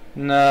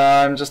 No,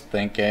 I'm just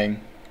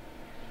thinking.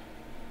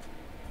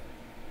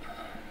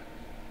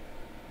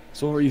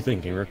 So what were you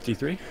thinking, rook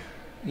d3?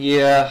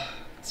 Yeah,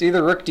 it's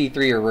either rook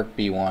d3 or rook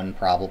b1,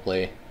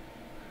 probably.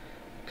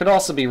 Could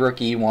also be rook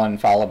e1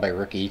 followed by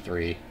rook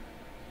e3.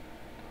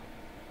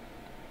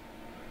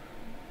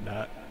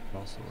 That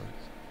also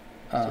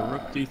works. So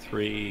rook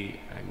d3,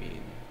 I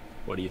mean,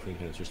 what do you think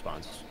in his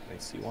response? Knight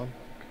c1?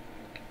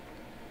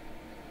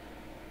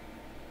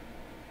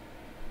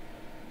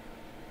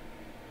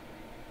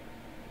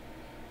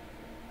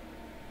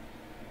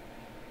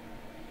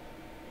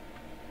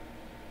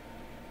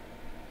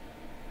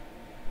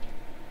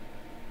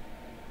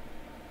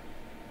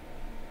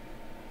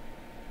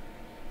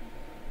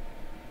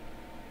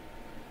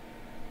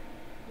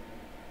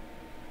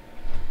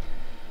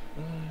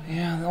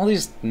 Yeah, all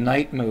these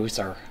knight moves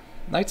are...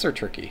 Knights are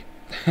tricky.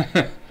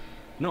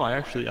 No, I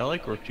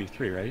like rook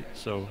d3, right?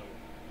 So,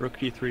 rook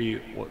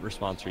d3, what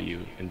response are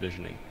you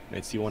envisioning?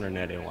 Knight c1 or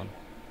knight a1?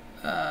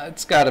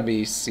 It's gotta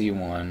be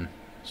c1.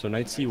 So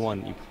knight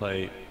c1, you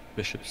play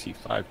bishop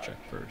c5 check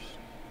first.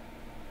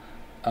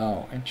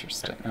 Oh,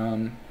 interesting.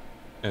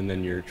 And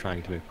then you're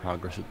trying to make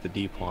progress with the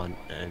d pawn,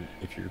 and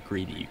if you're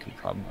greedy, you can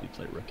probably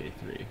play rook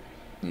a3.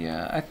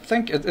 Yeah, I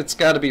think it's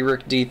gotta be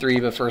rook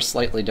d3, but for a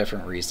slightly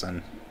different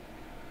reason.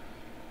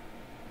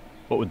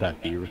 What would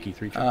that be, rook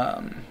e3 check?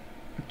 I'm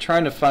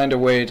trying to find a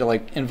way to,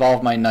 like,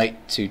 involve my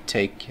knight to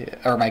take...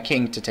 or my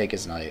king to take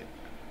his knight.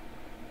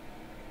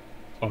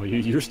 Oh,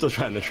 you're still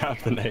trying to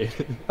trap the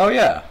knight. Oh,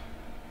 yeah.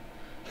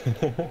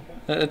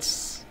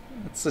 It's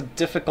a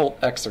difficult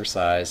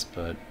exercise,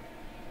 but...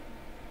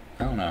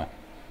 I don't know.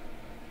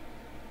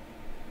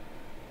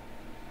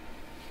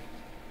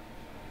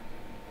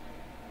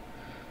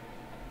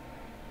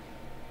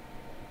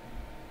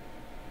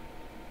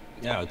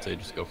 Yeah, I would say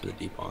just go for the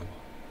d pawn.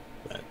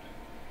 But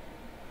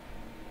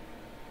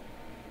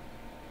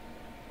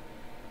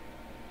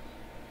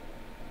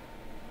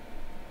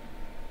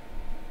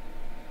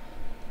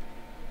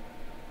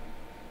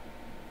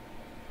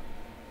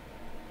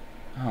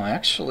Oh,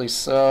 actually,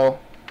 so...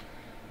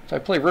 If I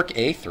play rook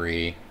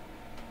a3,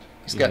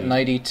 he's got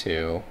knight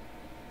e2,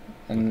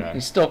 and Okay.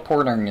 he's still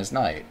cornering his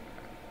knight.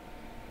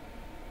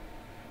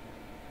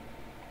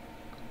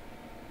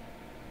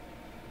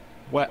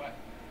 what?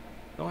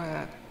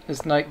 What?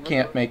 His knight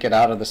can't make it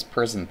out of this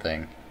prison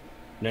thing.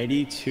 Knight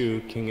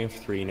e2, king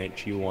f3, knight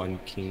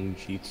g1, king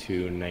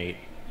g2, knight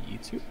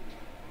e2?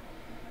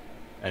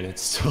 And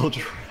it's still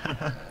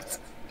trapped.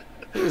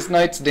 His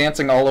knight's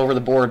dancing all over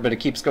the board, but it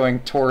keeps going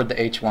toward the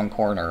h1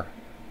 corner.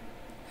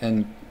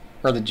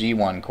 Or the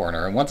g1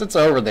 corner. And once it's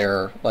over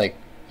there, like,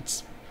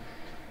 it's...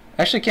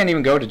 I actually can't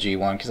even go to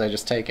g1 because I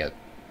just take it.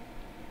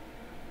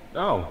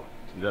 Oh,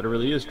 that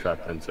really is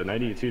trapped then. So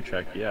knight e2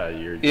 check, yeah,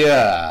 you're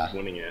Yeah.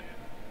 winning it.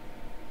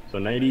 So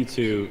knight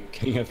e2,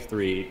 king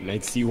f3,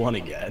 knight c1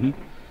 again.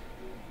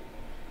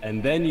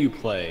 And then you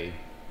play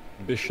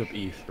bishop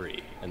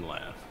e3 and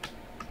laugh.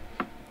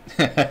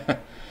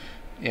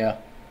 Yeah.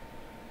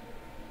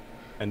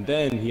 And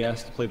then he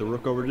has to play the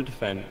rook over to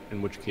defend,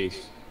 in which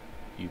case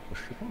you push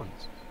your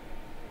pawns.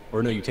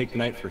 Or no, you take the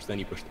knight first, then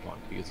you push the pawn,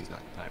 because he's not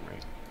in time,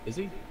 right? Is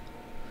he?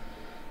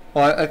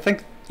 Well, I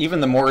think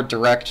even the more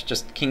direct,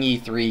 just king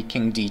e3,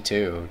 king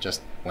d2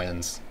 just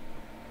wins.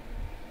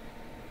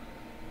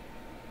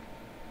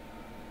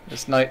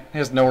 This knight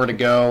has nowhere to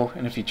go,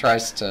 and if he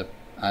tries to...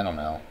 I don't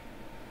know.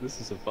 This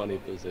is a funny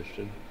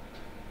position.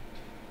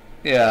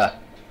 Yeah.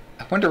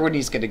 I wonder when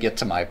he's going to get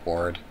to my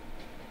board.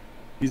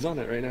 He's on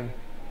it right now.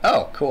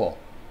 Oh, cool.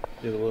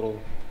 Yeah, the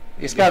little...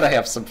 He's got to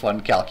have some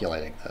fun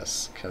calculating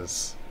this,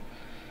 because...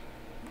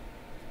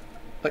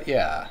 But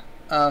yeah,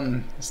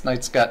 this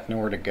knight's got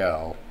nowhere to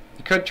go.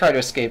 You could try to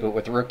escape it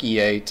with rook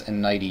e8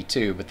 and knight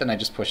e2, but then I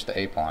just push the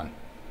a-pawn.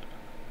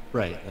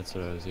 Right, that's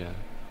what I was, yeah.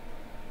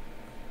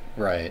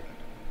 Right.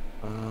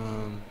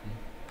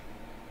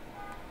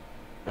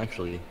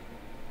 Actually,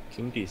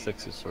 king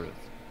d6 is sort of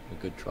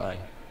a good try.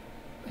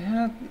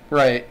 Yeah,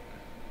 right.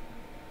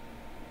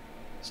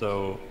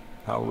 So,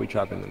 how are we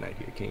chopping the knight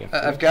here? King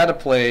f4? I've got to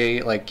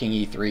play, like, king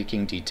e3,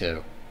 king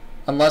d2.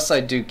 Unless I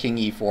do king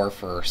e4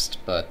 first,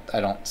 but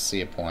I don't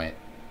see a point.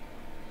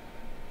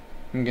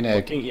 I'm gonna...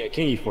 Well, king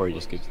e4 he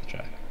just gives the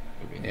check.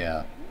 I mean,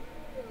 yeah.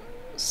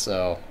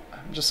 So,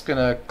 I'm just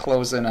gonna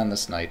close in on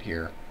this knight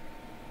here.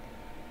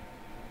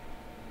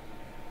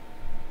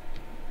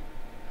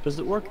 Does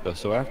it work, though?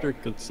 So after,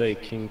 let's say,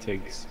 king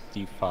takes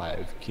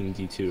d5, king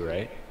d2,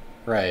 right?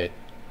 Right.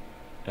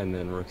 And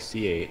then rook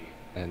c8,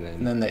 and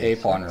then the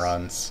a-pawn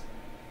runs.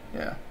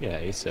 Yeah. Yeah,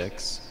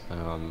 a6.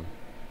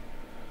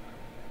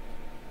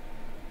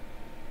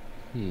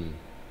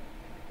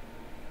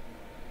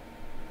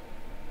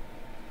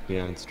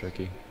 Yeah, it's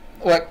tricky.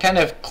 What kind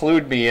of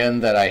clued me in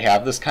that I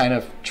have this kind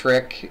of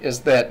trick is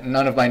that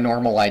none of my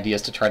normal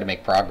ideas to try to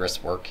make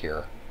progress work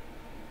here.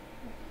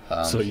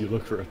 So you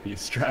look for a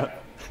piece trap.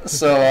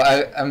 So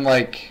I'm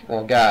like,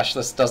 well, gosh,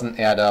 this doesn't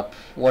add up.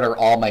 What are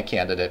all my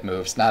candidate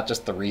moves, not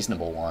just the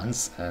reasonable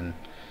ones? And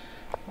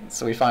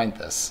so we find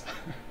this.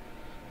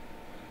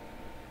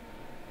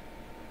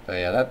 But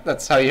yeah,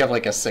 that's how you have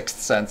like a sixth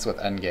sense with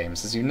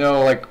endgames, is you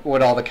know like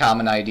what all the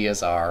common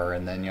ideas are,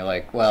 and then you're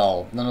like,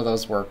 well, none of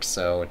those work,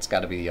 so it's got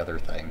to be the other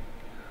thing.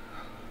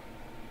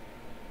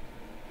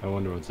 I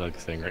wonder what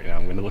Zug's saying right now.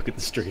 I'm going to look at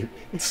the stream.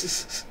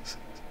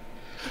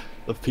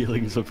 The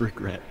feelings of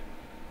regret.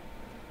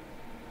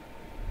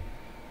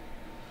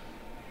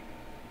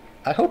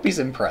 I hope he's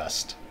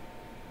impressed.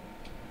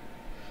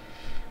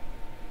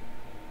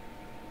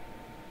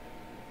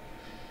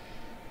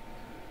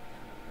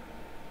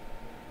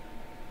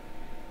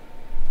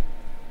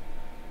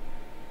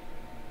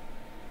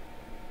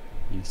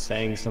 He's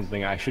saying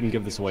something, I shouldn't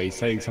give this away, he's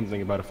saying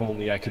something about if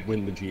only I could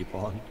win the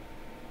G-pawn.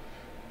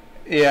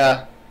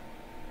 Yeah.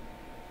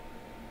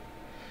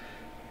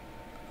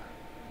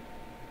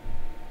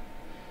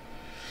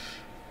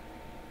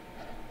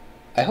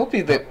 I hope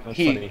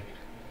funny.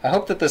 I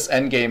hope that this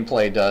endgame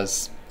play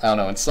does, I don't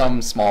know, in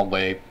some small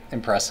way,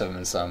 impress him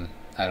in some,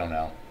 I don't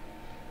know.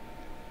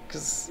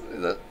 Because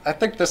I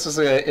think this is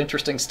an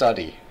interesting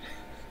study.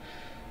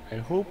 I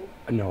hope...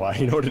 No, I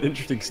know what an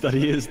interesting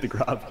study is, the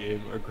Grab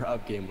game. Our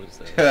Grab game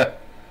was...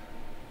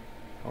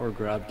 our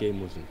Grab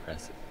game was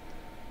impressive.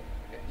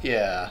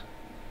 Yeah.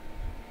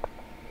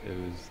 It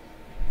was...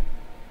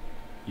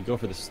 You go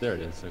for the... There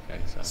it is, okay,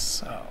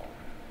 So...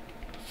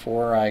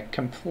 Before I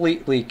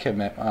completely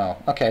commit... Oh,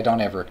 okay, I don't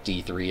have rook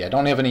d3. I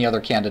don't have any other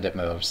candidate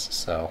moves,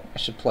 so I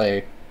should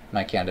play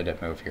my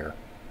candidate move here.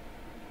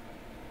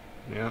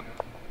 Yeah.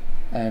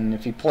 And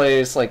if he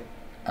plays, like,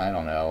 I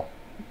don't know,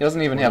 he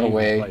doesn't even have a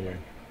way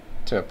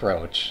to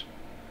approach.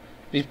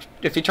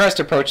 If he tries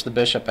to approach the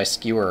bishop, I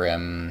skewer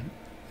him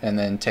and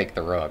then take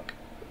the rook,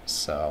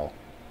 so...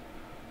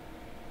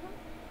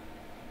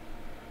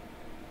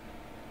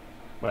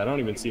 Well, I don't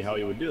even see how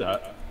he would do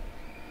that.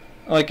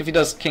 Like, if he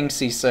does king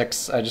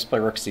c6, I just play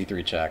rook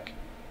c3 check.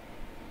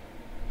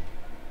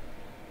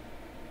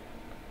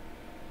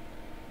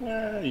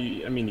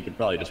 I mean, you could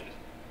probably just...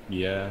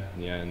 Yeah,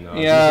 no.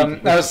 Yeah,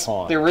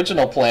 the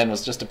original plan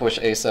was just to push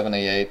a7,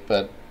 a8,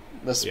 but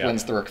this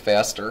wins the rook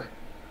faster.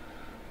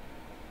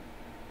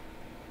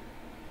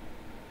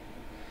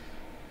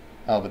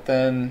 Oh, but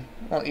then...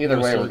 Well, either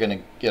way, we're going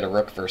to get a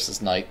rook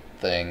versus knight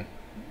thing.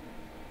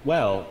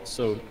 Well,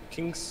 so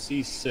king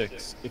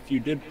c6, if you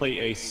did play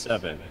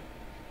a7,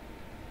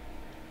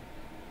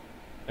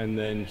 and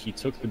then he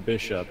took the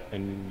bishop,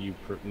 and you...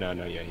 No,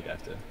 yeah, he'd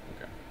have to...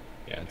 Okay.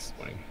 Yeah, it's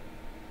winning.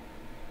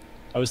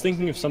 I was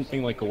thinking of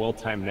something like a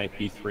well-timed knight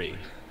b3,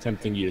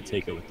 tempting you to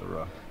take it with the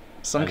rook.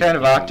 Some kind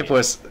of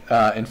octopus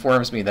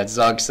informs me that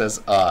Zug says,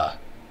 Ah.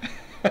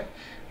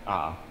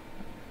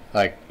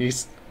 Like,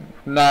 he's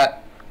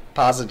not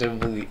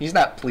positively... He's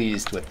not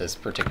pleased with this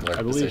particular position.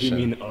 I believe you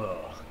mean,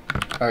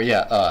 Oh,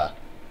 yeah,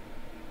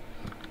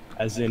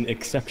 As in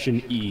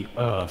exception E,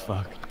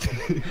 fuck.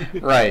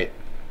 Right.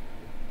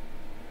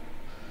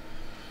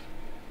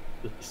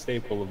 The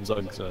staple of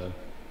Zug's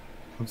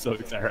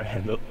era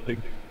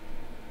handling.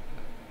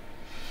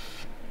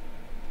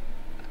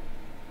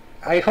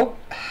 I hope...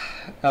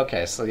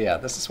 Okay, so yeah,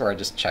 this is where I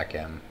just check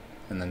him,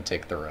 and then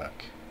take the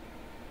rook.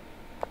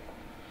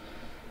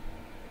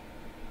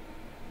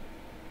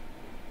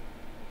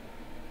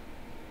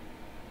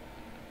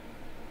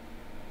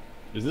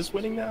 Is this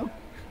winning now?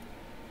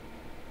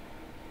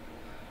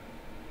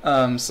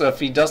 So if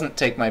he doesn't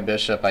take my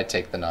bishop, I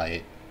take the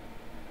knight.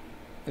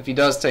 If he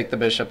does take the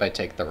bishop, I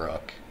take the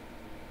rook.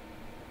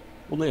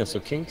 Well, yeah, so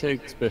king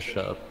takes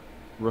bishop,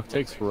 rook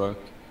takes rook,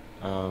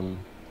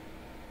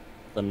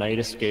 the knight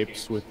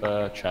escapes with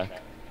a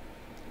check,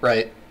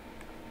 Right.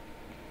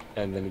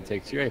 and then he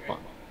takes your a-pawn.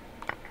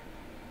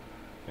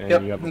 And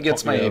Yep, you have he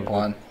gets my you have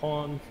a-pawn. a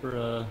pawn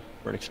for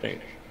an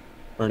exchange.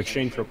 Or an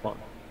exchange for a pawn.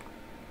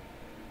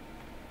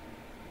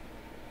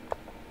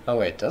 Oh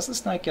wait, does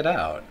this knight get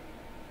out?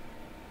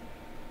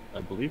 I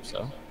believe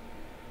so.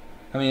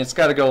 I mean, it's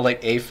got to go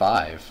like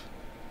a5.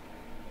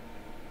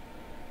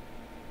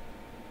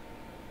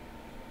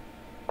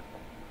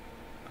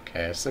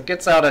 Okay, so it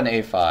gets out on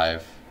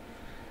a5.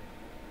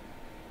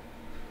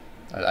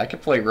 I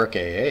could play rook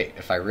a8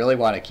 if I really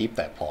want to keep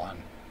that pawn.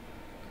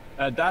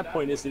 At that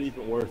point, is it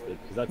even worth it?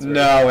 'Cause that's very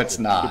No, it's expensive.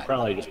 You not. could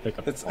probably just pick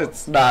up the pawn.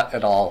 It's not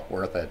at all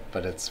worth it,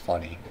 but it's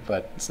funny.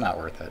 But it's not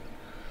worth it.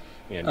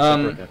 Yeah,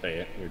 just rook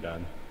f8, you're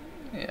done.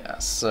 Yeah,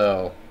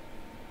 so...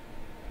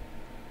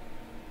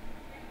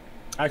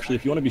 Actually,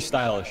 if you want to be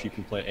stylish, you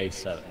can play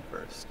a7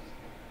 first.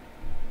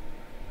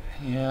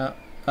 Yeah.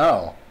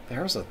 Oh,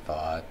 there's a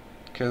thought.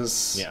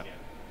 Because... Yeah.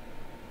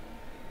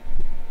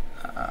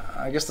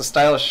 I guess the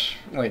stylish...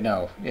 Wait,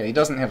 no. Yeah, he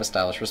doesn't have a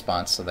stylish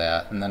response to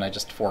that. And then I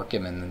just fork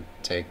him and then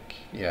take...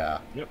 Yeah.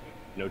 Yep.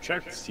 No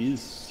checks.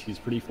 He's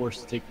pretty forced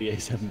to take the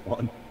a7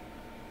 pawn.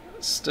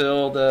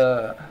 Still,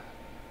 the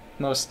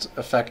most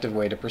effective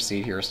way to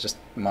proceed here is just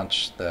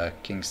munch the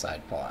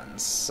kingside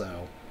pawns.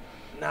 So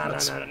No.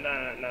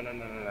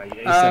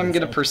 I'm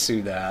going to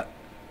pursue that.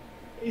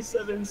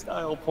 a7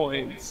 style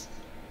points.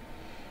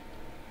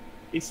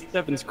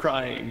 a7's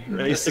crying.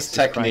 Right? This is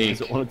A6 crying 'cause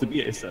technique. it wanted to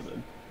be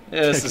a7.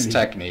 This is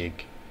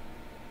technique.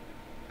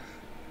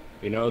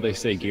 You know, they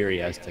say Geary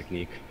has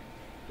technique.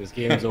 His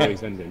games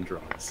always end in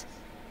draws.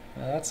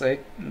 It's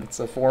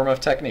a form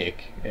of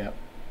technique. Yeah.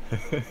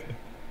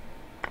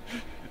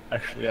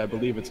 Actually, I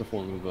believe it's a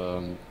form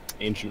of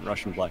ancient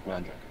Russian black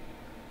magic.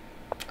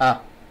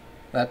 Ah,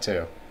 that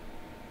too.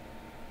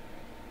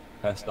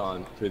 Passed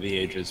on through the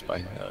ages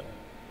by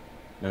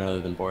none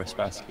other than Boris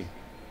Spassky.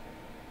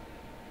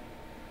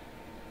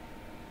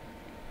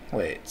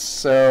 Wait,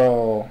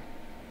 so...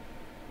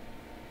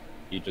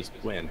 You just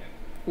win.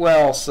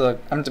 Well, so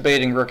I'm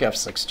debating rook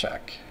f6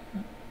 check.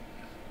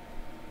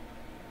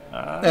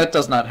 That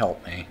does not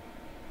help me.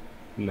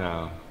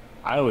 No.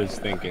 I was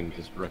thinking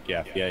just rook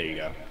f. Yeah, you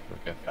go.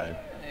 Rook f5.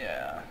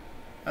 Yeah.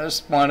 I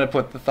just wanted to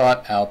put the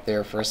thought out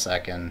there for a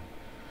second.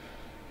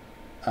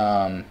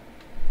 So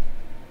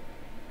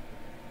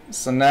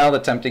now the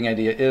tempting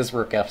idea is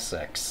rook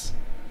f6.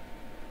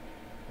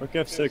 Rook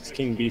f6,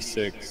 king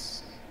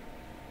b6,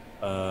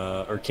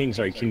 or king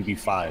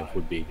b5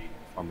 would be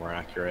far more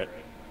accurate.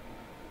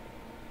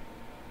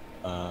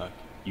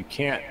 You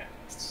can't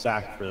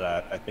sack for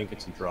that. I think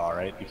it's a draw,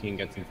 right? The king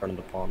gets in front of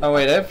the pawn. Oh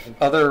wait, I have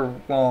other,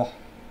 well...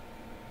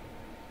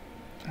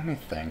 Let me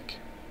think.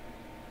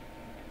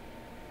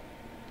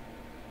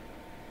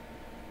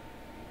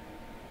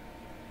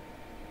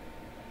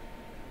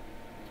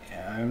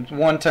 Yeah, I'm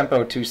one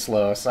tempo too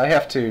slow, so I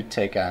have to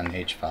take on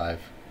h5.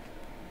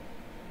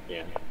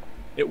 Yeah.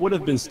 It would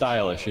have been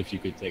stylish if you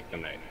could take the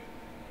knight.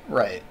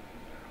 Right.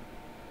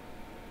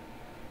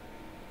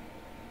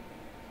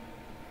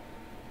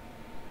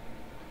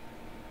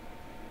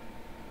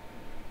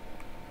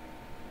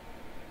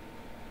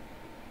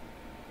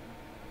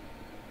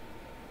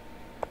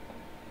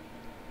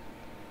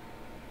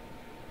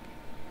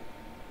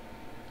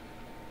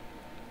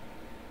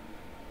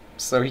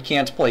 So he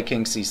can't play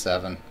king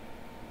c7.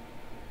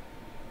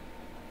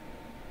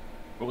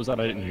 What was that?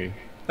 I didn't hear you.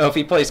 Oh, if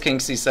he plays king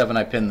c7,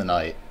 I pin the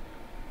knight.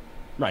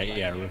 Right,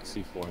 yeah, rook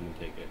c4 and then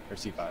take it. Or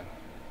c5.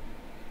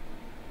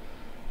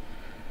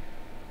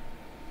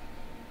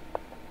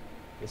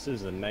 This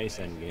is a nice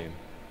endgame.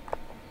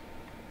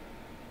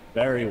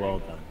 Very well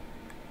done.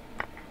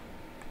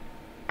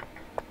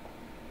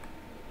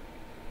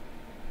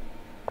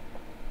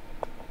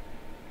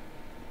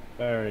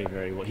 Very,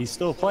 very well. He's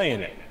still playing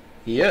it.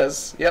 He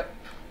is, yep.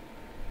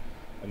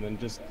 And then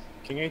just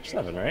king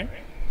h7, right?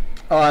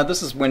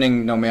 This is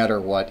winning no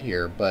matter what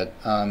here, but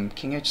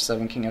king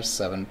h7, king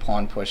f7,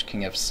 pawn push,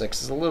 king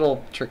f6 is a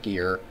little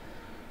trickier.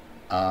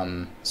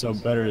 So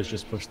better is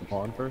just push the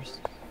pawn first?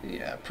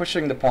 Yeah,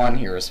 pushing the pawn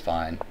here is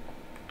fine,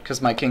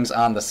 because my king's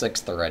on the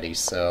 6th already,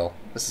 so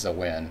this is a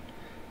win.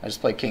 I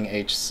just play king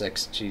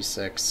h6,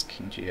 g6,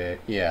 king g8,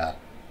 yeah.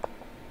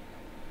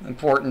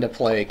 Important to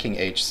play king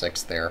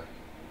h6 there.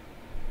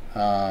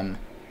 Let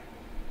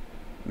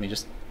me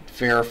just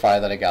verify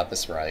that I got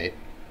this right.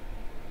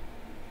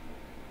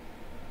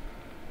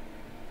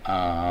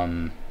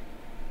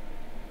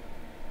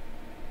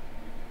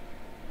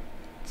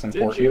 It's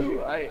important. Did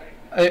you?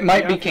 It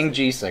might be king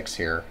g6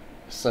 here.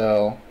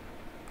 So,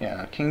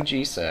 yeah, king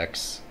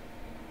g6.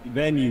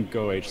 Then you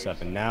go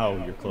h7. Now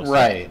you're close.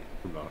 Right.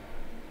 To promote.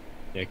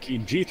 Yeah,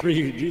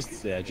 g3,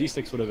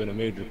 g6 would have been a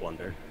major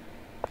blunder.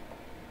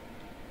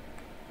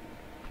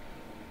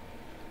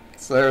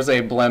 So there's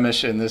a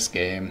blemish in this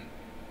game.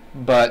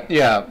 But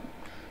yeah,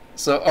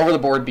 so over the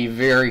board, be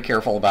very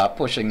careful about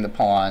pushing the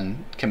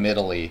pawn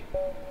committally.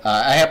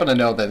 I happen to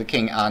know that the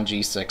king on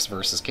g6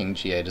 versus king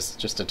g8 is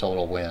just a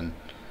total win.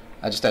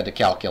 I just had to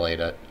calculate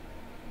it.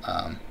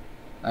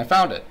 I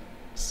found it.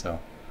 So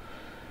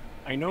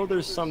I know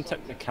there's some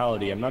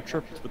technicality. I'm not sure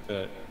if it's with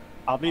the...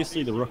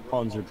 Obviously, the rook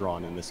pawns are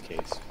drawn in this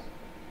case.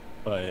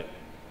 But...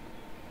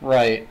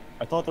 Right.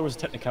 I thought there was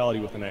technicality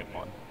with the knight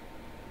pawn.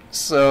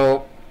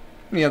 So,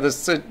 you know,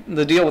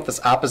 the deal with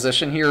this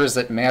opposition here is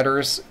it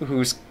matters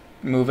whose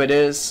move it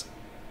is,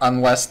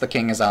 unless the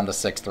king is on the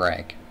 6th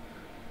rank.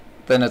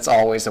 Then it's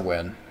always a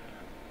win.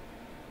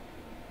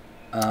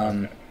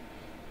 Okay.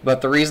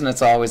 But the reason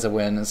it's always a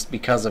win is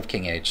because of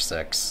king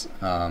h6.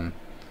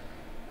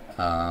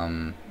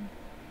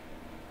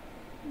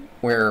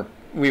 Where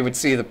we would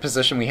see the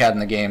position we had in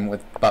the game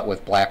with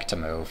black to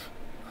move.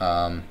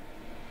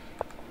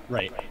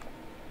 Right.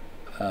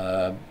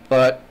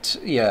 But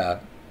yeah,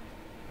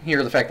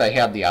 here the fact that I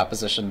had the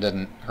opposition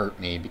didn't hurt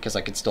me because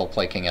I could still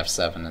play king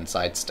f7 and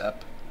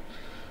sidestep.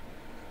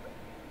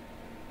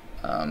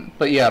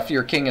 But yeah, if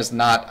your king is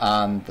not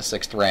on the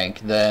 6th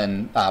rank,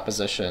 then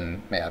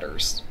opposition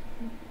matters.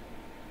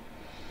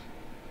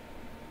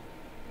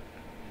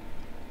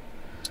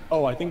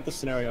 Oh, I think the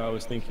scenario I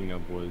was thinking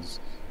of was,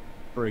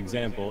 for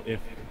example, if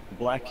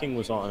black king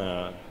was on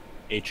a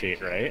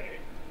h8, right?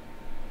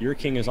 Your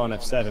king is on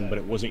f7, but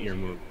it wasn't your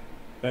move.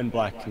 Then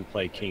black can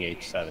play king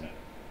h7.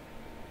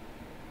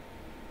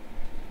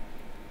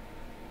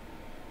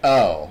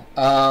 Oh,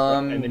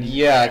 And then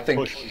yeah, I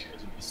push think...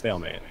 because of the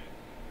stalemate.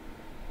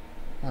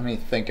 Let me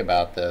think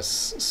about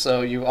this.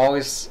 So you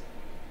always...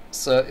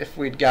 So if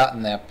we'd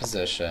gotten that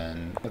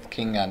position with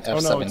king on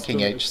f7, no, it's king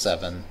still-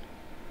 h7...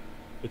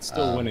 It's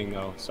still winning,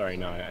 though. Sorry,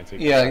 no, I take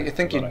Yeah, it I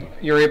think back.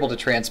 you're able to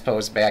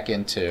transpose back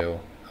into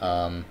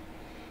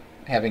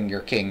having your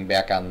king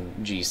back on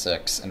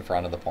g6 in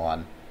front of the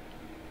pawn.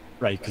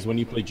 Right, because when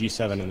you play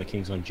g7 and the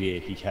king's on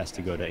g8, he has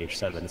to go to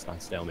h7. It's not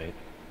stalemate.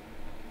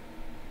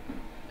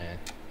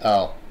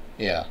 Oh,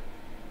 yeah,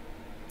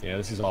 Yeah,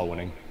 this is all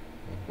winning.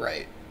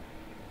 right.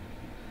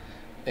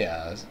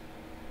 Yeah,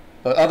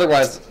 but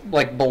otherwise,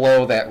 like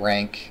below that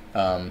rank,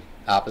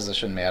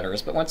 opposition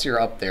matters. But once you're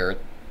up there,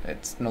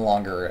 it's no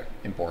longer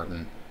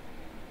important.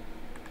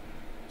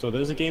 So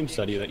there's a game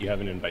study that you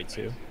have an invite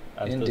to.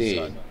 As does Indeed.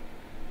 Zug.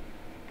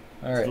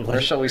 All right,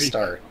 where shall we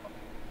start?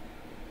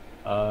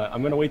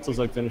 I'm gonna wait till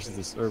Zug finishes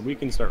this, or we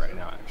can start right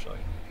now, actually.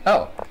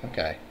 Oh,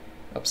 okay.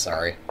 Oops,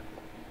 sorry.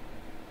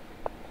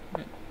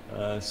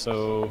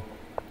 So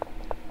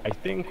I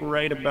think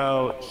right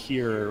about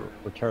here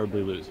we're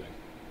terribly losing.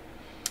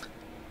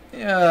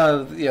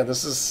 Yeah,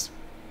 this is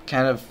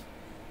kind of...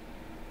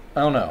 I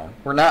don't know.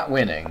 We're not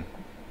winning.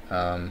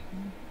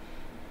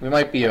 We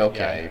might be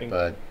okay, I think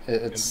but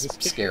it's this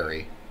case-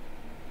 scary.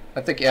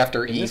 I think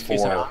after In this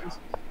case, e4...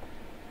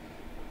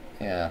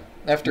 Yeah,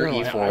 after No,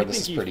 e4, I this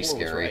is think pretty E4 was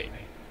scary. right.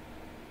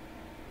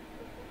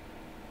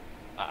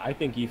 I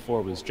think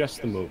e4 was just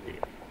the move here.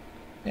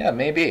 Yeah,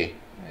 maybe.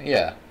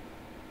 Yeah.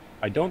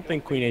 I don't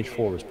think queen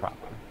h4 was proper.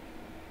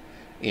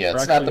 Yeah, Or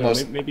it's actually, not the no,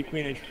 most... Maybe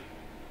queen h...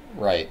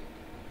 Right.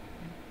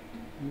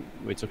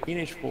 Wait, so queen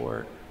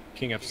h4,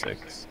 king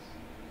f6.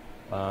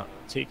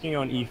 Taking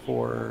on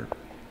e4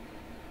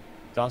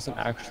 doesn't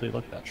actually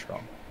look that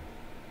strong.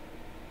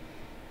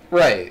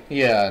 Right,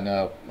 yeah,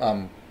 no.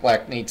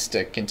 Black needs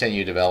to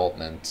continue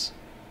development.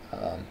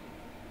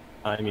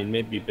 I mean,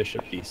 maybe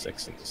bishop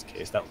d6 in this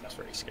case. That looks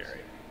very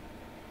scary.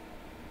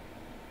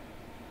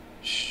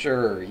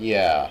 Sure,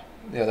 yeah.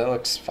 Yeah, that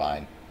looks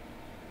fine.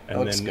 And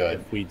Looks then good.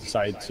 if we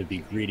decide to be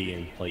greedy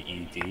and play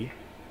ed,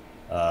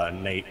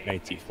 knight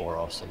d4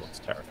 also looks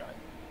terrifying.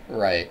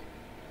 Right.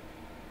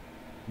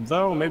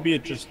 Though maybe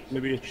it just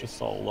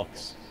all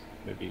looks.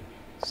 Maybe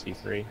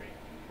c3,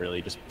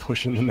 really just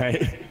pushing the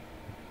knight.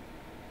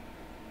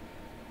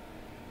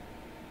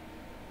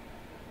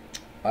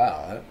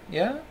 Wow,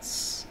 yeah,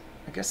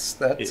 I guess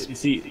that's... You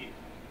see,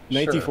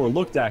 knight Sure. d4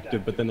 looked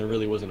active, but then there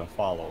really wasn't a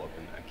follow-up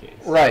in that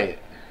case. Right.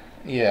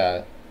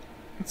 Yeah.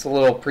 It's a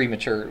little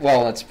premature.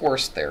 Well, it's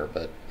forced there,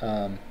 but...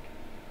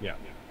 Yeah.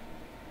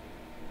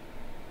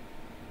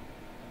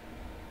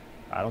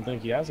 I don't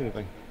think he has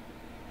anything.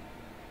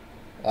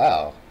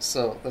 Wow.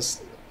 So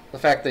the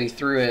fact that he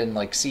threw in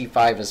like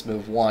c5 as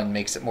move 1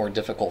 makes it more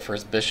difficult for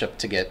his bishop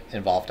to get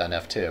involved on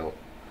f2.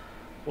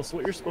 Well, so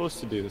what you're supposed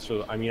to do,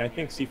 so, I mean, I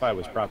think c5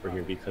 was proper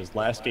here because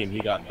last game he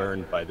got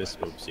burned by this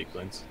move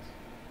sequence.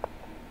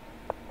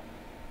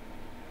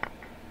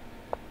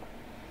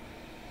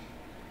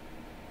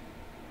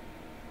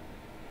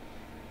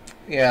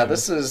 Yeah,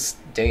 this is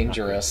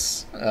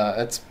dangerous.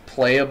 It's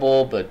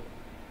playable, but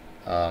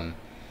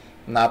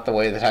not the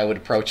way that I would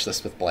approach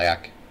this with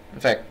black. In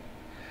fact,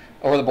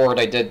 over the board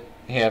I did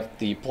have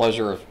the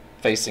pleasure of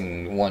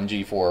facing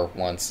 1g4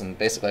 once, and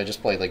basically I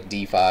just played like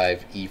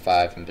d5,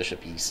 e5, and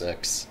bishop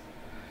e6.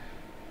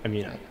 I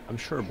mean, I'm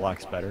sure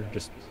black's better,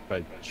 just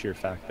by sheer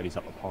fact that he's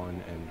up a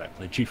pawn and I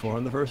played g4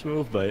 on the first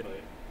move, but...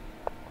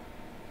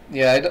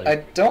 Yeah, I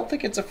don't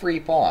think it's a free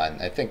pawn.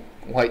 I think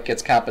white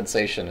gets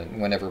compensation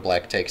whenever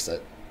black takes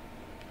it.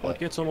 Well, it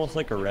gets almost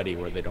like a ready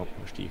where they don't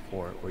push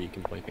d4, where you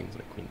can play things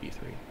like queen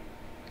b3.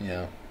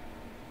 Yeah.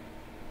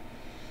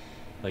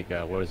 Like,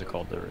 what is it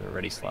called? The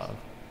ready Slav.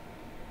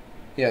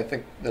 Yeah, I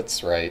think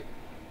that's right.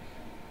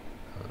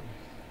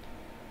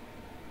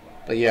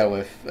 But yeah,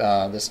 with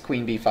this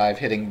queen b5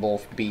 hitting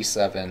both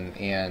b7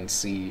 and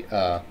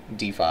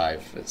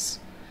d5, it's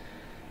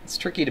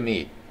tricky to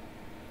meet.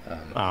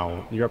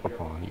 Oh, you're up a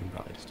pawn. You can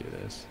probably just do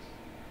this.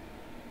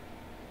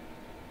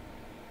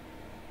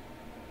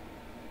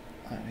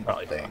 I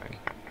Probably think. fine.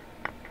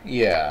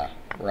 Yeah,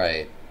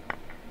 right.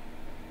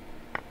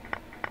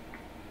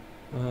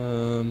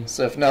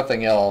 So if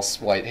nothing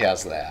else, white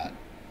has that.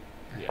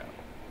 Yeah.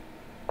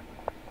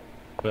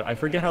 But I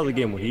forget how the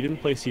game went. He didn't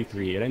play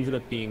c3. It ended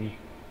up being...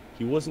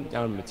 He wasn't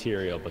down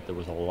material, but there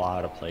was a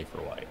lot of play for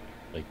white.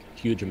 Like,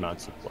 huge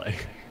amounts of play.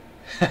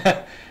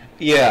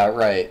 Yeah,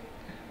 right.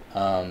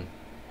 Huh.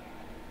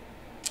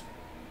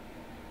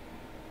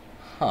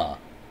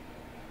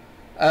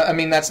 I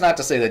mean, that's not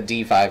to say that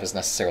d5 is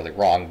necessarily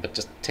wrong, but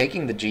just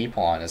taking the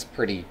g-pawn is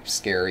pretty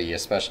scary,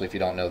 especially if you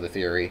don't know the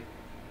theory.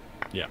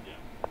 Yeah.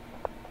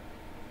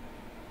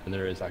 And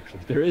there is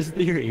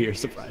theory here,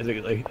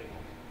 surprisingly.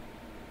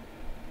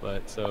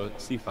 But, so,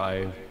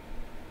 c5,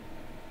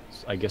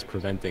 I guess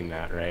preventing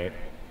that, right?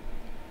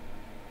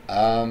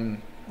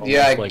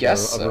 Yeah, I like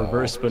guess a so.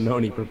 reverse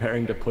Benoni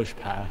preparing to push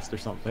past or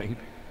something.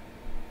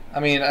 I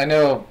mean, I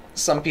know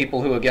some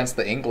people who against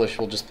the English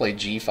will just play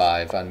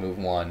g5 on move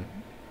 1.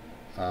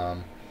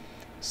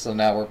 So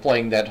now we're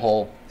playing that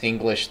whole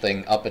English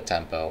thing up a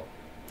tempo.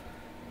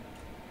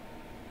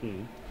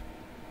 And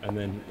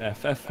then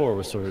f4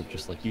 was sort of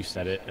just like, you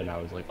said it, and I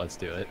was like, let's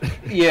do it.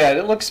 Yeah,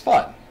 it looks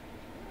fun.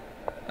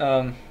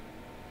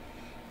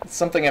 It's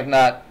something I've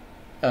not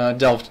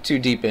delved too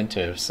deep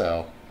into,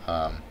 so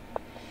I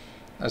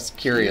was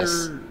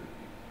curious. Here,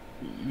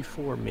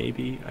 e4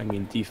 maybe. I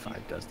mean,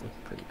 d5 does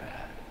look pretty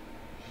bad.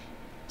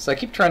 So I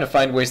keep trying to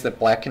find ways that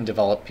black can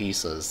develop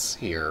pieces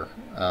here.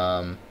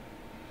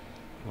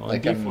 Well,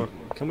 like d4,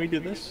 can we do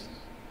this?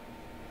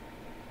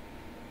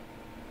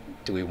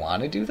 Do we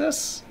want to do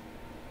this?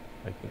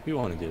 I think we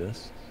want to do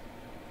this.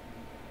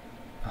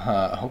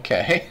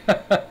 Okay.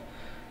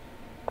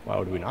 Why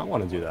would we not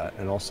want to do that?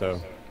 And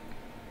also,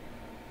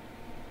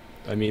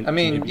 I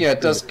mean, yeah,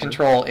 it does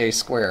control a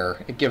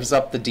square. It gives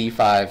up the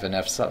d5 and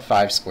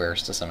f5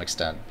 squares to some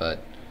extent,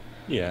 but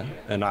yeah,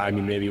 and I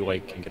mean maybe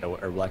white can get away,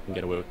 or black can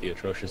get away with the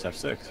atrocious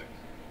f6.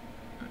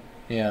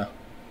 yeah,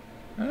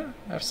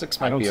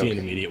 f6 I might don't be see okay. an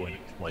immediate win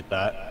like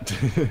that.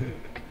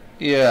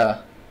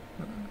 Yeah,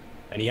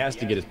 And he has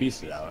to get his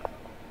pieces out.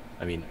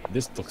 I mean,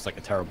 this looks like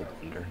a terrible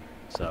blunder.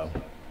 So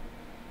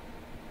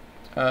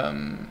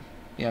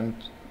yeah.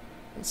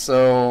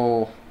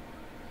 So,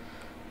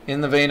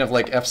 in the vein of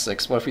like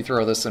f6, what if we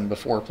throw this in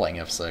before playing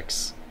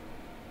f6?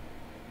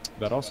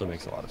 that also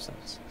makes a lot of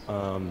sense.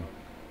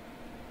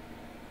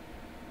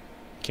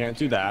 Can't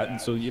do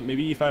that. So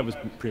maybe e5 was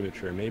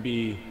premature.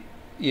 Maybe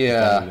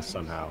Yeah. this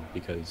somehow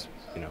because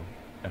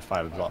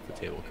f5 is off the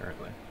table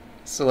currently.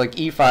 So like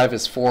e5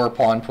 is 4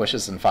 pawn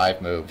pushes and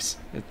 5 moves.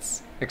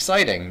 It's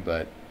exciting,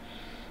 but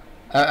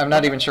I'm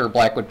not even sure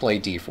black would play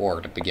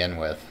d4 to begin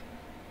with.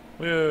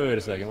 Wait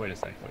a second.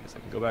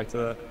 Go back to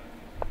that.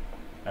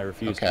 I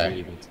refuse to Okay.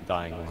 believe it's a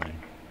dying line.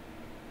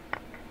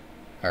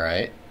 All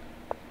right.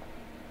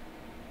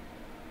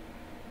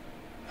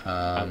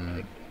 I don't think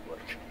it would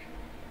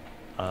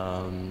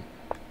work.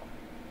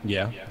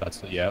 Yeah,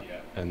 that's yeah,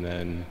 and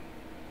then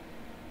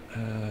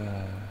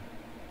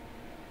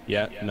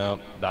yeah, no,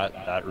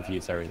 that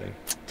refutes everything.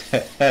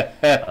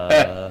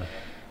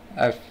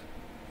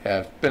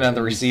 I've been on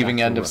the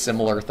receiving end of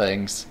similar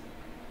things.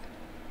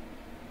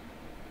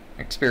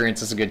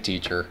 Experience is a good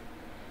teacher.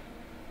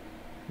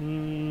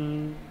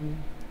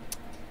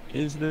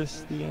 Is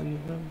this the end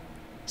of them?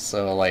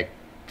 So like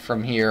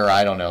from here,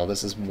 I don't know.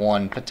 This is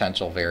one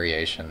potential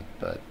variation,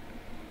 but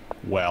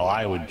Well,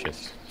 I would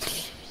just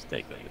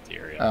take the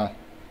material. oh,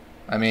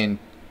 I mean,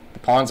 the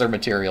pawns are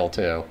material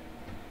too.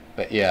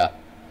 But yeah.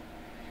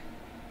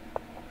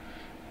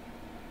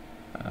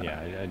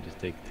 Yeah, I'd just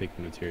take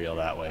the material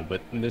that way.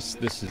 But this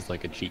is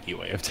like a cheeky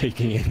way of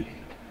taking it.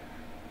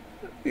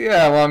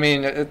 Yeah, well, I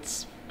mean,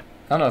 it's...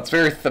 I don't know, it's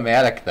very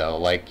thematic, though.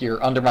 Like,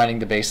 you're undermining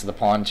the base of the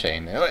pawn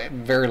chain.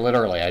 Very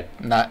literally. I'm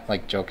not,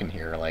 like, joking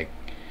here. Like,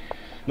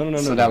 No.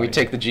 so now we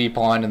take the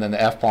g-pawn, and then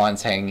the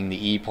f-pawn's hanging,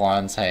 the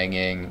e-pawn's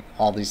hanging.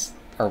 All these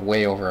are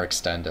way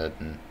overextended,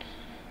 and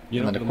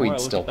then the more I queen's look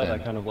still at that, I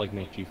pinned. kind of like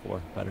make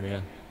g4 better,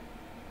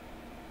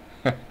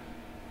 yeah.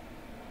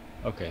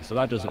 Okay, so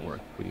that doesn't work.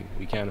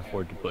 We can't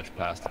afford to push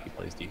past if he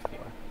plays d4.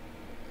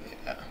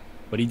 Yeah.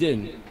 But he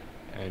didn't,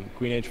 and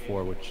queen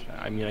h4, which,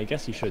 I mean, I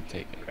guess he should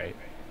take it, right?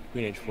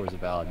 Queen h4 is a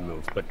valid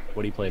move, but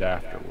what he played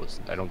after was,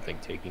 I don't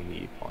think, taking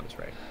the e-pawn is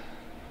right.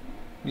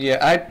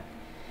 Yeah,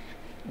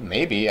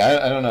 maybe.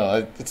 I don't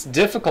know. It's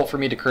difficult for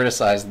me to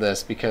criticize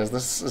this, because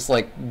this is,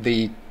 like,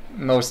 the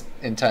most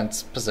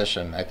intense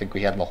position I think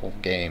we had in the whole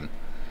game.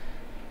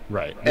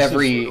 Right.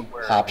 Every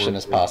option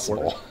is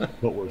possible.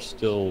 But we're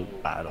still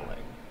battling.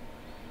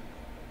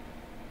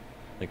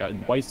 Like,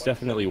 white's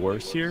definitely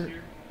worse here,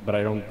 but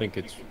I don't think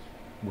it's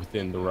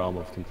within the realm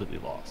of completely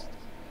lost.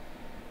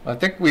 I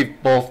think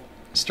we've both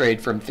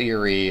strayed from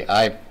theory.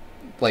 I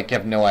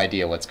have no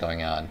idea what's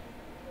going on.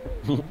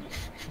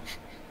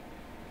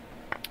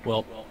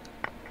 Well,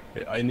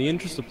 in the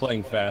interest of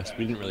playing fast,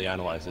 we didn't really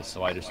analyze this,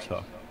 so I just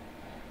took.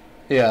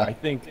 Yeah. I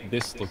think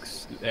this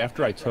looks...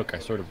 After I took, I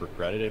sort of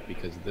regretted it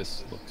because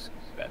this looks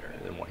better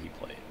than what he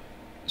played.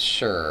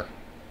 Sure.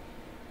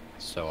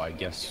 So I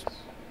guess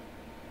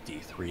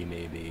D3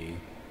 maybe.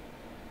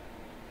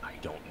 I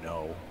don't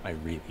know. I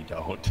really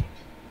don't.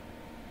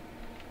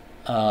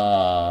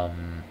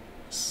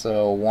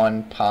 So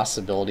one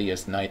possibility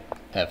is knight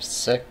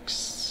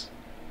f6.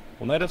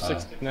 Well, knight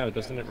f6 now,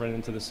 doesn't it run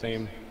into the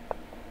same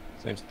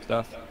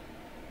stuff?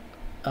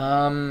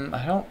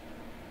 I don't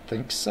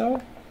think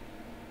so.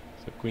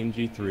 So queen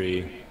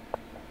g3,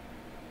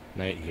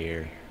 knight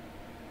here.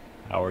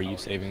 How are you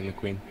saving the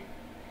queen?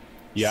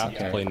 You have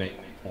to play knight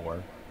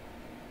 4,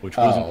 which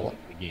wasn't part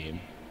of the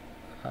game,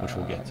 which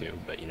we'll get to.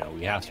 But, you know,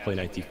 we have to play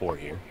knight d4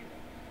 here.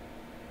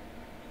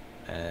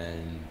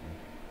 And...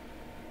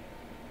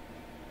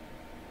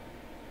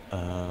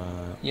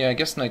 yeah, I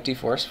guess knight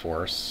d4 is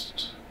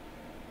forced.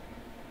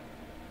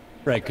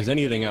 Right, because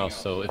anything else,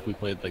 so if we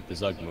played like the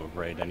Zug move,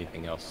 right,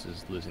 anything else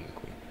is losing the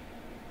queen.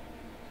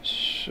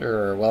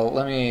 Sure, well,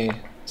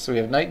 so we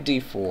have knight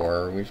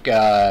d4, we've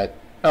got...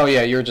 Oh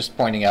yeah, you're just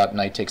pointing out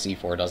knight takes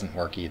e4 doesn't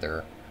work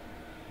either.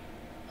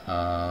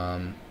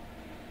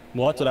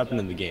 Well, that's what happened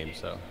in the game,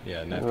 so,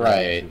 yeah, and after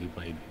right. we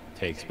played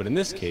takes. But in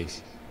this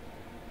case,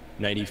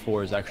 knight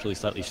e4 is actually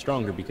slightly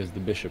stronger because the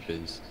bishop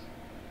is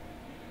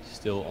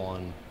still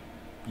on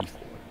e4.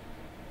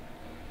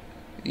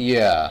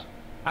 Yeah.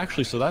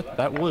 Actually, so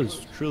that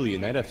was truly,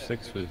 knight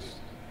f6 was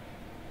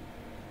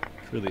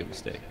truly a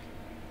mistake.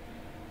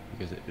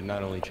 Because it did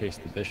not only chase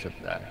the bishop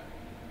back,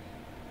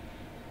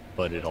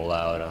 but it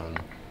allowed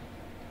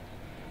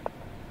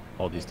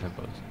all these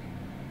tempos.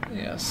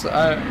 Yes,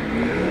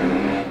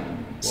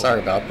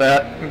 sorry about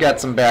that. We got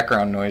some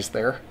background noise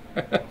there.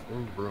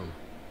 Vroom, vroom.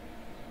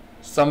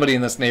 Somebody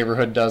in this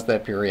neighborhood does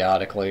that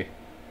periodically.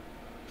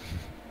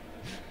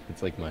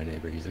 It's like my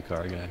neighbor, he's a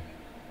car guy.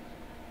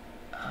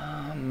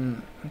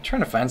 I'm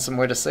trying to find some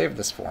way to save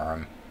this for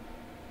him.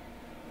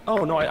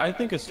 Oh, no, I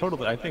think it's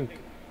totally... I think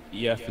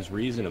EF is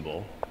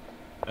reasonable.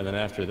 And then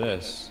after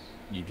this,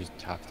 you just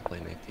have to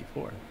play knight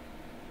d4.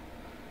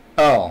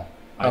 Oh, okay.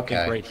 I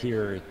think right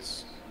here,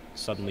 it's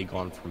suddenly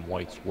gone from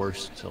white's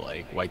worst to,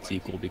 like, white's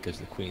equal because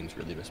the queen's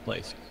really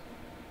misplaced.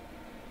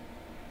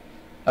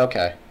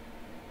 Okay.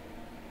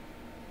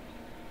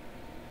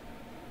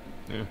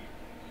 Yeah.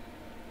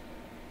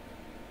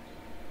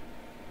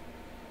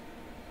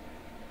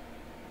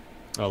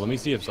 Oh, let me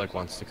see if Zug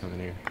wants to come in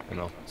here,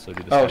 and I'll so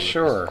do this. Oh,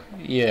 sure.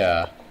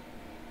 Yeah.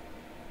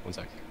 1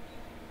 sec.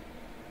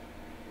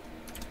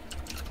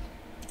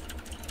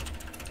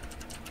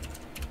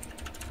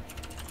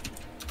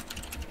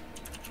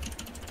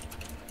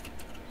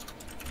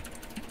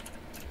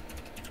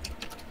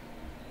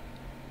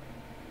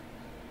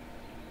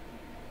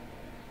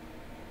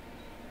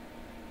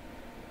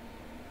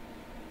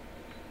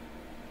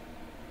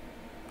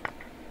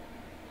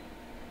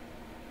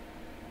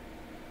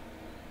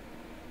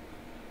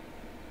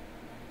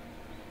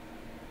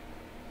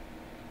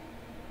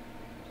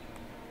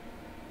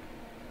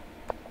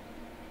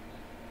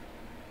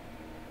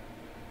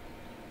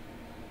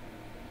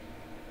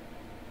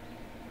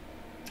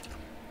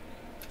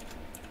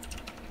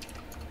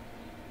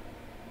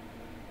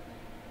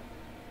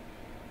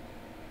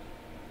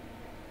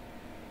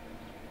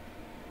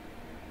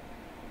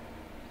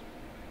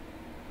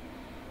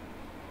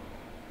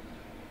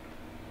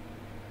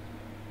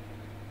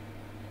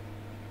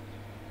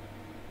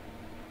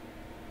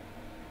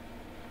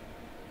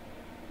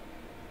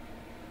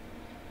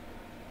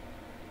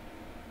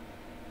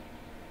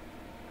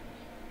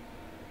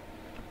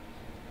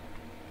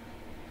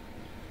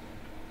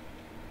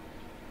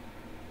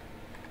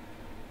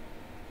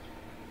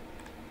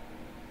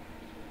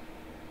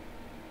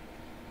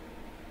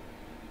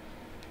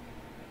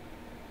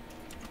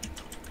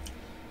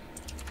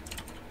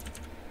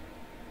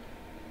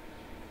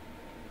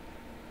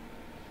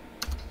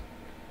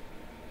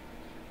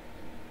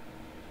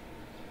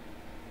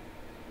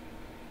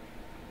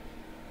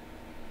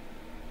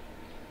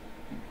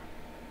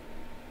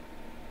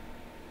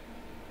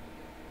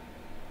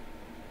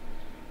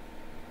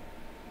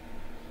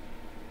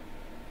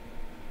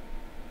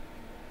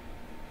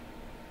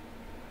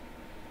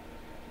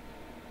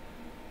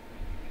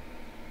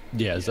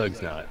 Yeah,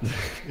 Zug's not.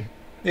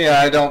 Yeah,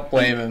 I don't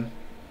blame him.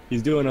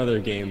 He's doing other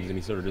games and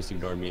he sort of just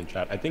ignored me in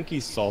chat. I think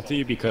he's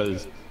salty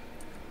because,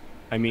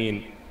 I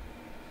mean,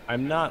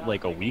 I'm not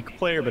like a weak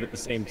player, but at the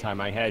same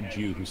time I had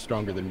you, who's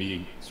stronger than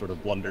me, sort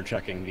of blunder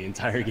checking the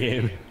entire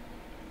game.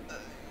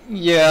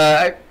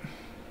 Yeah,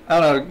 I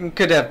don't know.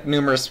 Could have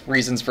numerous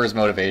reasons for his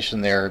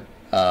motivation there.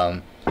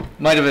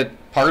 Might have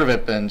part of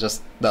it been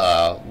just the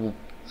I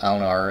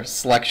don't know, our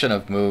selection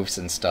of moves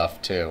and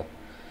stuff too.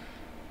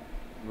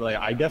 Like,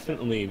 I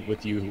definitely,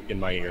 with you in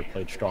my ear,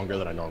 played stronger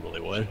than I normally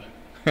would.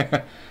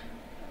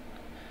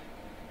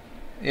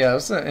 Yeah, it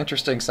was an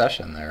interesting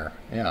session there.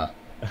 Yeah.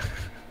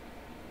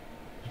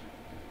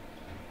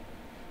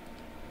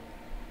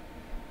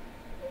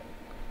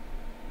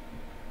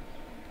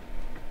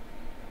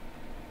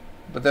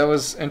 But that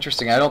was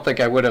interesting. I don't think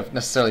I would have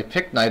necessarily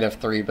picked knight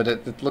f3, but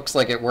it looks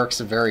like it works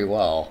very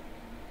well.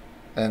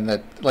 And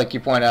that, like you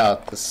point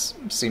out, this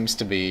seems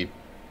to be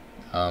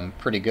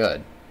pretty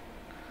good.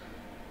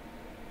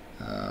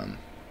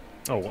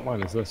 Oh, what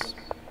line is this?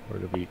 Where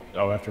did we...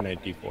 Oh, after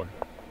knight d4.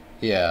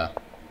 Yeah.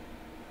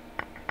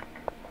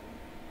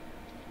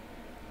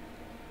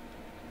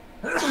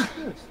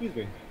 Excuse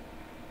me.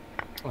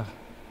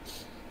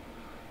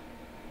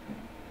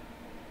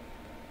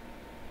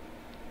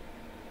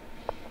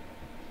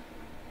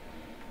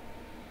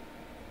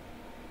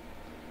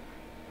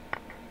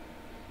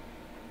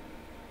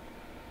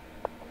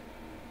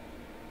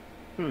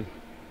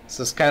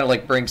 So this kind of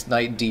like brings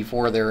knight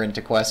d4 there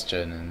into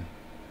question,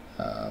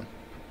 and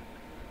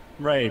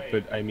Right,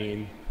 but I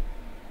mean...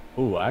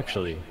 Ooh,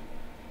 actually...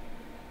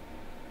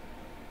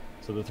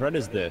 So the threat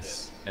is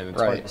this, and it's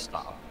hard Right. to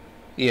stop.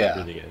 yeah, It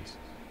really is.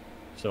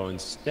 So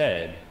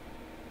instead,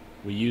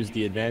 we use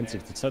the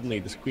advantage that suddenly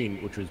this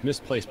queen, which was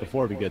misplaced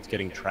before because it's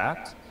getting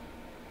trapped,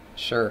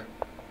 sure.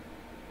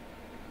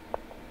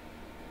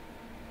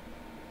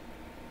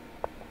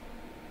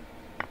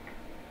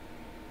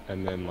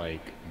 and then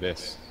like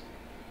this.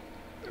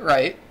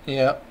 Right.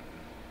 Yeah.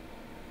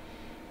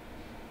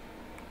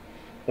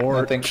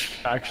 Or I think-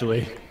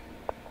 actually,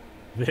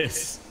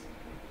 this.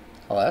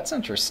 Well, that's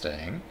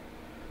interesting.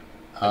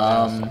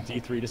 And then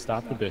d3 to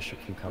stop the bishop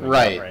from coming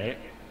Right. out, right?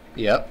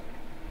 Yep.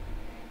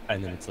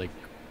 And then it's like,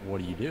 what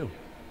do you do?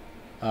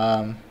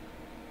 I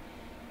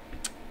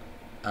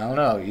don't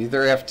know. You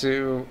either have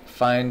to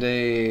find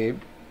a.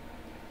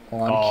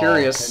 Well, I'm Oh,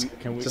 curious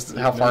can we- just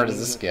how far no, does no,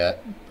 this no.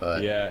 get,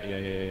 but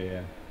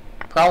Yeah.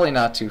 probably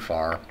not too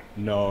far.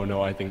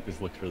 No, I think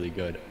this looks really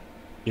good.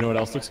 You know what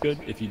else looks good?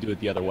 If you do it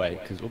the other way,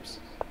 because oops,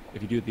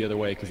 if you do it the other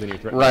way, because then you're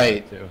threatening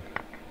Right. too.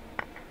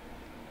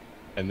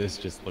 And this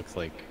just looks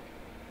like,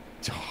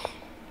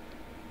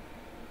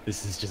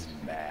 this is just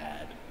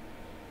mad.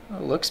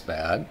 It looks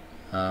bad.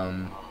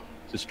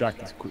 Distract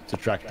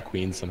the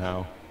queen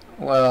somehow.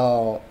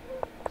 Well,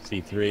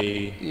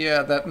 c3.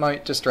 yeah, that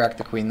might distract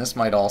the queen. This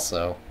might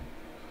also.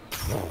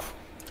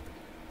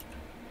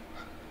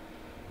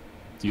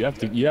 Do you have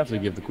to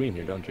give the queen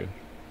here, don't you?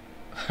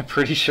 I'm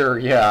pretty sure.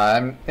 Yeah,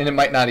 and it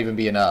might not even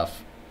be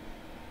enough.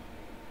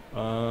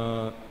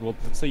 Well,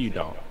 let's say you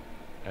don't,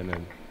 and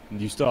then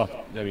you still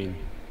have, I mean,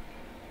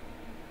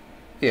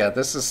 Yeah,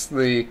 this is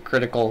the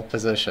critical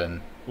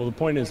position. well, the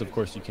point is, of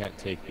course, you can't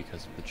take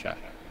because of the check.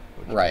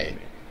 which is Right. what I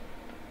mean.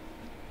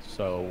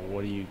 So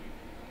what do you?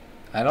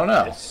 I don't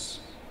know.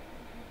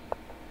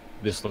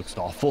 This looks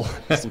awful.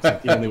 This looks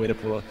like the only way to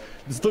prolong.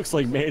 This looks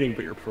like mating,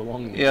 but you're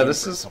prolonging. the Yeah, game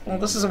this for a is couple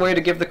this is a more way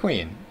to give the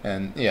queen,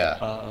 and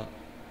yeah,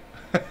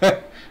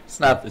 minutes. it's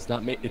not It's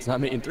not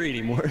mate in 3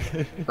 anymore.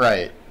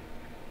 right.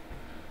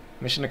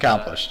 Mission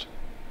accomplished.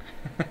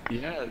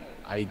 Yeah,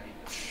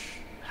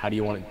 How do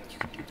you want it? You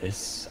could do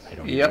this. I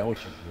don't Yep. even know what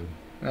you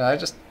do. No, I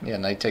just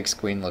knight takes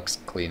queen looks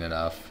clean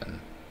enough, and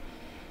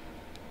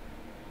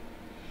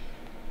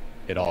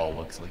It all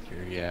looks like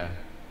yeah.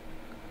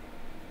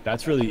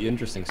 That's really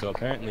interesting. So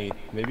apparently,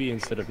 maybe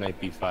instead of knight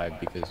b5,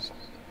 because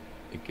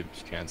it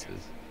gives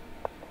chances.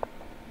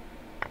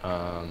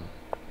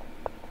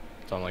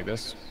 Something like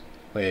this.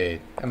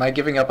 wait, am I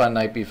giving up on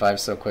knight b5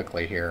 so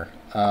quickly here?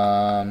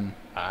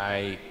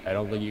 I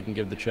don't think you can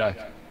give the check.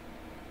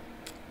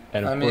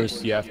 And of I mean-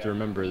 course, you have to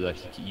remember that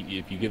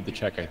if you give the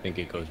check, I think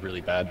it goes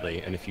really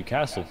badly. And if you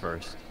castle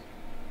first,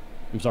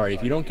 I'm sorry,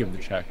 if you don't give the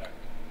check,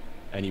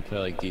 and you play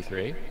like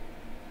d3.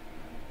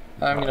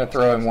 I'm gonna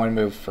throw in one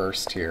move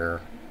first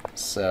here,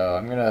 so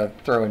I'm gonna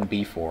throw in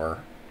b4.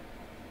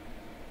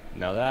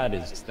 Now that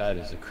is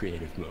a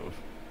creative move.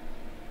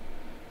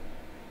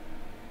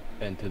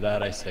 And to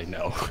that I say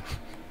no.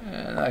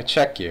 And I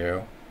check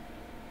you.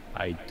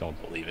 I don't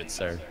believe it,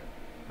 sir.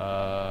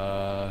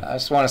 I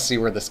just want to see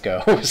where this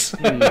goes.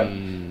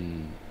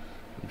 I'm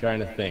trying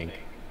to think.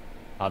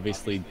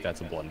 Obviously,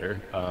 that's a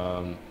blunder.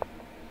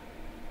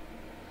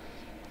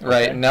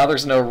 Right, Okay. now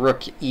there's no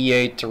rook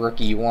e8 to rook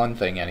e1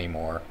 thing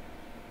anymore.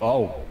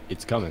 Oh,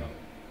 it's coming.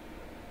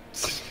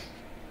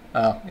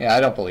 Oh, yeah, I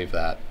don't believe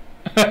that.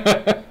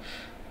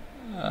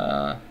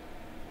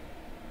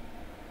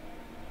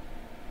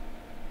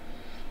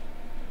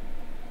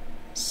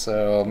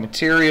 So,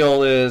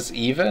 material is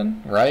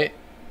even, right?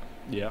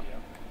 Yeah.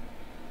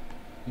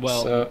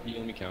 Well, So- you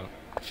let me count.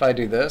 If I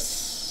do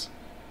this,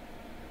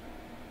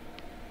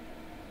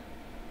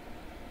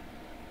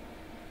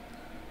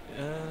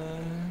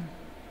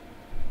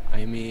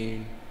 I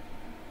mean,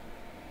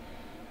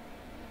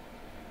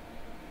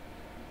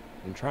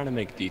 I'm trying to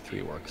make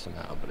d3 work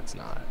somehow, but it's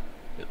not.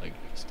 It like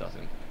just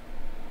doesn't.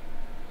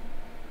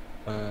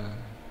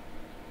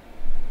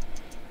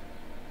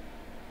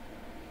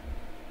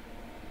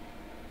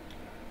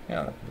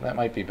 yeah, that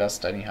might be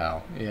best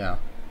anyhow. Yeah.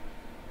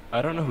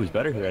 I don't know who's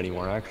better here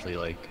anymore. Actually,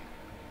 like,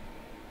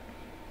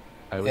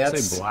 I would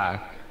That's- say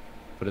black,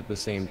 but at the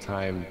same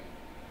time,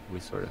 we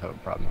sort of have a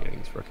problem getting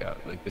this rook out.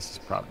 Like, this is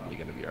probably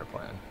going to be our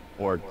plan.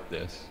 Or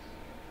this.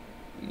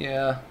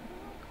 Yeah.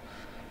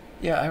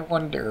 Yeah, I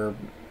wonder...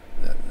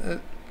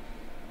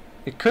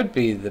 It could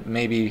be that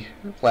maybe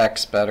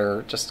black's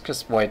better, just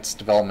because white's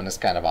development is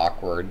kind of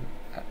awkward.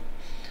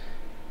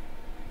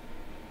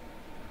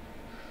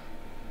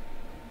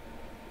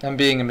 I'm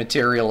being a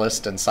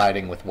materialist and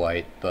siding with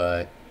white,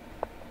 but...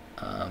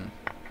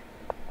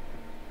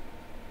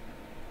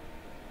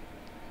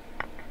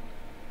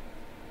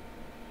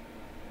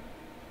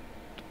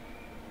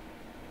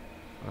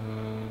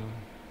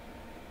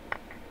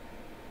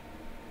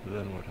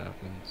 Then what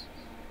happens?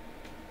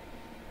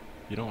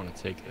 You don't want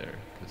to take there,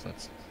 because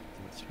that's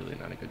really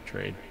not a good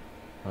trade.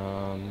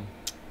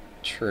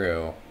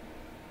 True.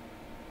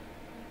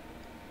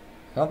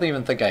 I don't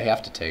even think I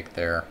have to take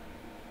there.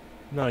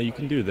 No, you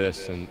can do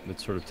this, and it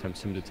sort of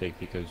tempts him to take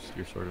because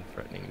you're sort of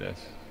threatening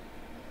this.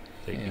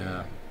 Taking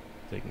there.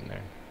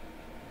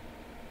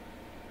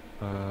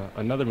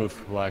 Another move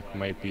for black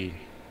might be,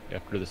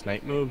 after this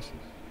knight moves,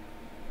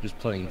 just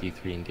playing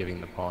d3 and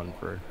giving the pawn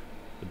for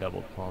the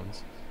doubled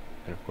pawns.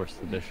 And of course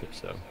the bishop,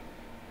 so it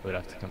would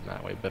have to come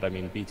that way. But I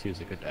mean, b2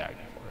 is a good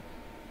diagonal for it.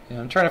 Yeah,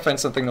 I'm trying to find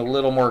something a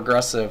little more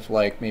aggressive,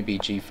 like maybe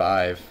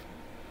g5.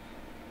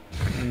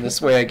 And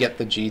this way I get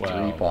the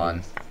g3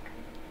 pawn.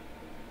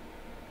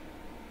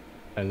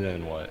 And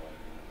then what?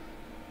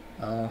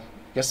 Oh, I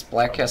guess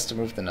black has to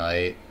move the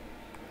knight.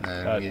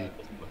 That doesn't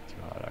look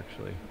too hot,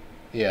 actually.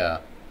 Yeah.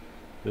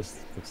 This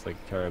looks like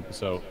terrible.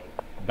 So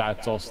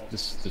that's also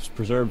this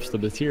preserves the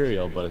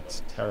material, but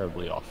it's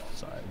terribly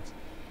offsides.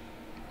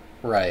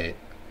 Right.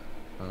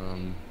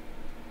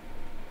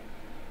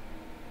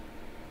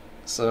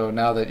 So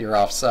now that you're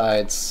off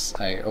sides,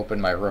 I open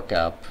my rook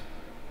up.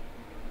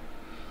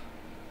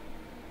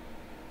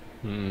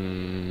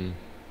 Well,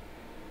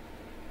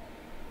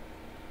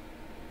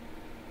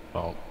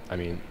 I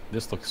mean,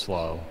 this looks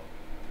slow.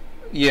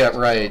 Yeah,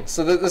 right.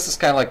 So this is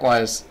kind of like why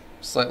I was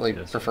slightly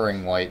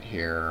preferring white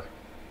here.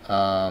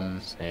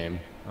 Same.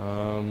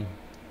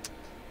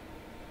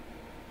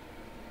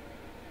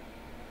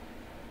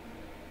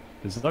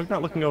 Is Doug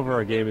not looking over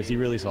our game? Is he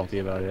really salty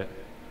about it?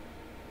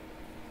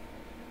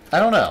 I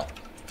don't know.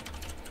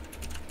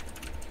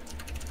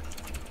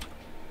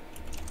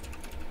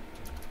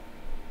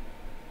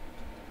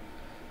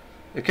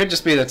 It could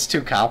just be that it's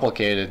too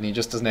complicated and he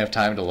just doesn't have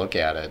time to look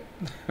at it.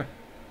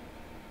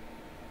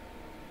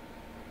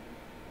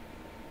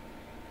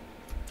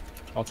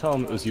 I'll tell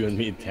him it was you and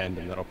me in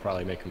tandem. That'll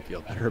probably make him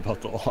feel better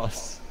about the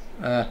loss.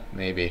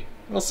 Maybe.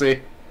 We'll see. Yeah.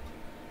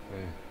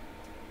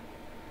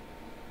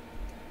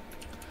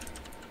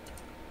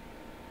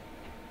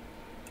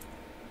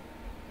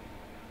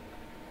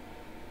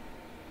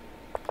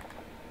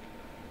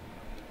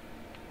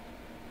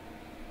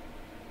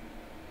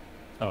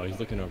 Oh,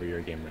 he's looking over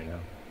your game right now.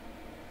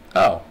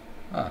 Oh.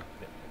 Huh.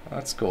 Well,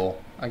 that's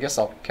cool. I guess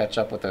I'll catch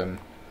up with him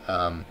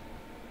on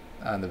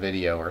the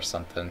video or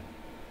something.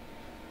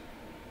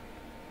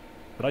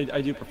 But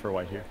I do prefer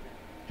white here.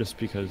 Just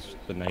because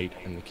the knight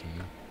and the king.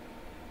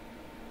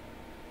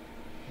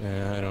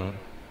 Yeah,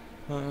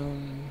 I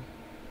don't...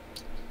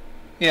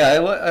 Yeah,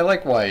 I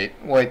like white.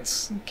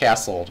 White's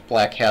castled.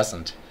 Black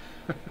hasn't.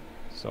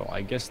 So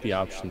I guess the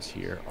options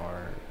here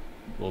are...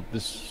 Well,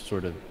 this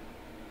sort of...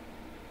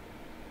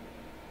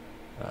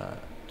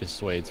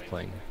 dissuades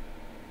playing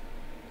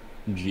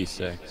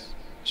g6.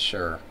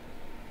 Sure.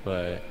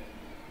 But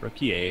rook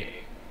e8,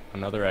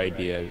 another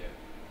idea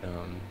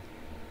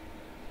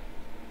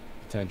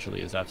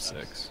potentially is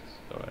f6, so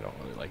I don't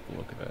really like the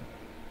look of it.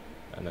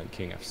 And then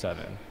king f7.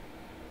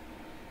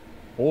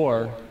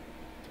 Or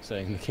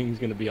saying the king's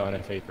going to be on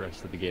f8 the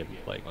rest of the game,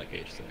 playing like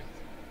h6.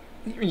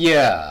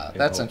 Yeah,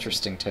 that's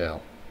interesting too.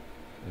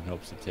 In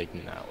hopes of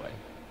taking that way.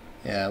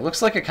 Yeah, it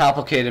looks like a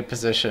complicated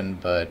position,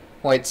 but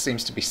white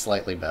seems to be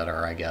slightly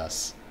better, I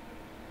guess.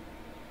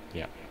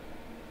 Yeah.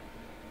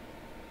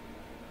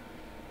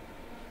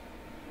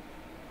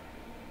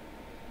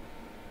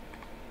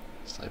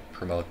 So I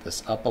promote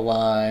this up a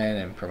line,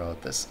 and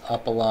promote this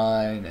up a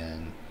line,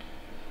 and...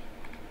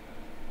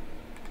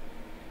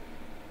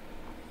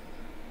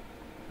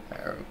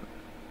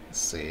 Let's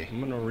see. I'm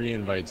going to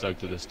re-invite Zug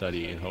to the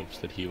study in hopes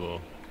that he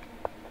will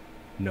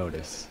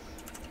notice.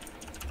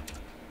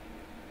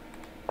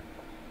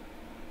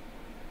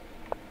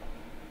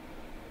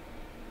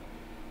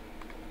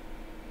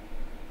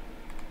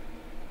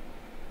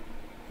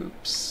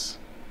 Oops.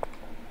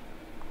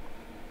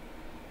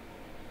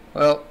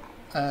 Well,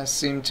 I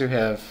seem to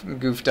have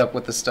goofed up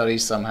with the study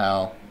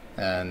somehow,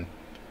 and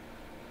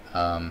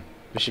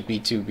bishop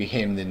b2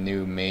 became the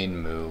new main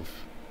move.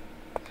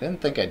 I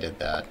didn't think I did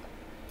that,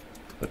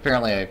 but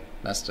apparently I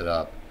messed it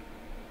up.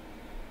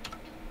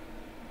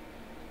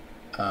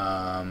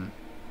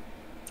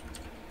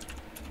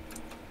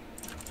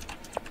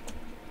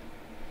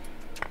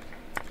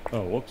 Oh,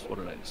 whoops, what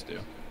did I just do?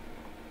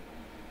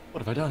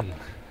 What have I done?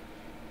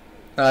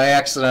 I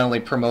accidentally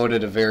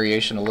promoted a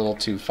variation a little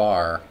too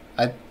far.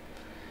 I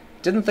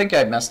didn't think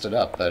I messed it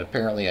up, but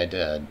apparently I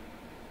did.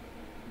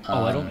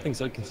 Oh, I don't think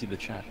Zug can see the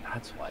chat.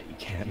 That's why you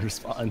can't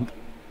respond.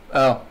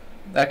 Oh,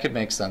 that could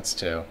make sense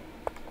too.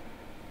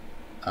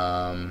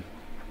 Let's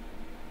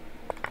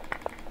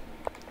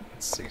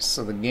see.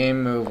 So the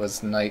game move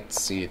was knight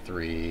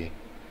c3,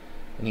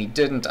 and he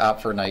didn't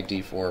opt for knight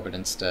d4, but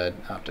instead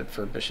opted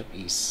for bishop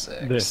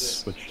e6.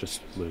 This, which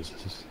just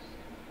loses.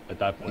 At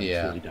that point,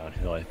 Yeah. it's really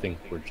downhill. I think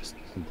we're just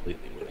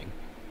completely winning.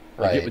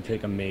 Like, Right. it would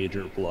take a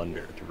major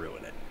blunder to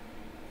ruin it.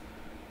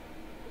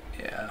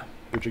 Yeah.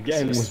 Which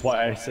again was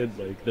why I said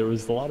like there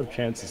was a lot of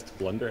chances to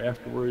blunder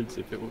afterwards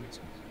if it was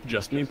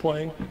just me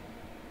playing.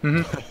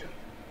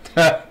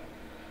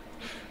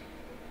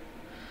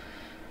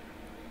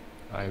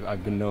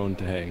 I've been known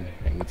to hang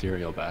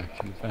material back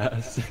in the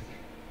past.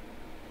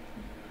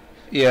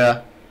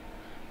 Yeah.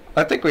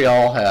 I think we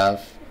all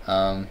have.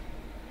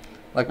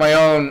 Like my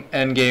own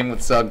endgame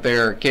with Zug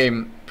there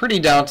came pretty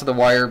down to the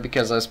wire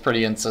because I was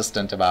pretty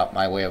insistent about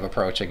my way of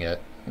approaching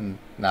it and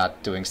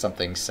not doing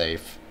something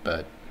safe,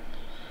 but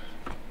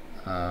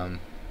Well,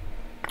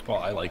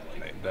 I like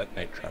that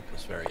night trap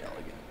was very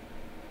elegant.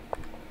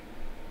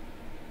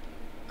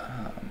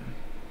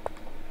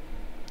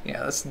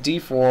 yeah, this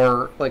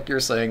d4, like you're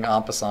saying,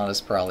 en passant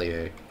is probably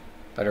a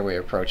better way to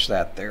approach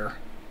that there.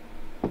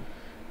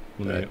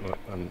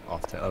 I'm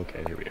off to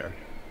okay, here we are.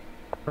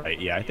 Right,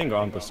 yeah, I think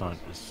en passant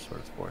is sort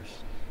of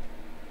forced.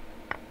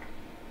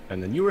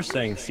 And then you were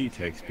saying c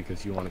takes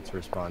because you wanted to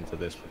respond to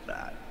this with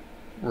that.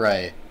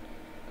 Right.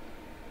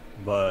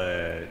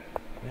 But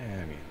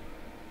yeah, I mean,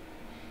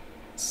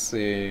 Let's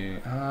see.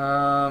 it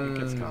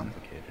gets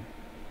complicated.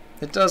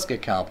 It does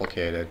get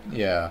complicated,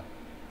 yeah.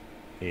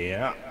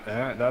 Yeah,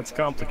 that's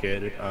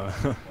complicated.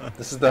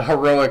 This is the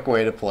heroic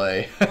way to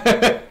play.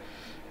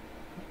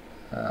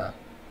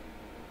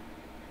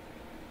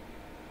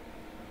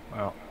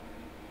 Well,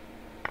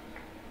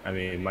 I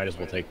mean, might as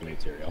well take the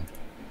material.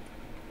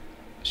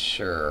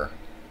 Sure.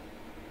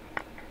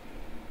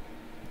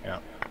 Yeah.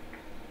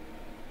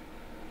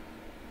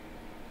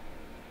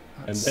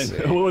 And Let's then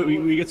see.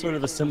 we get sort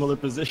of a similar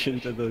position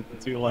to the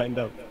two lined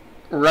up.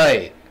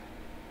 Right.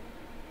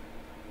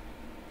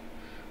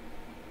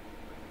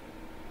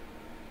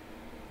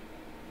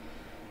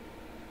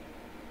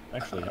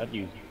 Actually, how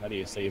do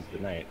you save the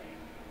knight?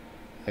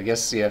 I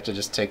guess you have to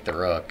just take the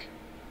rook.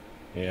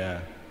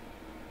 Yeah.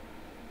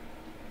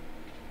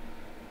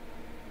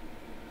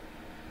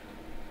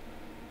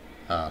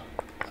 Huh.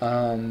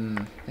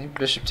 Maybe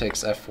bishop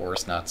takes f4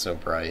 is not so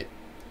bright.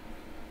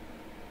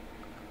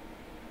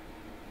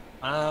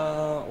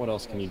 What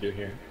else can you do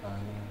here?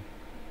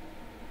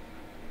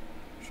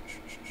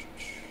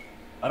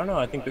 I don't know.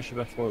 I think bishop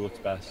f4 looks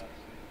best.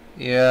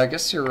 Yeah, I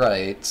guess you're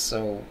right.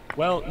 So,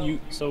 Well,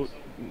 so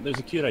there's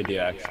a cute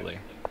idea actually.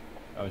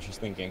 I was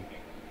just thinking.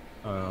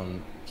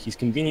 He's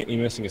conveniently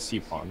missing a c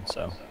pawn,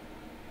 so.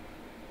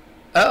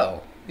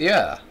 oh,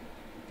 yeah.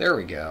 There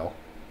we go.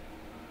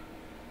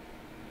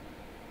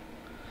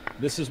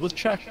 This is with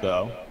check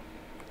though,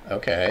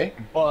 Okay.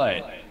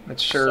 but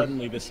That's sure.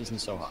 suddenly this isn't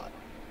so hot.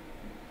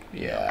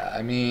 Yeah,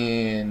 I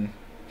mean,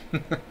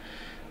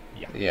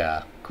 Yeah.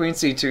 yeah. Queen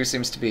c2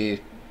 seems to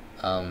be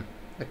a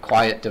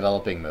quiet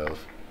developing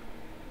move.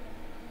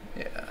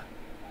 Yeah.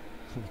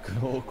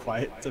 Good old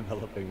quiet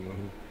developing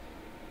move.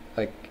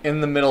 Like,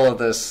 in the middle of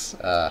this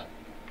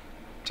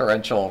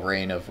torrential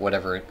rain of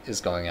whatever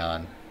is going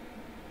on.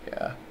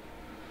 Yeah.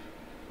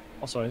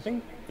 Also, I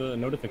think the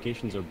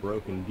notifications are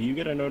broken. Do you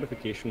get a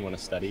notification when a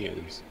study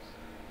is?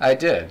 I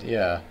did,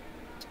 yeah.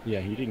 Yeah,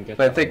 he didn't get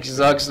But I that think one.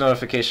 Zug's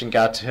notification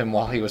got to him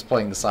while he was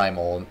playing the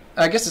Simul.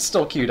 I guess it's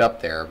still queued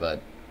up there,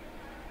 but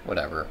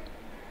whatever.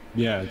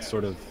 Yeah, it's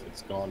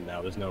gone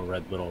now. There's no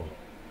red little.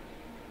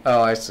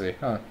 Oh, I see.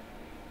 Huh.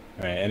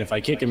 Alright, and if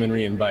I kick him and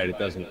re-invite, it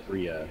doesn't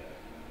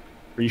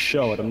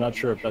re-show it. I'm not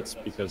sure if that's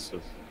because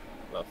of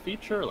a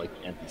feature, like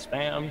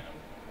anti-spam.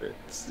 Or...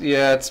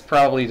 Yeah, it's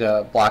probably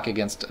to block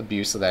against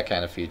abuse of that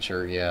kind of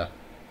feature, yeah.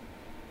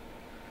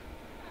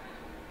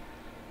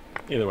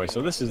 Either way,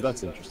 so that's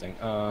interesting.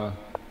 Yeah.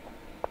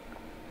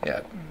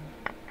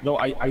 Though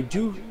I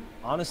do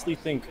honestly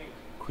think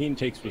queen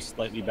takes was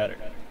slightly better.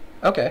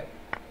 Okay.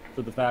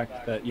 For the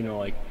fact that, you know,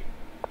 like,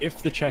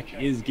 if the check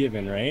is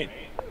given, right?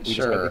 We just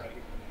got Sure. the-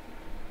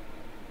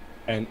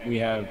 and we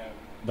have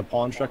the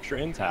pawn structure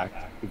intact.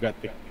 We've got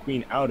the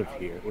queen out of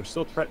here. We're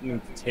still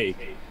threatening to take,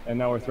 and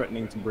now we're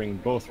threatening to bring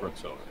both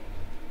rooks over.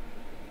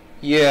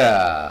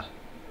 Yeah.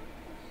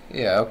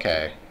 Yeah,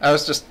 okay. I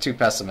was just too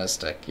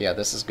pessimistic. Yeah,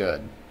 this is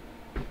good.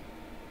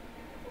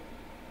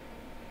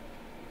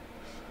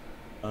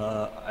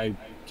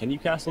 Can you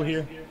castle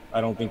here?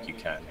 I don't think you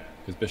can,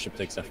 because bishop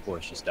takes f4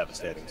 is just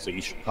devastating. So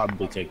you should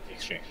probably take the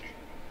exchange.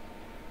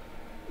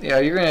 Yeah,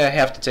 you're gonna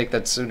have to take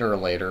that sooner or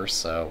later,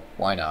 so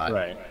why not?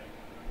 Right.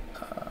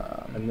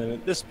 And then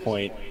at this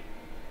point,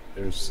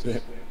 there's.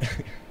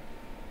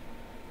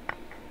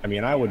 I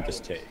mean, I would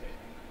just take.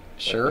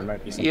 But Sure. there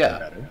might be something Yeah,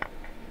 better.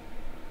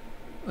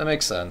 that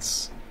makes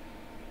sense.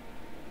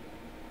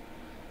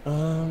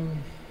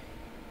 I'm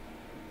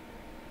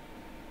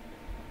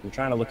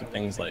trying to look at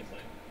things like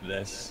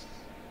this,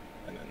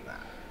 and then that.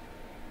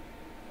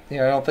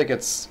 Yeah, I don't think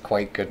it's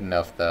quite good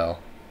enough, though.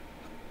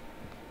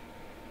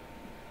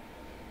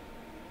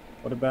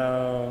 What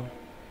about...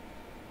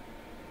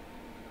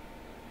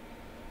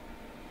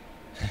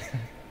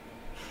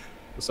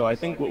 So I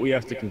think what we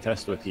have to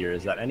contest with here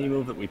is that any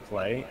move that we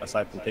play,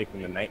 aside from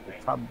taking the knight, will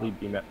probably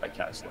be met by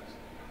castling.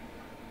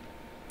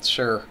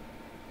 Sure.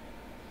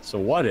 So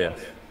what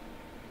if...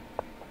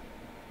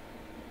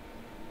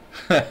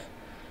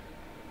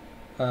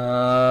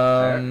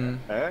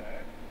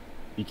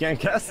 You can't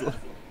castle.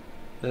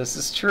 This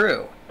is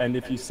true. And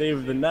if you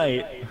save the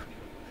knight,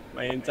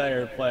 my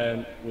entire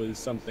plan was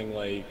something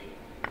like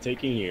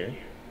taking here,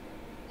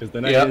 because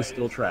the knight is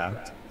still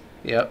trapped.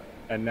 Yep.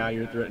 And now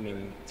you're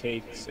threatening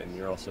takes, and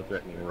you're also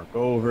threatening rook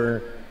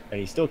over, and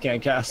he still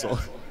can't castle.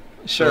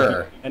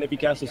 Sure. And if he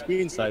castles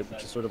queenside,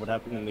 which is sort of what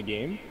happened in the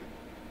game,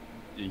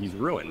 he's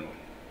ruined.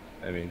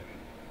 I mean,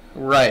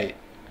 right.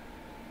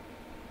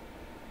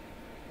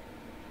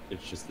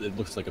 It's just, it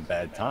looks like a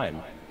bad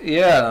time.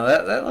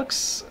 Yeah, that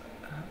looks...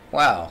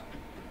 Wow.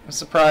 I'm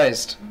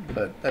surprised,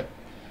 but that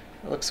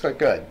looks quite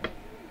good.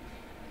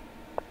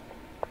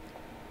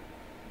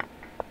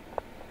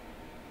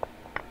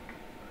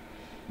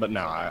 But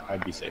no,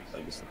 I'd be safe.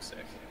 That just looks safe.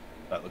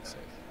 That looks safe.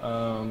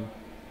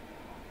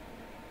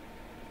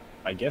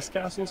 I guess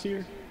castles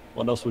here?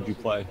 What else would you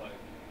play?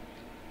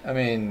 I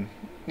mean,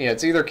 yeah,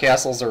 it's either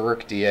castles or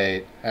rook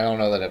d8. I don't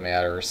know that it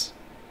matters.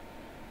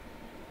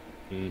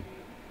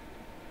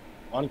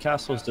 On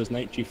castles, does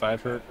knight g5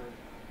 hurt?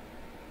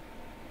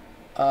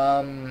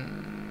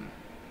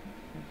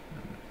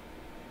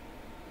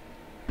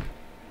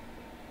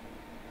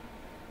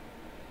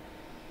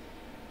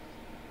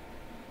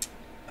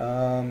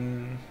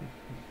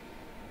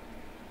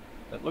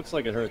 It looks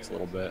like it hurts a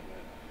little bit.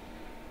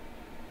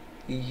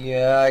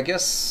 Yeah, I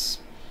guess.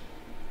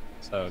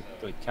 So,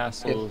 like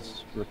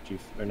castles, rook g,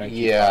 or knight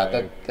yeah,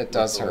 g5. that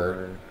does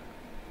hurt.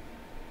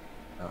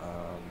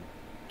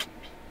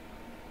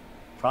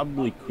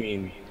 Probably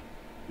queen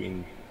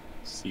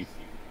c.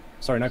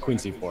 Sorry, not queen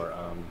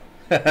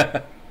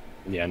c4.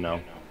 Yeah,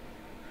 no.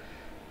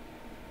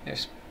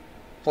 There's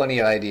plenty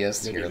of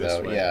ideas Maybe here, this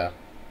though. way. Yeah.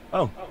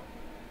 Oh,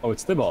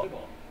 it's Thibault.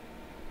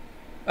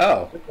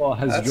 Oh, Thibault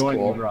has that's joined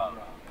cool. the draw.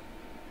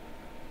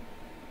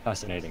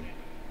 Fascinating.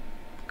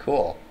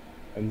 Cool.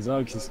 And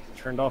Zug has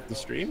turned off the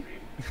stream?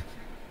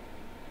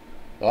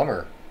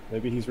 Bummer.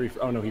 Maybe he's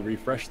oh no, he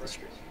refreshed the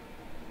stream.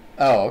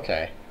 Oh,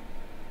 okay.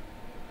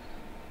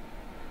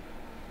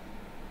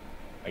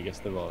 I guess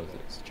Thibault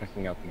is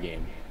checking out the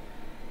game.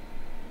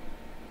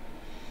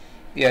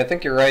 Yeah, I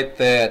think you're right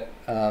that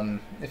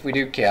if we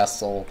do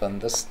castle, then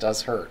this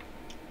does hurt.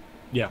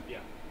 Yeah.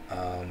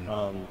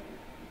 Um,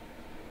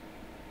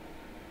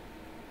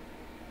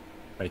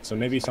 Right, so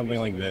maybe something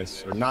like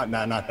this, or not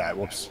that.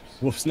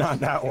 Whoops, not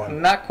that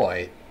one. Not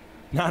quite.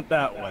 Not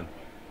that one.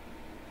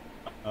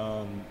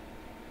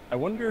 I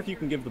wonder if you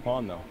can give the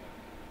pawn though.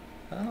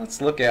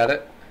 Let's look at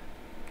it.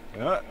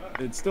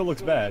 It still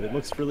looks bad. It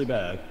looks really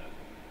bad.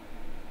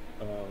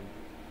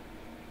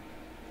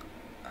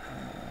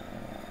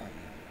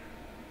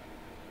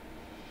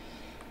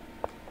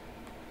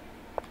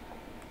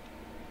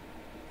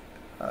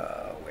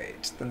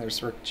 Wait, then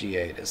there's rook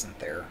g8, isn't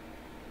there?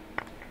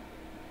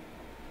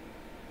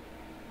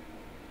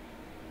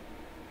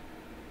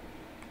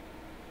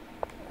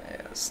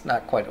 Yeah, it's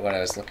not quite what I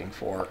was looking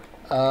for.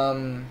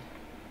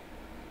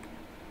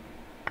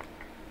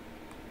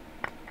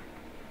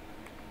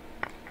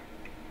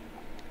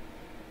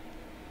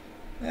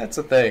 That's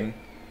a thing.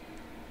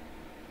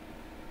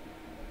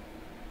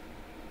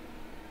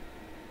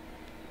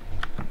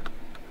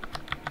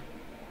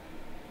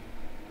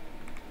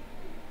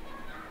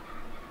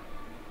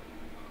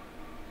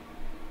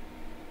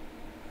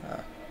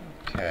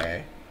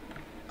 Okay.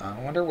 I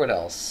wonder what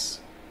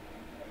else.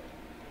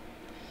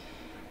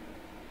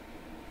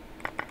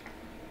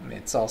 I mean,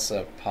 it's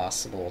also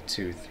possible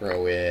to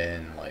throw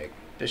in, like,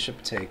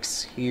 bishop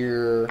takes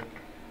here,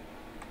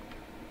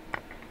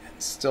 and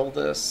still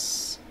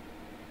this.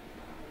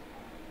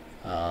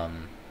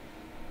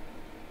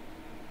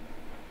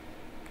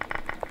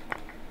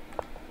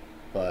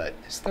 But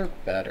is there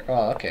better?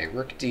 Oh, okay,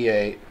 rook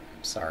d8.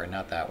 Sorry,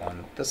 not that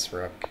one. This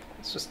rook.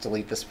 Let's just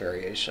delete this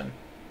variation.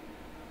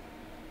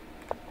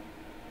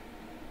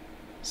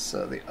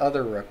 So the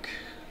other rook,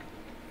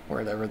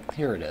 wherever,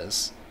 here it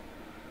is.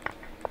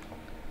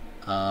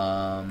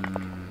 I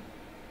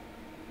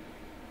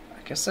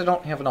guess I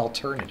don't have an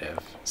alternative,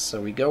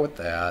 so we go with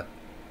that.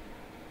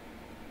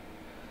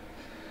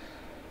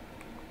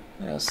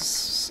 This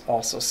is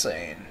also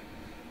sane.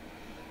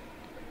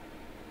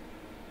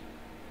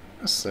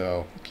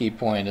 So, the key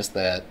point is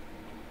that,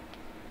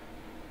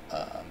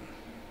 well,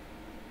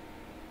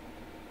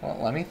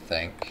 let me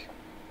think.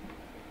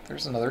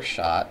 There's another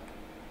shot.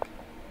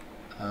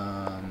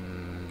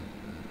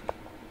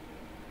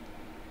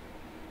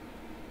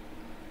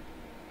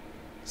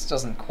 This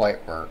doesn't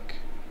quite work.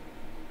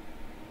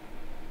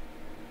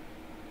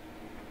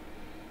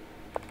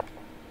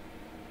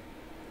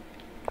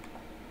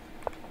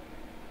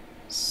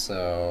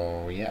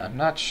 So, yeah, I'm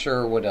not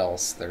sure what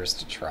else there's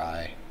to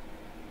try.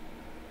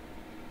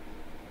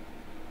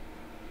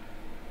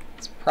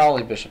 It's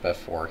probably bishop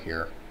f4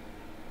 here.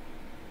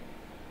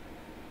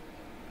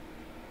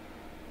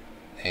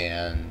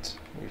 and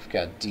we've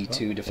got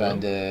d2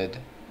 defended.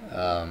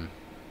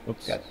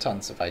 Oops. Got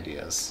tons of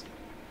ideas.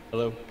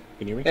 Hello,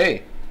 can you hear me?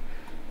 Hey,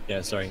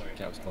 Yeah, sorry,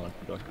 cat was calling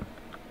for door.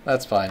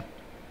 that's fine.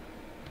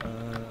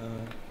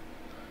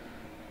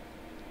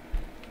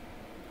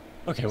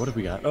 Okay, what have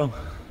we got? Oh,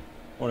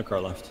 one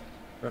car left.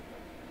 Rip.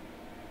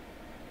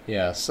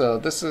 Yeah, so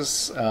this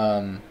is,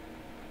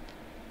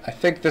 I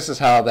think this is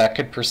how that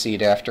could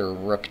proceed after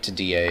rook to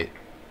d8.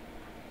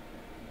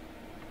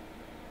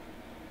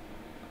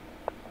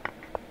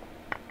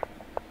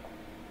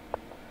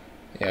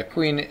 Yeah,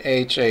 queen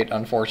h8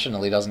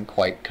 unfortunately doesn't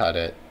quite cut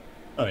it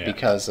Oh yeah.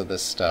 because of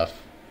this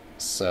stuff.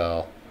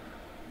 So,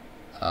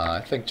 I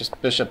think just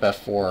bishop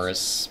f4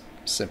 is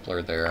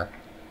simpler there.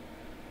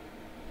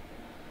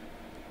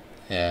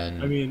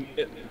 And I mean,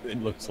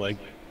 it looks like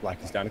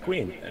black is down a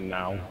queen, and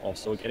now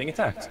also getting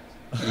attacked.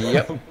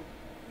 yep,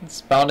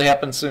 it's bound to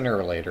happen sooner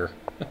or later.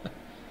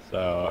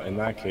 So in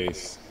that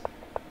case,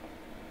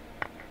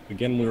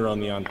 again we were on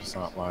the en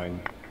passant line.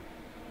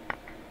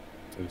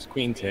 It was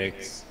queen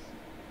takes.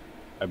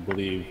 I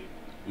believe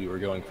we were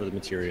going for the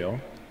material.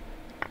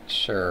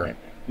 Sure. Right.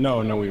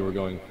 No, we were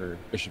going for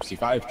bishop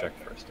c5 check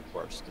first, of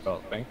course,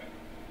 developing.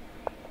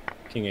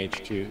 King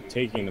h2,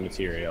 taking the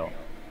material,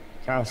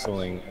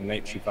 castling, and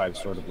knight g5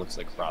 sort of looks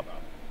like Bravo.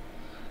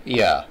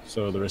 Yeah.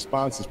 So the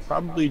response is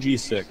probably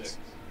g6,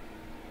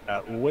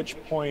 at which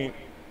point,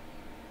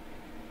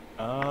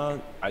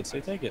 I'd say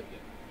take it,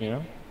 you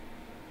know?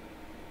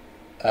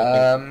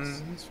 I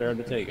think it's fair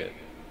to take it.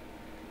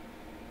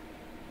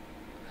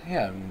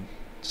 Yeah, I'm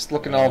just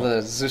looking at all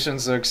the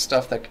Zug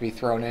stuff that could be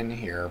thrown in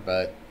here,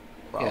 but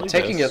yeah, Probably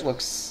taking this. it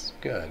looks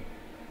good.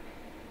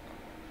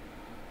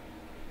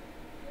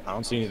 I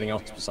don't see anything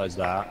else besides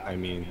that. I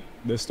mean,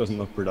 this doesn't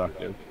look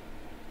productive.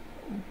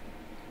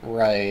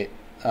 Right.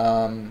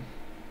 It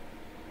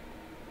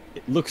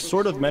looks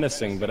sort of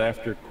menacing, but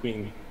after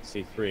queen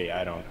c3,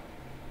 I don't...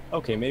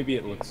 Okay, maybe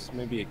it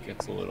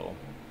gets a little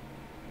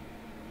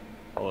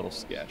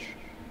sketch.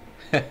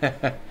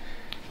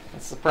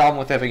 That's the problem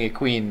with having a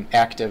queen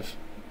active,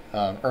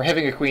 or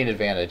having a queen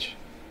advantage.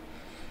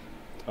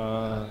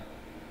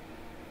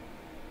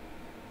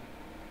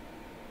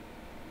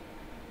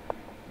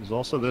 There's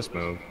also this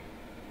move.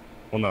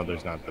 Well, no,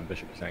 there's not the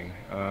bishop thing.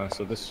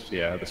 So this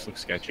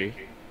looks sketchy.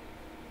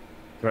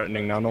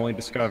 Threatening not only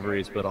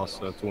discoveries, but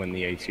also to win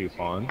the a2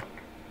 pawn.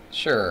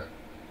 Sure.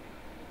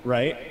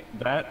 Right?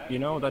 That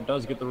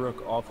does get the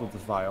rook off of the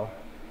file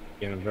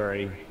in a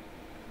very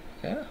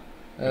Yeah.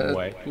 good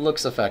way.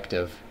 Looks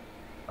effective.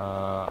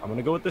 I'm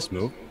gonna go with this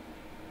move.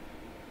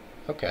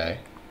 Okay.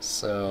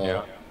 So.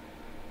 Yeah.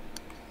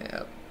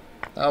 Yeah.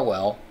 Oh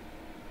well.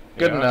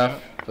 Good Yeah.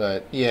 enough,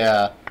 but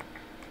yeah.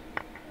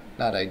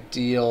 Not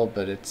ideal,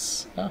 but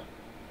it's. Oh,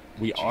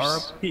 We are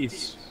a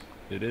piece.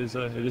 It is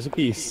a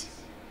piece.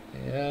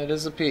 yeah, it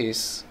is a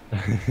piece.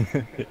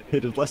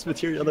 It is less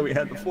material than we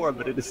had before,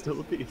 but it is still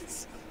a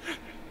piece.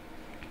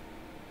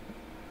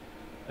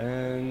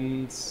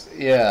 And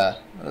Yeah.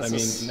 I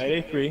mean,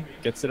 knight a3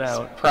 gets it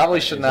out. Probably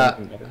should Is not.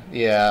 anything better?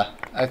 Yeah,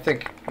 I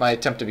think my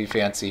attempt to be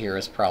fancy here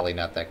is probably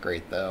not that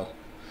great, though.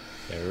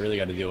 Yeah, we really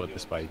got to deal with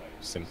this by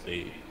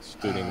simply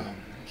scooting the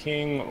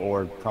king,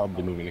 or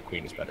probably moving the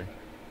queen is better.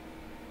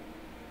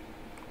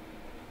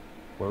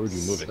 Where would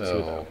you move it to,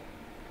 though?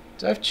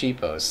 Do I have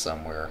cheapos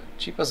somewhere?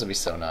 Cheapos would be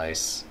so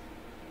nice.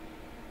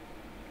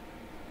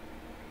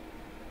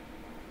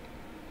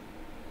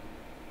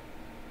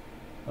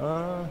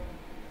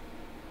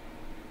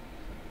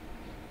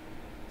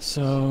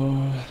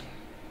 So...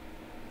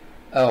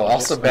 Oh,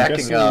 also I'm backing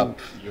guessing up,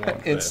 you want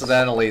this.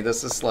 incidentally,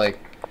 this is like...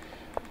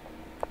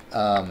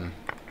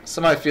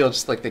 somehow I feel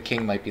just like the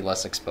king might be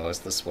less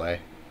exposed this way.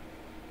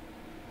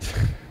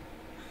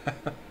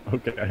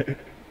 Okay.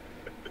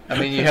 I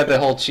mean, you had the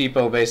whole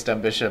cheapo based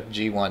on bishop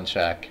g1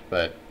 check,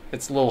 but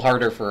it's a little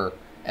harder for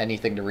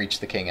anything to reach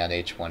the king on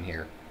h1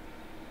 here.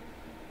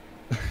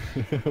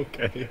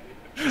 Okay.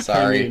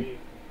 Sorry.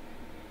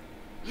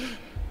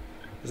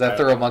 Does that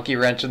throw a monkey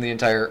wrench in the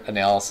entire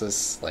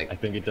analysis? I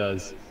think it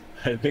does.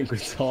 I think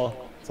it's all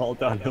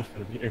downhill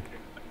from here.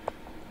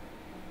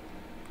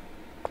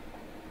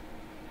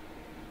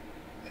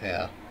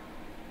 Yeah.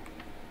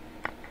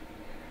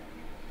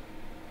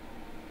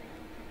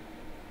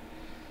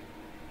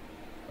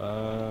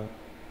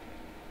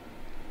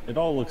 It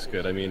all looks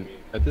good. I mean,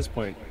 at this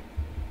point,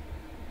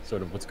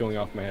 sort of what's going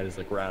off my head is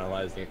like we're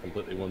analyzing a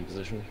completely one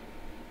position.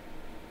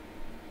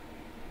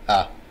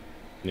 Ah.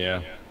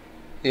 Yeah.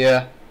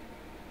 Yeah.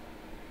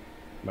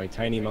 My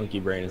tiny monkey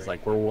brain is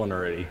like, we're one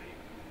already.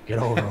 Get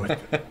over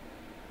with it.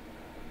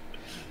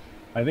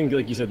 I think,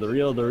 like you said, the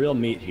real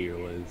meat here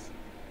was,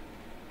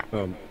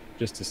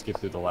 just to skip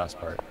through the last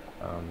part.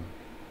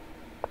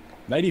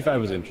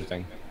 95 was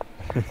interesting.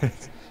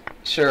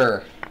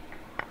 Sure.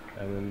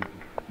 And then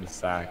the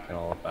sack and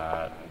all of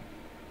that.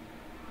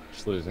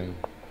 Just losing.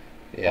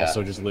 Yeah.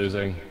 Also just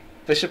losing.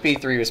 Bishop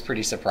e3 was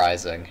pretty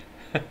surprising.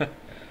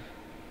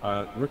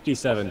 Rook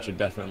d7 should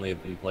definitely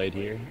have been played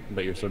here,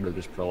 but you're sort of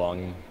just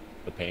prolonging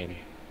the pain.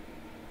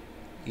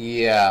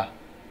 Yeah.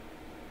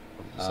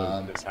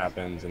 So this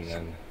happens, and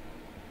then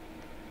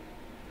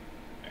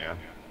Yeah.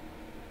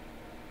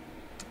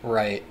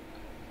 Right.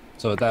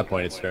 So at that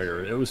point,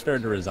 it was fair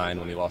to resign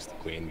when he lost the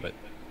queen, but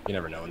you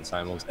never know in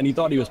simul's. And he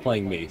thought he was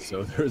playing me,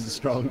 so there was a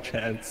strong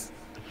chance.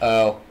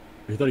 Oh,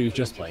 He thought he was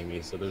just playing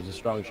me, so there was a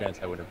strong chance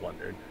I would have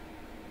blundered.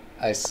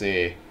 I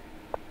see.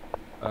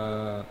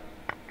 Uh,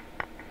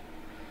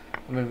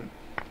 I mean,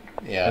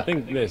 yeah. I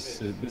think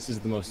this is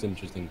the most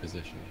interesting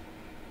position,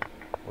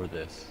 or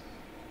this.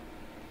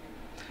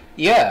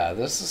 Yeah,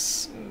 this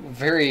is a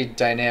very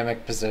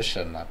dynamic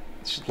position. I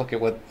should look at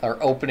what our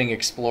opening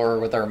explorer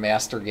with our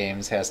master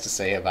games has to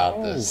say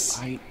about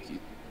this.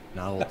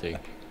 Novelty.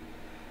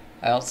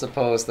 I don't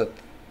suppose that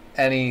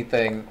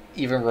anything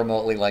even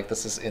remotely like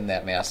this is in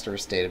that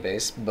master's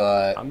database,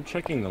 but I'm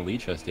checking the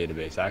lichess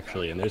database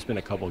actually, and there's been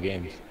a couple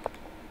games.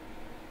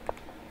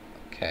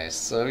 okay,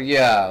 so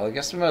yeah, I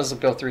guess we might as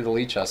well go through the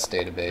lichess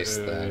database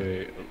then.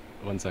 Wait,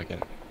 1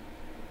 second.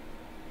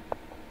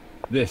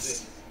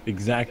 This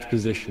exact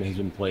position has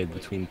been played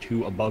between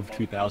above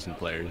 2,000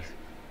 players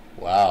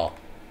Wow.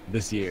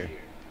 this year.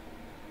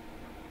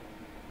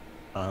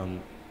 Queen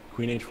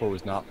h4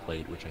 was not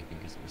played, which I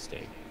think is a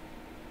mistake.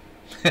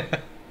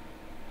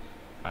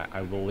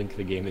 I will link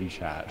the game in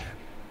chat.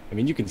 I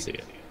mean, you can see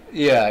it.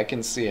 Yeah, I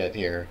can see it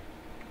here.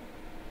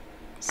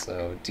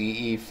 So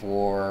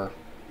DE4,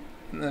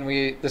 and then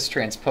this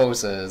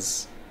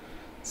transposes.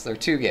 So there are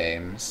two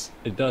games.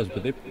 It does,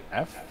 but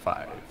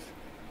f5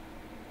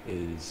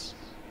 is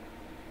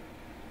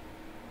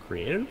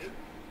creative?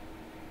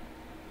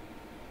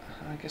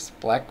 I guess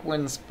black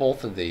wins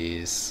both of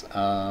these,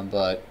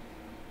 but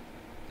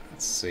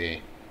let's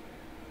see.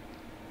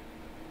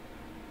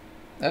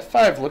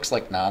 F5 looks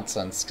like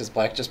nonsense because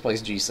black just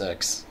plays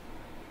G6.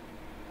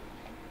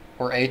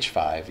 Or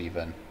H5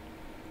 even.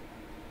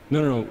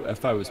 No,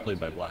 f5 was played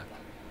by black.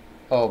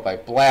 Oh, by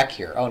black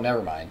here. Oh,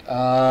 never mind.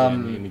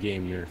 In the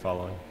game you're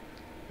following.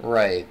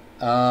 Right.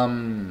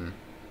 And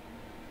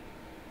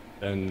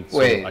so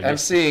Wait, I I'm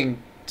guess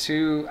seeing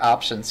two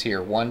options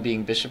here. One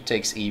being bishop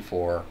takes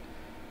e4,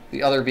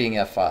 the other being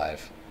f5.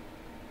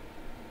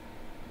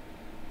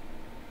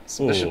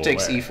 So bishop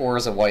takes e4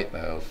 is a white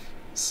move,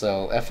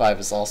 so f5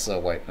 is also a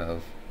white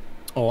move.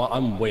 Oh,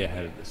 I'm way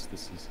ahead of this.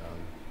 This is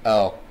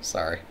Oh,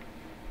 sorry.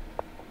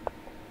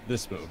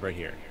 this move right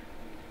here.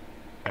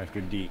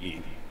 After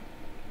DE.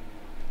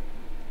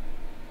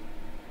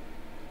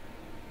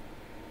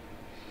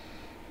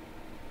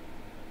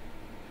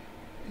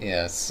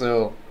 Yeah,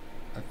 so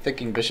I'm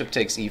thinking bishop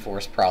takes e4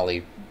 is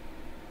probably,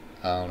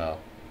 I don't know,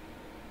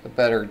 a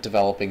better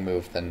developing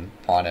move than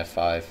pawn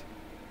f5.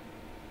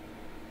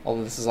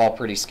 Although this is all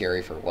pretty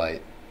scary for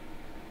white.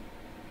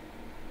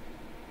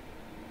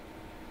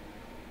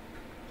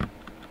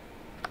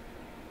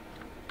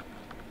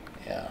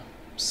 Yeah,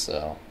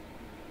 so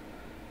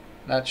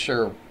not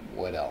sure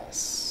what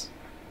else.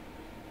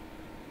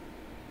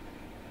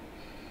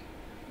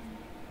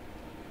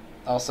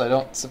 Also, I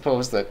don't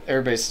suppose that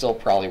everybody's still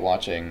probably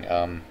watching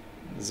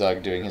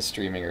Zug doing his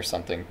streaming or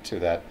something to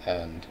that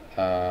end.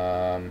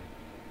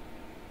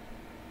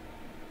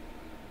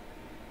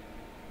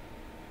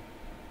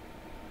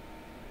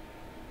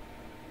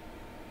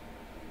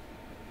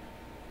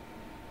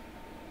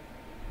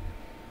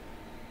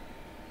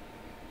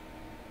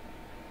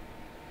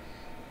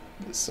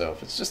 So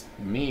if it's just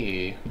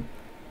me,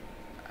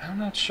 I'm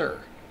not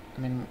sure.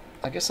 I mean,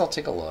 I guess I'll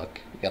take a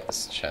look. We got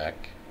this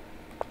check.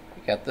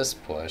 We got this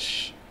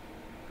push.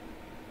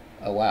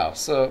 Oh wow,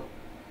 so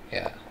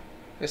yeah.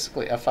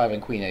 Basically f5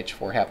 and queen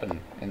h4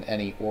 happen in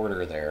any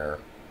order there.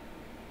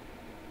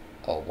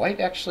 Oh, white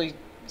actually,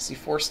 is he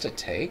forced to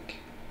take?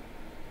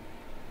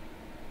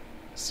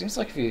 Seems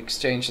like if you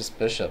exchange this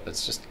bishop,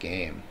 it's just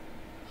game.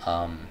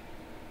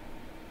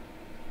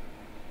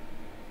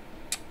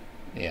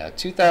 Yeah,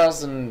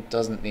 2000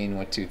 doesn't mean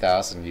what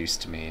 2000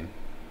 used to mean.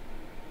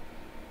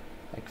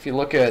 Like if you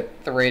look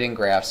at the rating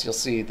graphs, you'll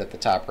see that the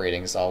top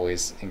rating is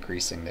always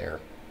increasing there.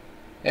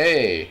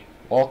 Hey,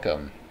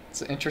 welcome.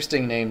 It's an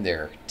interesting name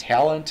there.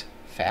 Talent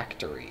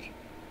Factory.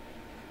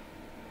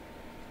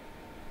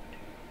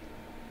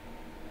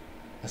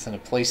 That's in a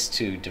place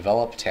to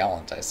develop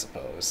talent, I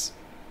suppose.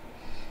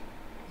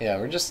 Yeah,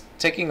 we're just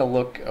taking a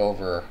look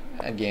over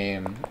a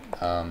game,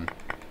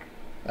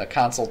 a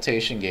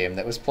consultation game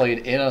that was played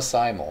in a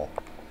simul,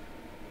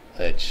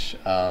 which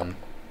I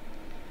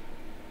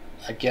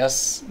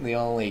guess the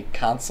only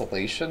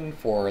consolation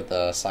for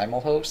the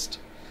simul host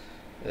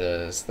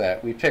is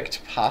that we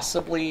picked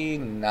possibly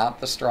not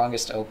the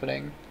strongest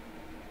opening.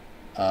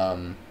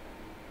 I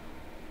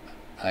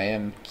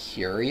am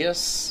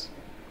curious.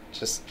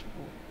 Just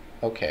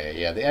okay,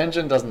 yeah, the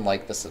engine doesn't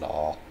like this at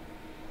all.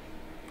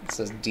 It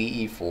says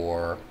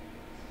DE4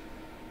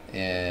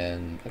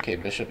 and okay,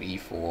 bishop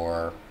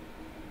E4.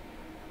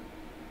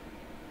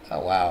 Oh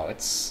wow,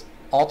 it's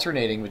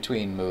alternating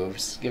between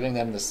moves, giving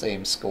them the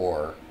same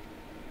score.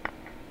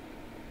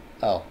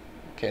 Oh,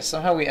 okay,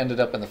 somehow we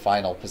ended up in the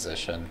final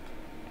position.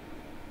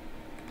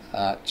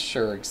 Not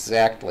sure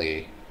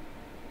exactly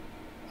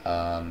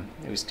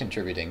who's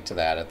contributing to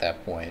that at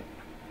that point.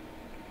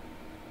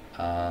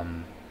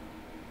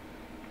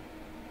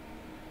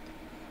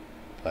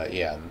 But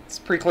yeah, it's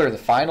pretty clear the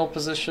final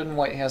position,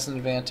 white has an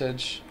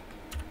advantage.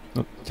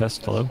 Oh,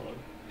 test, hello?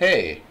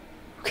 Hey!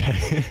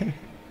 Okay.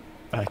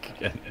 Back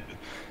again.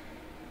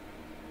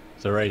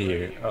 So right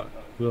here,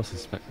 who else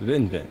is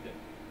Vin?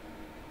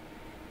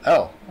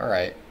 Oh,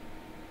 alright.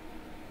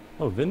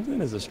 Oh,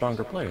 Vin is a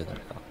stronger player than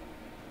I thought.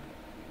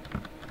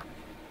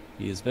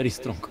 He is very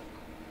strong.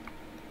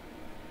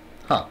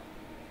 Huh.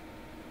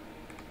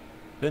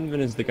 Vin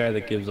is the guy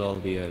that gives all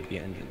the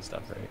engine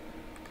stuff, right?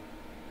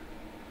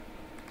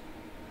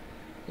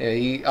 Yeah,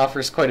 he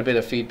offers quite a bit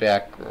of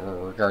feedback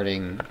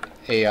regarding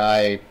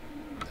AI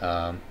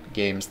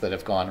games that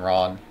have gone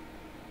wrong.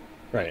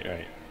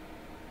 Right.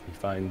 He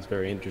finds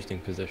very interesting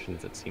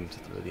positions that seem to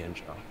throw the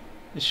engine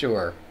off.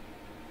 Sure.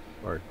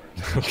 Or,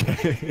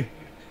 okay.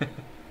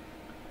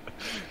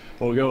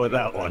 We'll go with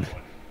that one.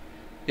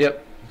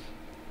 Yep.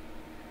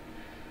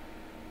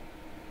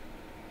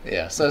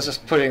 Yeah, so I was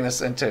just putting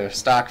this into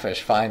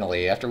Stockfish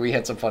finally, after we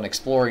had some fun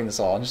exploring this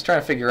all. I'm just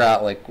trying to figure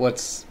out, like,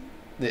 what's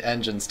the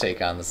engine's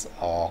take on this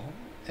all.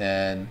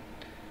 And,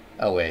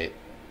 oh wait,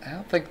 I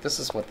don't think this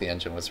is what the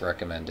engine was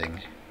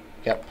recommending.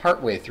 Got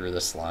partway through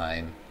this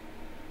line.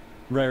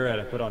 Right,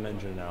 I put on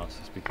engine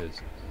analysis because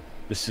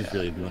this is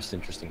really the most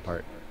interesting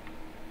part.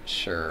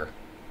 Sure.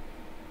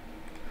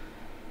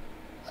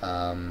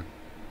 So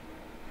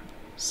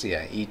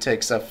yeah, E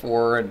takes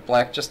F4, and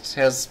black just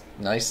has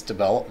nice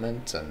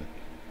development, and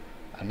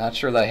I'm not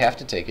sure that I have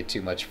to take it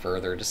too much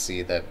further to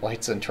see that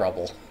white's in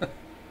trouble.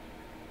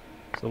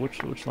 So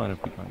which line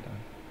have we gone down?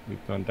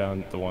 We've gone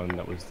down the one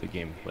that was the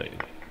game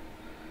played.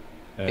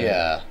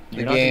 Yeah,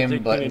 the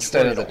game, but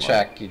instead of the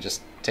check, you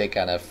just take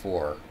on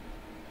F4.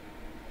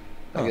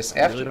 I guess I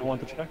after... really don't want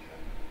the check?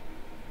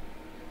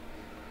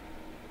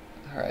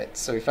 Alright,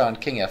 so we found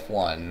King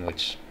F1,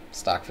 which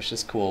Stockfish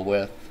is cool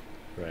with.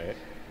 Right.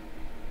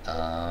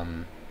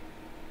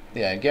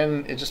 Yeah,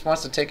 again, it just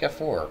wants to take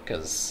F4,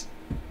 because...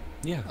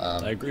 Yeah,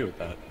 I agree with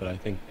that, but I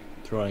think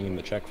throwing in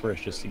the check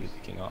first just to get the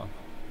king off.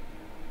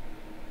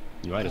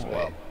 You might as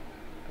well. Wait.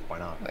 Why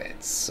not?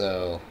 Wait,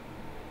 so...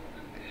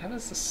 How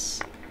does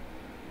this...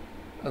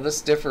 Well,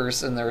 this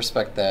differs in the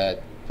respect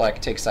that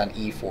black takes on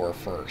E4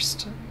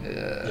 first.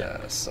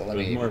 Yeah, so let it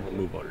was me more of a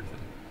move order thing.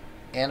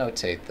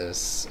 annotate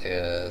this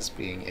as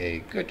being a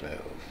good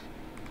move.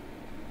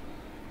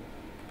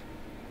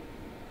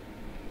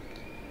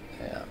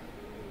 Yeah.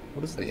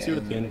 What does But see yeah,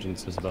 what the engine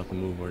says about the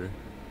move order?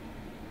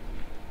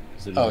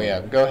 Oh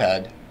yeah, go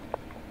ahead.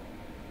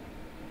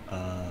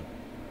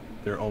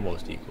 They're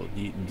almost equal.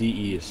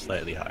 DE is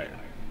slightly higher,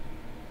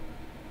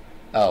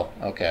 Oh,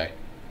 okay.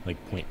 like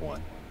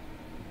 0.1.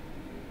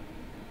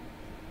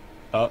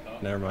 Oh,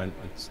 never mind.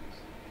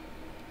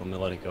 I'm gonna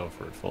let it go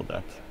for full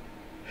depth.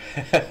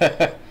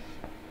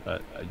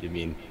 But I do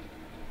mean,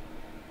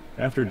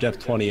 after depth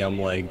 20, I'm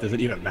like, does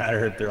it even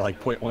matter if they're like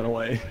 0.1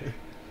 away?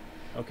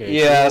 Okay.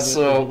 Yeah,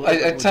 so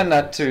I tend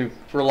not to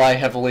rely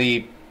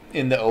heavily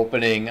in the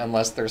opening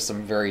unless there's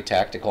some very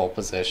tactical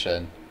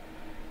position.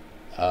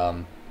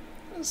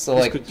 So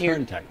This like could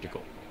turn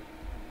tactical.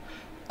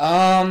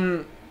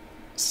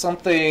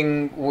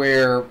 something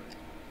where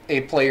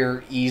a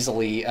player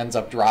easily ends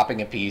up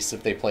dropping a piece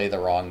if they play the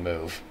wrong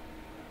move.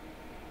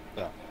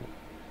 Yeah.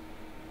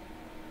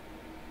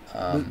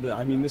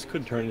 I mean, this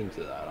could turn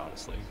into that,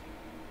 honestly.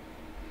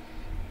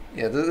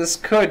 Yeah, this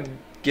could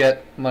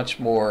get much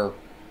more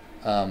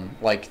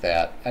like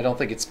that. I don't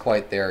think it's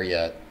quite there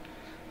yet.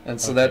 And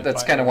so Okay,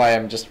 that's kind of why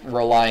I'm just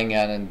relying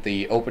on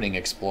the opening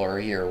explorer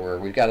here, where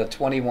we've got a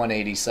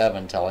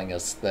 2187 telling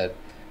us that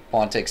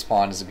pawn takes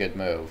pawn is a good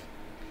move.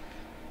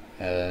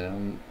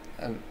 And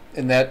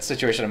in that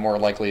situation, I'm more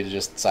likely to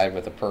just side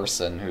with a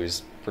person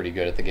who's pretty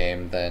good at the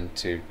game than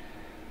to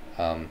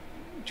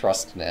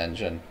trust an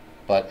engine.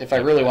 But if I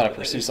really want to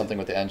pursue something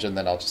with the engine,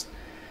 then I'll just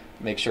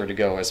make sure to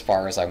go as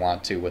far as I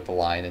want to with the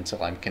line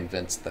until I'm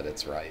convinced that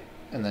it's right.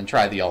 And then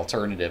try the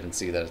alternative and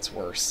see that it's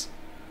worse.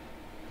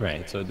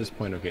 Right, so at this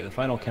point, okay, the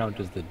final count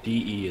is the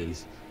DE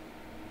is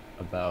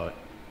about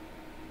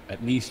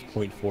at least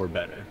 0.4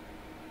 better.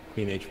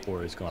 Queen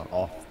H4 has gone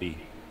off the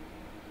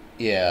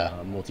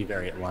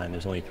multivariate line.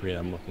 There's only 3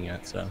 I'm looking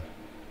at, so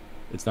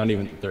it's not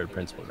even the third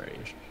principal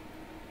variation.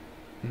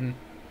 Mm-hmm.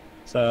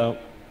 So,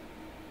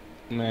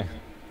 meh,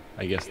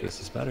 I guess this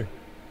is better.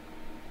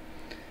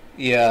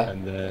 Yeah.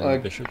 And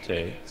then bishop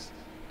takes.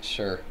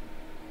 Sure.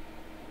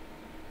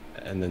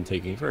 And then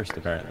taking first,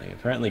 apparently.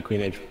 Apparently Queen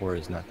H4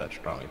 is not that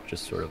strong. It's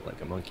just sort of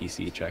like a monkey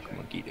C check,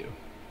 monkey do.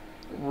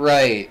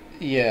 Right,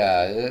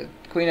 yeah.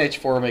 Queen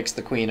H4 makes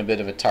the queen a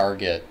bit of a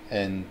target,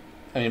 and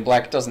I mean,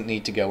 black doesn't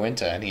need to go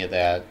into any of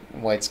that.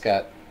 White's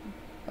got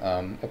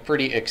a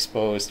pretty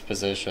exposed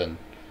position.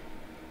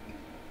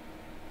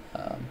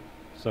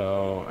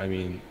 So, I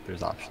mean,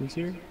 there's options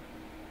here.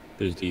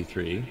 There's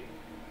D3,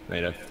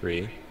 knight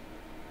F3.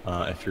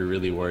 If you're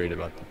really worried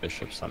about the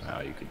bishop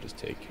somehow, you could just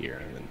take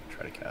here and then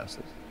try to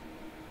castle.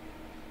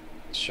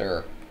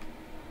 Sure.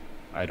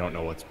 I don't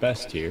know what's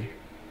best here.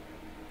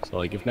 So,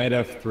 like, if knight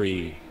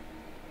F3,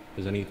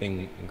 does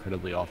anything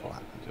incredibly awful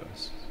happen to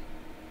us?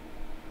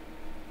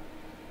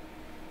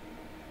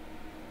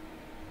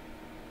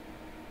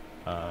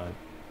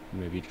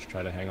 Maybe just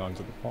try to hang on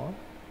to the pawn.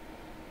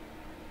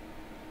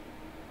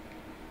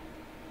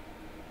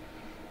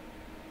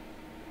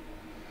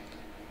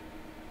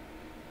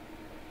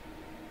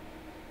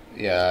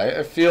 Yeah,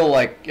 I feel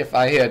like if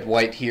I had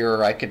white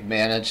here, I could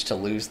manage to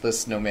lose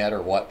this no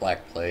matter what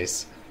black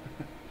plays.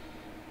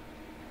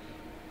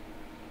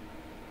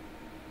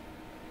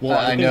 Well,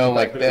 I think know, the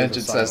like, fact the that it engine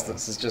was a says silo.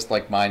 this is just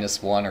like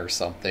 -1 or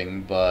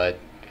something, but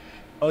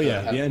Oh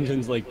yeah, the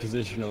engine's like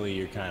positionally,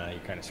 you're kind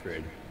of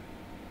screwed.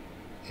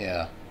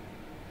 yeah.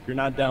 If you're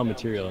not down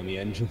material, and the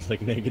engine's like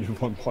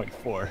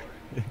 -1.4.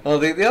 Well,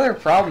 the other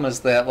problem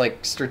is that, like,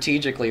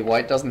 strategically,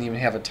 white doesn't even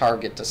have a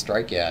target to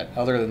strike at,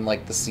 other than,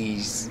 like, the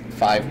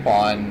C5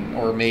 pawn,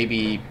 or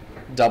maybe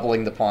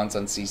doubling the pawns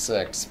on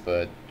C6,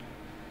 but...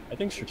 I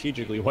think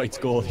strategically, white's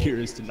goal here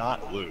is to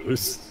not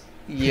lose.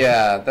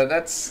 Yeah,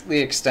 that's the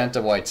extent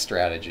of white's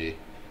strategy.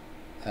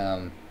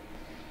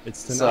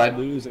 It's to So not I-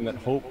 lose and then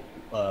hope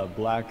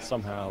black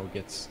somehow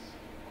gets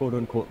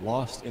quote-unquote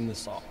lost in the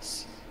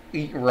sauce.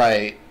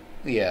 Right,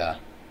 yeah.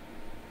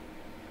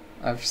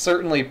 I've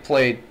certainly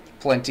played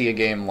plenty of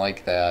game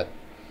like that.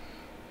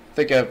 I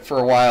think for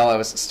a while I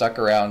was stuck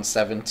around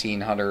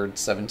 1700,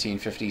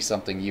 1750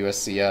 something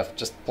USCF,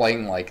 just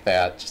playing like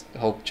that, just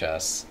hope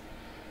chess.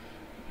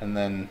 And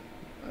then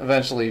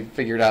eventually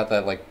figured out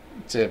that, like,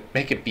 to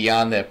make it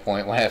beyond that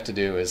point, what I have to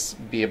do is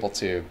be able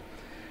to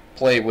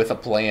play with a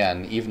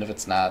plan, even if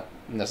it's not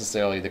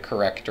necessarily the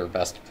correct or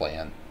best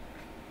plan.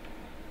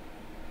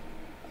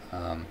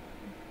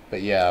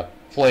 But yeah,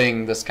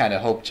 playing this kind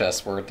of hope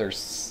chess where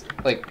there's,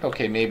 like,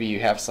 okay, maybe you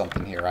have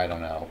something here, I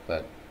don't know,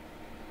 but...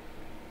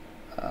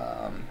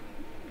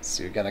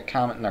 so we got a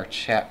comment in our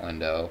chat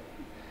window.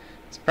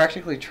 It's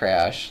practically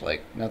trash,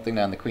 like, nothing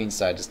on the queen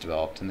side is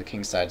developed, and the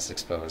king side is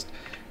exposed.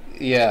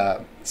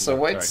 Yeah, so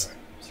white's...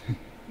 Sorry.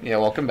 Yeah,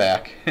 welcome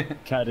back.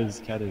 Cat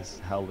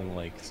is howling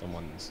like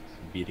someone's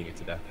beating it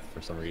to death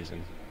for some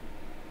reason.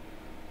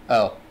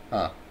 Oh,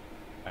 huh.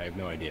 I have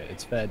no idea.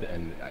 It's fed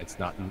and it's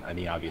not in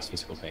any obvious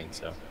physical pain,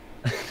 so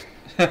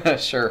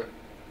Sure.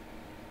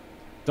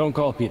 don't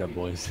call PETA,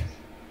 boys.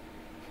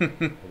 It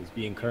is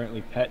being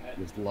currently pet,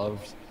 it is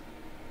loved,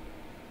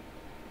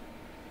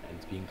 and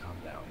it's being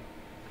calmed down.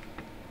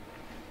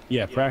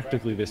 Yeah,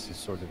 practically this is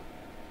sort of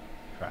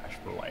trash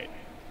for white.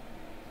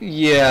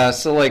 Yeah,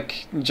 so,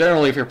 like,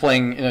 generally if you're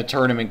playing in a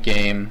tournament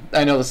game,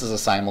 I know this is a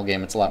simul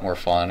game, it's a lot more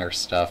fun or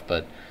stuff,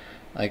 but,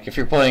 like, if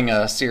you're playing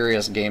a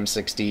serious game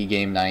 60,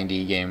 game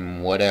 90,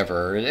 game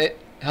whatever, it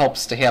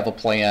helps to have a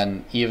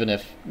plan, even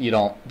if you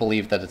don't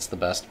believe that it's the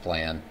best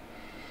plan.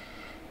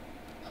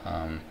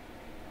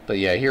 But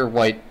yeah, here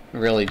white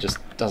really just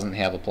doesn't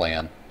have a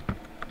plan.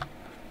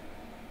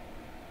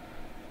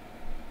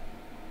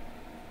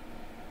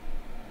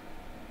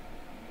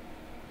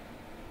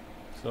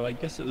 So I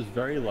guess it was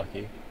very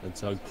lucky that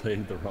Zug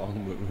played the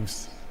wrong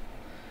moves.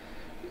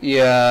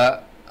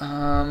 Yeah,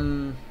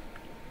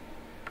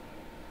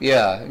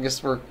 yeah, I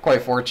guess we're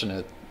quite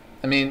fortunate.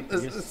 I mean, I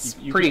guess it's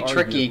you pretty could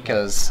argue tricky the point.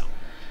 because,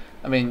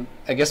 I mean,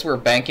 I guess we're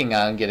banking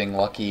on getting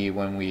lucky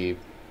when we...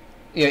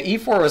 Yeah,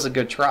 E4 was a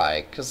good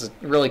try because it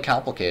really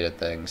complicated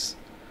things.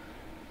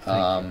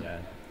 Thank you,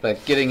 Dad.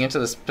 But getting into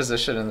this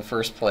position in the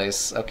first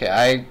place, okay,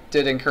 I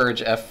did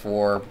encourage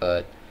F4,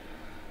 but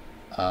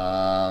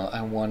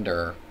I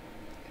wonder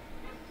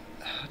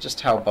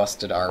just how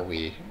busted are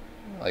we?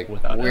 Like,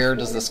 Without where F4?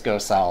 does this go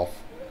south?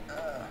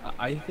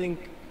 I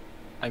think,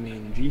 I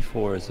mean,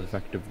 G4 is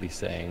effectively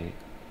saying,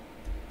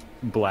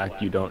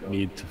 Black, you don't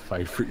need to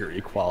fight for your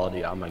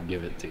equality, I'm gonna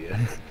give it to you.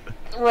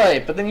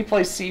 Right, but then he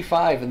plays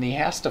C5 and he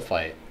has to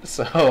fight.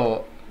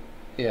 So,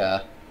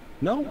 yeah.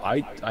 No,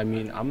 I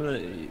mean,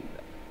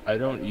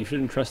 you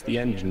shouldn't trust the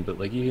engine, but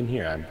like you can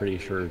hear, I'm pretty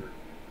sure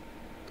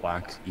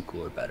Black's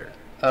equal or better.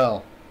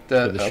 Oh,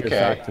 For the sheer okay.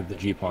 fact that the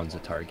G-pawn's a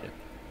target.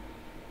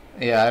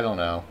 Yeah, I don't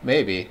know.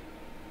 Maybe.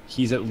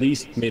 He's at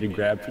least made a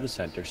grab for the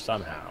center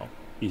somehow.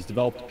 He's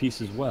developed a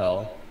piece as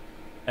well,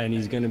 and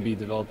he's going to be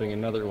developing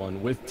another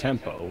one with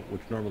tempo,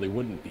 which normally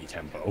wouldn't be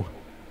tempo.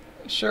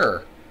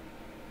 Sure.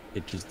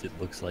 It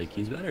looks like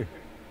he's better.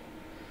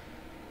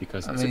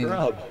 Because I it's mean- a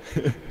grub.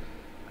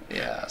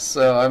 Yeah,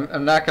 so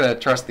I'm not going to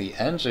trust the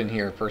engine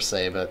here per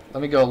se, but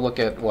let me go look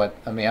at what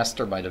a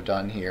master might have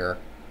done here.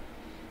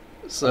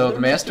 So the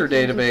master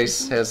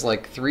database has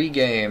like 3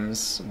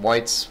 games.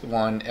 White's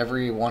won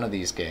every one of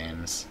these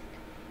games.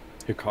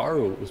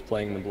 Hikaru was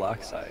playing the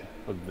black side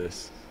of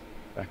this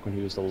back when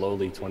he was a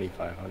lowly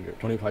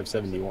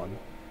 2571.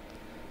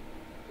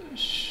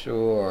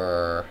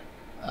 Sure.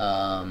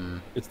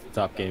 It's the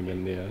top game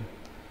in the...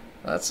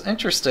 That's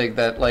interesting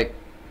that, like,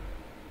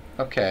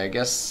 okay, I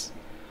guess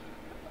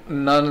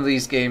none of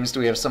these games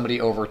do we have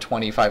somebody over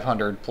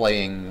 2,500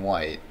 playing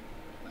white.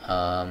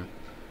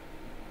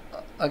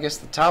 I guess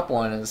the top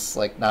one is,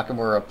 like,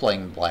 Nakamura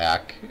playing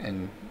black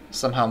and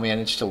somehow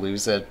managed to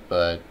lose it,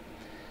 but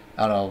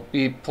I don't know,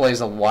 he plays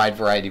a wide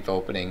variety of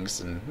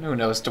openings, and who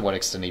knows to what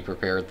extent he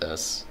prepared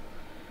this.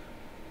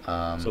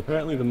 So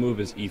apparently the move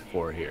is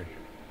E4 here,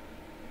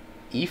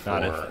 E4.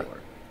 not F4.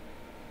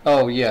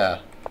 Oh,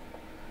 yeah.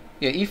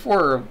 Yeah,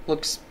 E4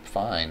 looks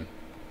fine.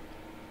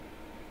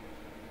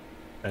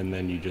 and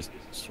then you just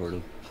sort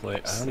of play.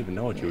 I don't even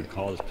know what you would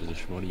call this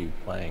position. What are you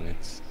playing?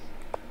 It's.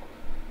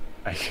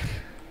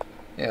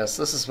 Yes,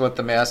 this is what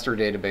the master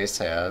database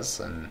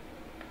has, and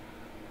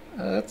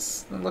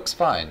it looks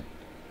fine.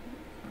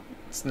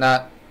 It's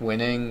not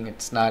winning,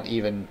 it's not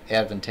even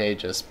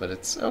advantageous, but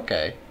it's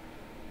okay.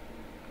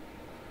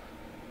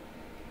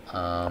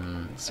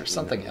 Is there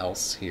something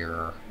else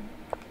here?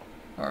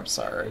 Oh, I'm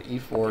sorry,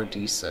 e4,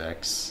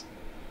 d6.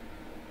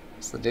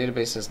 So the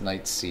database has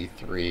knight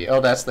c3.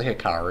 Oh, that's the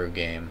Hikaru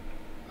game.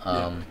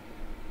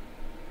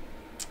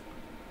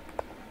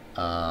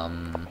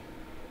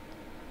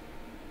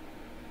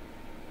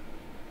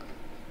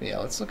 Yeah,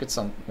 let's look at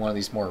one of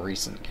these more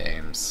recent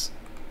games.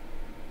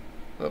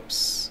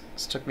 Oops,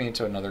 this took me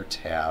into another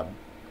tab.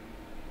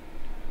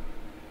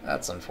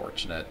 That's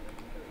unfortunate.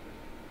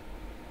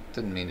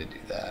 Didn't mean to do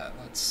that.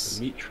 Let's...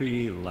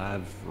 Dmitry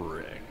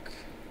Lavrik.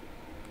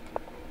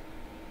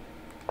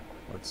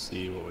 Let's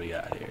see what we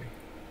got here.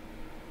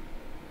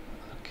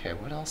 Okay,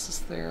 what else is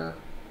there?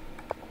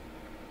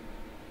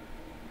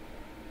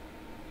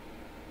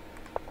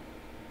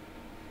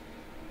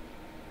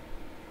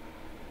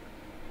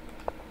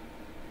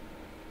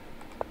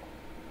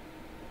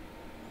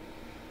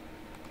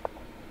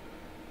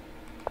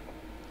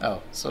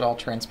 Oh, so it all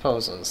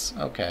transposes.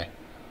 Okay.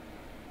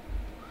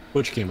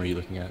 Which game are you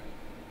looking at?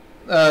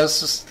 I was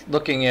just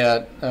looking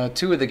at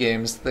two of the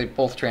games. They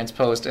both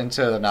transposed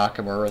into the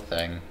Nakamura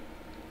thing.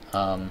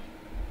 I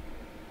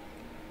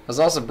was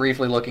also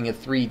briefly looking at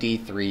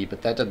 3D3,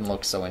 but that didn't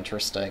look so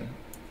interesting.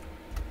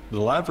 The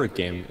Laverick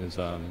game is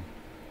the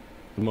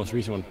most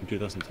recent one from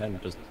 2010.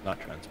 Does not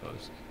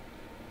transpose.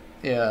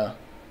 Yeah.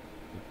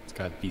 It's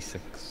got B6.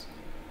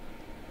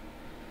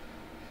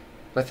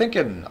 But I think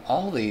in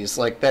all these,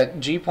 like,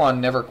 that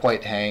G-pawn never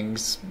quite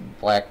hangs,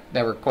 black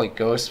never quite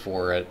goes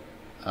for it,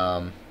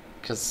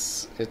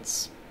 because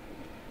it's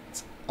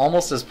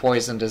almost as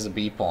poisoned as a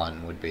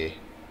B-pawn would be.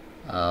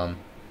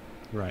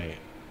 Right.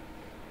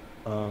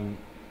 I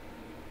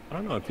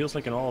don't know, it feels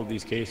like in all of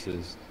these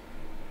cases,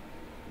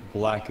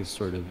 black is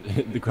sort of,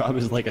 the grab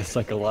is like a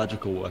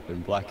psychological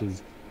weapon. Black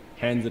is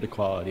handed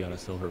equality on a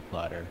silver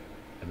platter,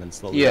 and then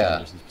slowly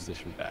changes his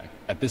position back.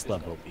 At this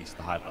level, at least,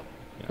 the high level.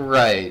 You know?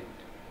 Right.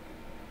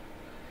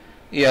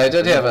 Yeah, I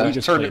did have a... We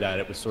just played at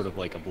it was sort of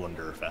like a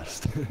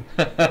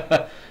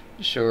blunderfest.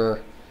 Sure.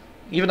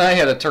 Even I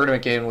had a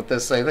tournament game with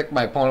this. I think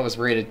my opponent was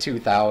rated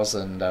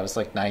 2,000. I was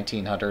like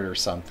 1,900 or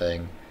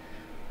something.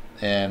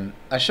 And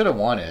I should have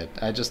won it.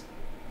 I just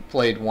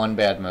played one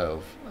bad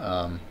move.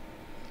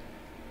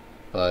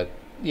 But,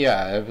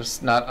 yeah, I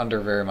was not under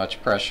very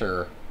much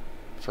pressure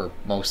for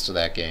most of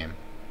that game.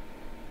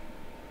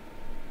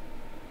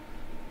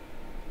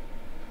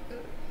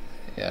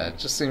 Yeah, it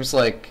just seems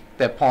like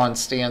that pawn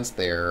stands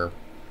there.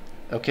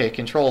 Okay, it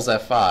controls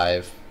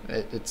F5.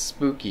 It's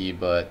spooky,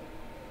 but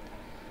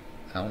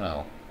I don't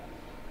know.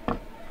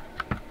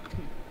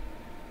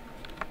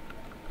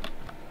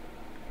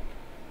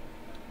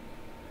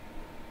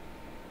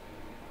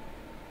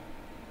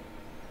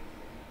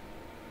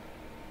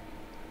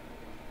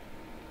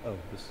 Oh,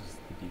 this is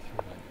the D3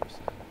 line you're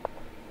saying.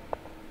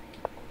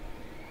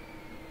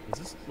 Is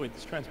this... Wait,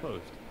 this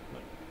transposed? No.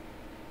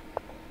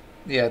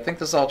 Yeah, I think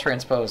this all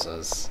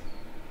transposes.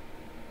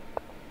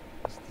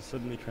 This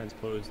suddenly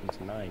transposed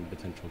into 9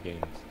 potential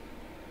games.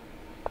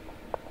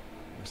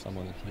 Or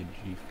someone that played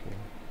G4.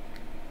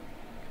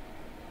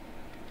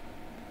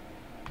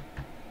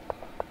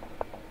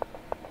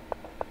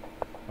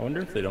 I wonder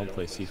if they don't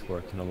play C4,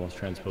 it can almost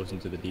transpose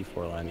into the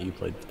D4 line that you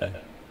played today.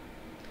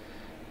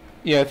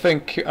 Yeah, I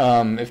think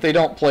if they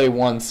don't play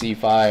one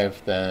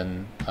C5,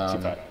 then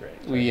C5,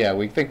 right.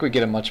 we think we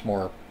get a much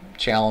more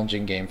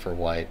challenging game for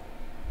white.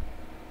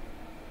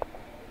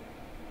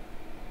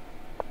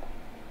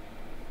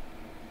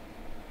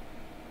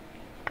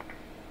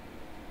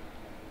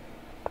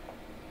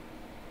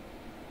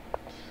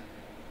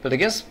 But I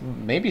guess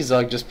maybe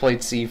Zug just played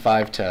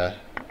C5 to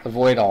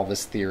avoid all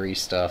this theory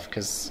stuff,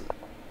 because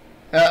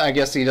I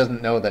guess he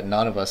doesn't know that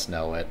none of us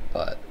know it,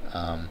 but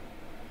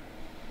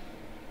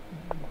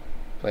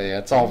yeah,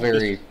 it's all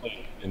very...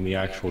 In the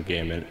actual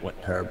game, it went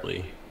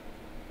terribly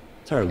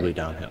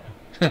downhill.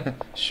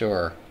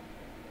 Sure.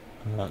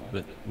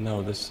 But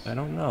no, this, I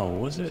don't know,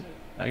 was it?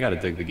 I gotta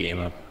dig the game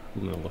up.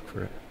 I'm gonna look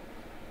for it.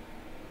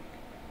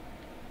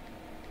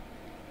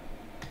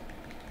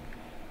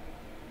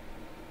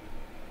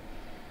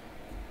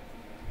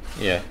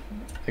 Yeah,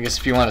 I guess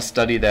if you want to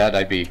study that,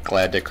 I'd be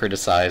glad to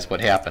criticize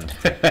what happened.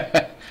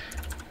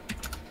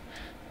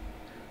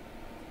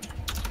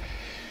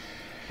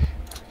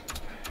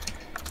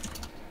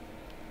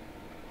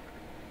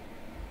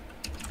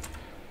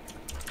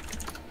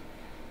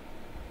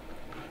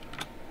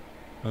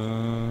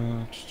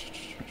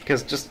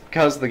 Because just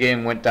because the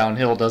game went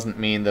downhill doesn't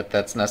mean that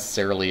that's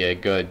necessarily a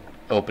good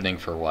opening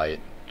for white.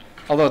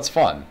 Although it's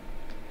fun.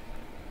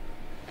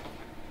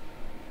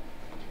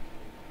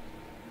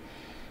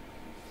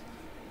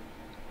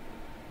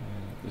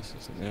 This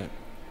isn't it.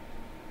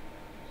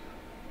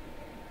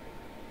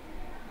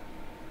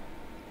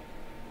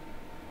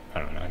 I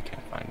don't know, I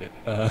can't find it.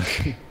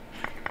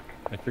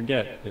 I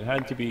forget. It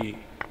had to be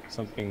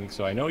something.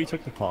 So I know he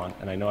took the pawn,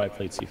 and I know I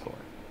played c4.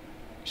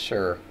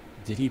 Sure.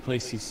 Did he play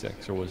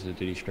c6, or was it?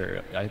 Did he straight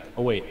up?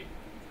 Oh wait.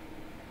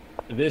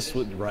 This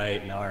was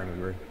right. Now I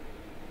remember.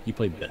 He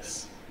played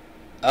this.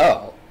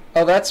 Oh.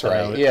 Oh, that's And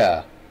I right. was-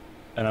 Yeah.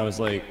 And I was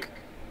like,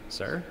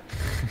 sir?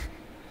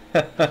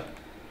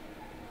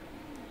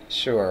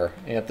 Sure.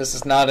 Yeah, this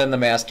is not in the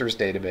master's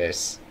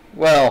database.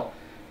 Well,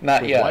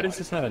 not Wait, yet. why does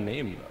this have a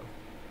name though?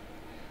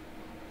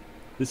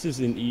 This is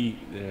an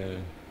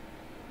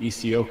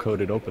ECO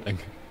coded opening.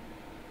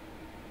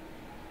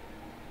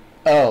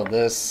 Oh,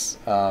 this.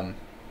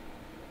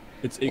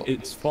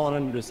 It's fallen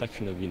under the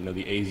section of the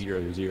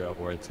A00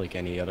 where it's like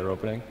any other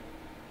opening.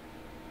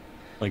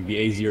 Like the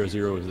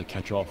A00 is the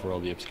catch-all for all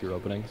the obscure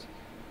openings.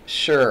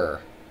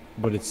 Sure.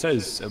 But it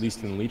says, at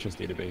least in the lichess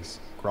database,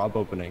 Grob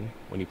opening.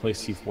 When you play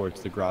c4,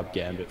 it's the Grob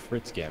gambit,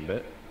 Fritz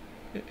gambit.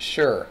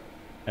 Sure.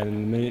 And the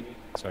minute,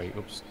 sorry,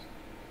 oops.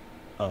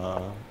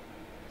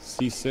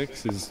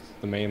 C6 is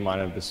the main line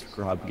of this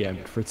Grob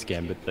gambit, Fritz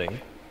gambit thing.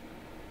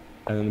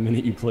 And then the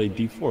minute you play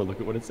d4, look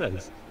at what it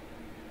says.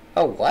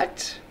 Oh,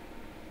 what?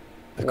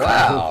 The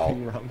Wow.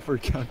 opening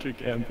Romford counter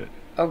gambit.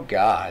 Oh,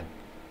 God.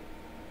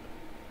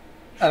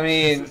 I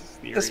mean, This is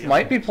this serious.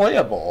 might be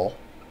playable.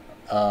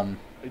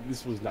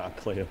 This was not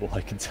playable, I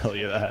can tell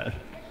you that.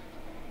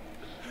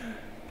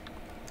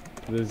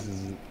 This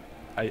is...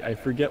 I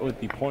forget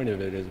what the point of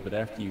it is, but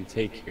after you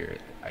take here,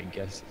 I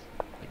guess,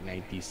 like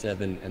knight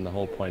d7, and the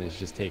whole point is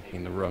just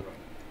taking the rook.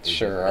 Isn't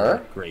Sure.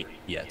 really great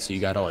yet, so you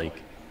gotta,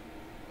 like...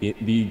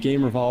 The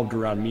game revolved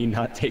around me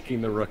not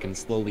taking the rook and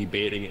slowly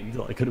baiting it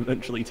until I could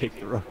eventually take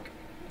the rook.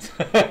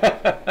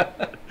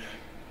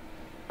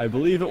 I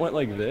believe it went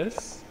like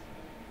this,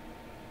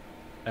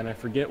 and I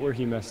forget where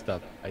he messed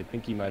up. I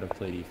think he might have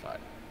played e5.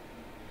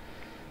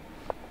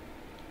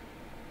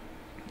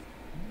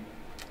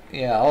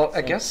 Yeah,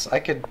 I guess I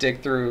could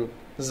dig through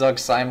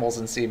ZugSimuls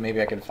and see if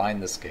maybe I can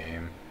find this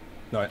game.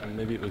 No,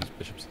 maybe it was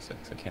bishop c6.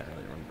 I can't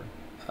really remember.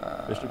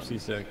 Bishop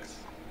c6.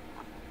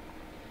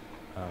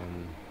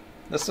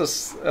 This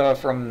was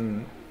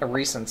from a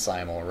recent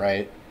Simul,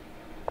 right?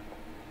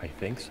 I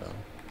think so.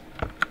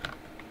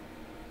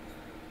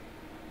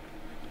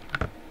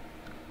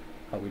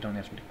 Oh, we don't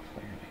have to do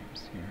player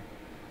names here.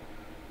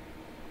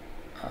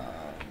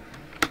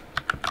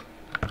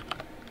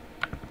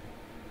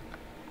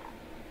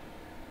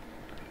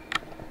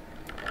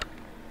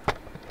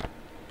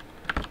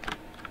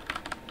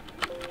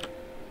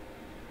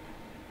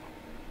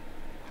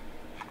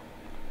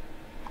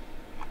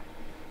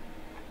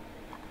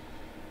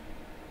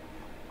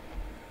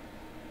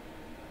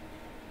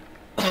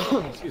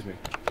 Excuse me.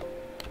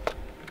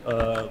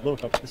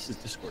 Look up. This is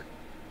Discord.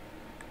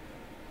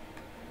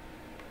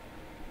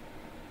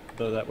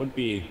 Though that would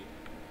be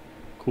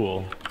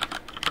cool,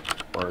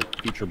 or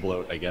feature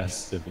bloat, I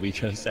guess, if we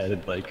just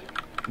added like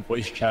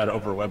voice chat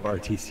over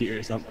WebRTC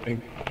or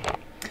something.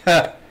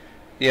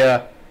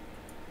 Yeah.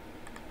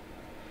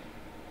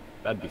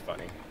 That'd be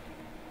funny.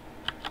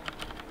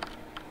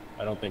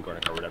 I don't think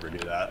Ornica would ever do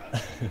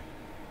that.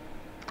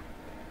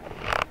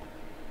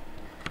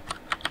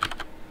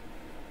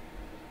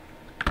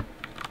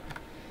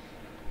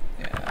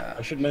 Yeah.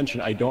 I should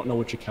mention, I don't know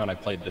which account I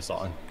played this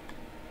on.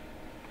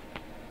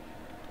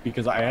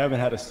 Because I haven't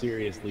had a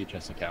serious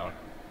lichess account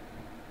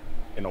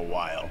in a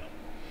while.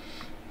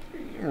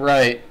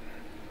 Right.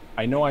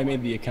 I know I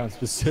made the account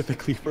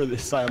specifically for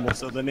this simul,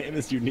 so the name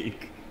is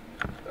unique.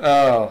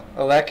 Oh,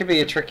 well, that could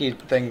be a tricky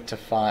thing to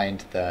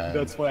find then.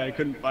 That's why I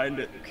couldn't find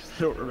it, because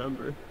I don't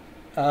remember.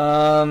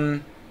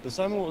 The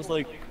simul was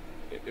like,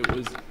 it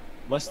was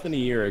less than a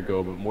year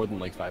ago, but more than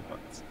like 5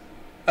 months.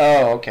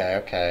 Oh, okay,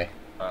 okay.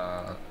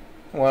 Well,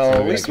 So at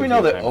maybe least that we gives know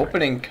you a the time frame.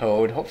 opening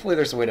code. Hopefully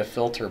there's a way to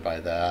filter by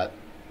that.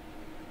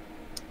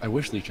 I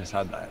wish lichess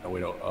had that, a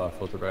way to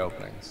filter by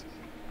openings.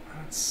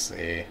 Let's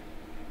see.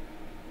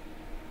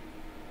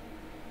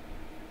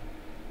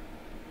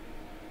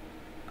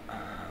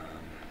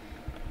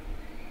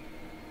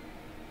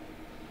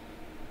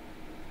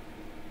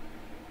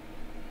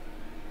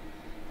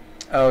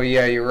 Oh,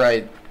 yeah, you're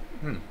right.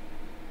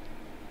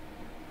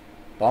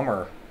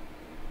 Bummer.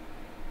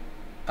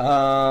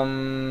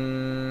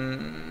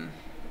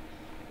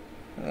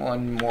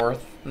 One more.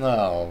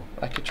 No,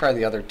 I could try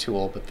the other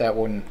tool, but that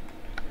wouldn't.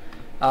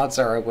 Odds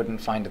are I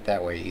wouldn't find it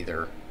that way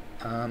either.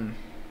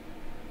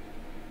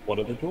 What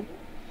other tool?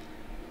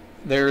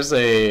 There's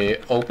a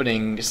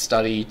opening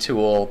study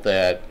tool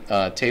that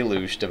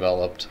Teluge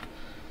developed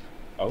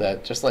Oh,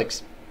 that just like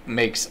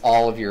makes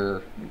all of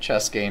your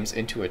chess games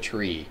into a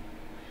tree.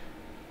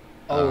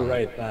 oh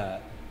right,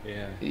 that.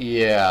 Yeah.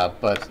 Yeah,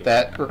 but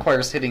that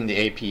requires hitting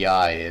the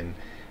API, and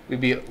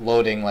we'd be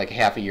loading like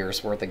half a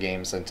year's worth of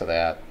games into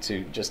that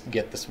to just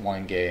get this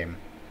one game.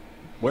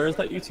 Where is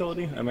that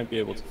utility? I might be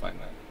able to find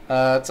that.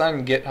 It's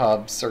on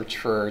GitHub. Search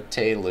for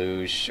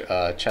Teluge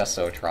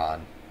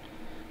Chessotron.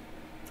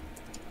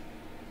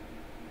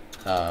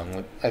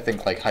 With, I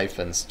think like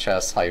hyphens,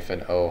 chess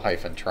hyphen o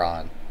hyphen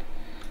tron.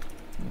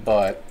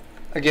 But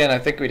again, I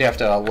think we'd have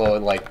to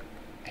load like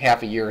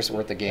half a year's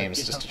worth of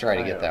games just to try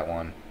to get that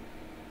one.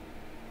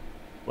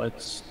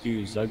 let's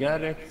do Zug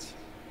Addict.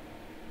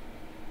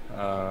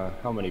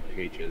 How many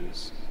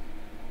pages?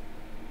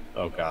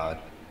 Oh god.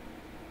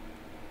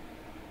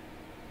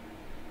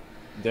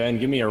 Dan,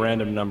 give me a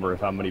random number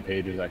of how many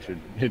pages I should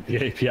hit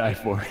the API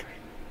for.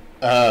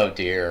 Oh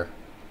dear.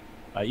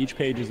 Each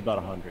page is about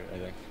 100, I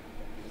think.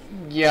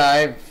 Yeah,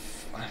 I've...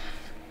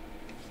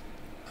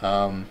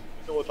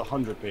 Go with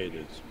 100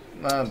 pages.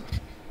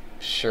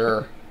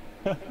 Sure.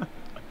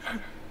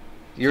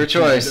 Your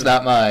choice,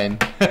 not mine.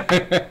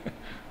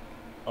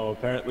 Oh,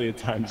 apparently it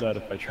times out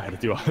if I try to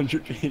do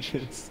 100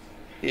 pages.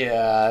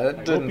 Yeah,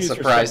 that didn't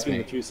surprise me.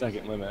 The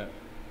 2-second limit.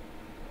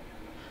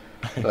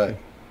 But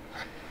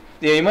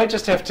yeah, you might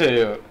just have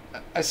to.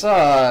 I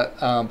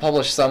saw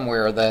published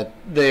somewhere that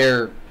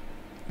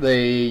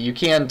you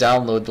can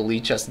download the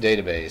lichess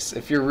database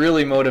if you're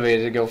really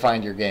motivated to go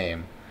find your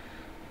game.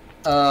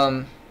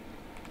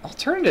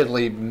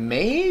 Alternatively,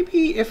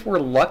 maybe if we're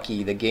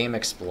lucky, the Game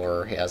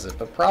Explorer has it,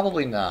 but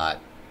probably not.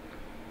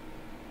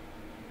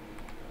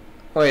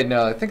 Wait,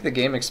 no, I think the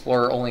Game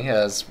Explorer only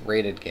has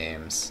rated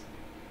games.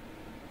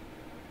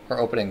 Or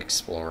Opening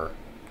Explorer.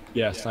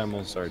 Yeah,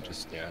 simuls are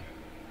just, yeah.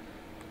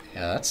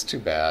 Yeah, that's too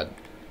bad.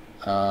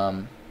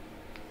 But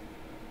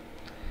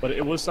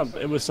it was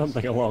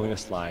something along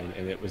this line,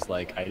 and it was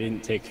like I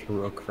didn't take the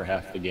rook for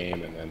half the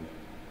game, and then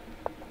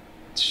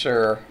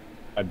Sure.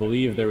 I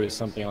believe there was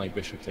something like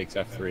bishop takes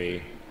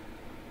f3.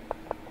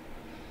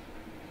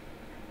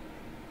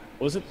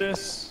 Was it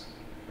this,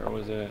 or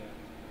was it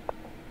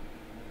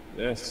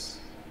this?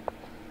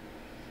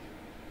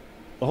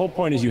 The whole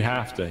point is you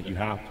have to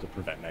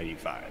prevent knight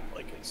e5,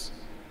 like it's.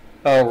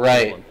 Oh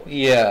right,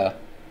 yeah.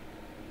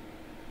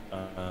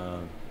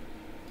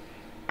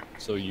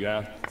 So you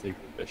have to take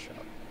the bishop.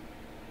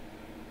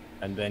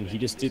 And then he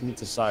just didn't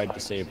decide to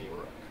save the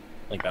rook.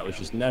 Like that was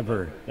just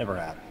never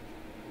happened.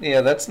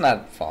 Yeah, that's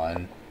not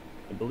fun.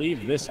 I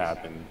believe this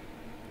happened.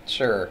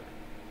 Sure.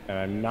 And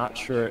I'm not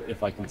sure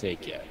if I can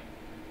take yet.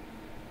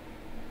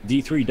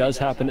 D3 does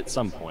happen at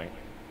some point.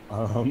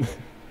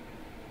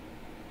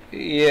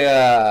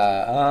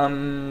 Yeah,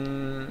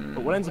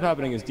 But what ends up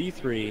happening is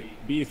D3,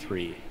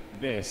 B3,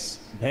 this,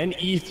 then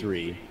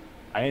E3.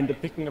 I end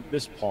up picking up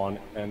this pawn,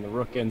 and the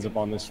rook ends up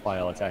on this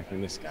file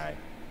attacking this guy.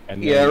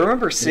 And yeah, I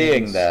remember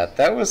seeing that.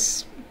 That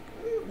was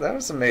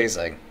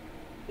amazing.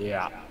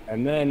 Yeah,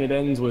 and then it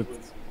ends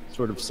with,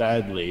 sort of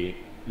sadly,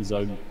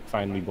 Zug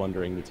finally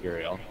blundering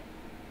material.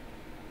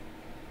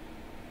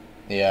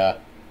 Yeah.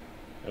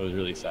 It was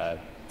really sad.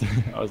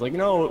 I was like,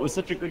 no, it was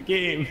such a good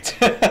game.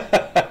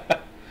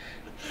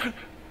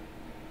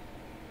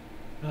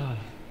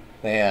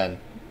 Man.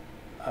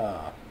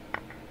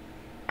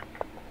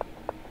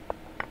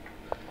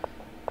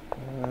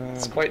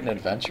 It's quite an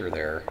adventure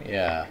there,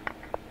 yeah.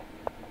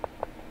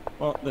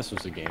 Well, this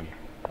was a game.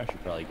 I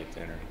should probably get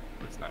dinner.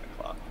 It's 9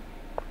 o'clock.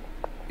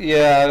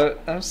 Yeah,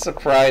 I'm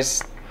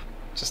surprised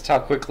just how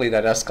quickly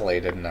that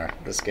escalated in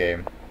this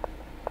game.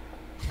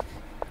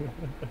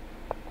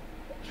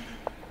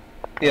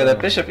 Yeah,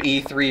 that bishop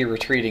e3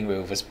 retreating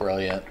move was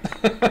brilliant.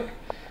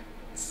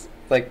 It's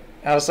like,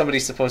 how is somebody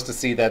supposed to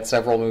see that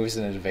several moves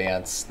in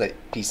advance that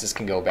pieces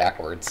can go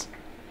backwards?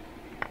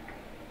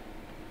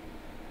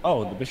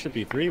 Oh, the bishop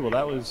e3? Well,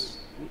 that was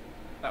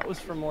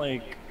from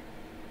like...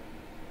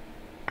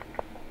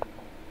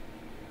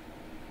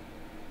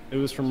 It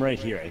was from right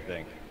here, I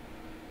think.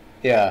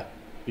 Yeah.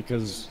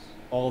 Because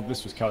all of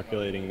this was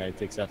calculating knight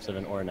takes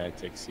f7 or knight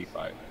takes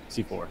c5,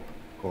 c4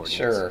 coordinates.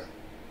 Sure.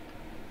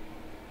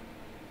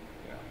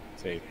 Yeah,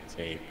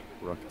 take,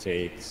 rook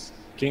takes,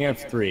 king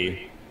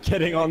f3,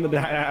 getting on the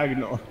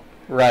diagonal.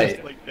 Right.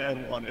 Just like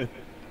Dad wanted.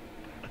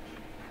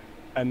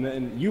 And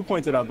then you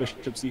pointed out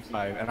bishop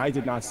c5, and I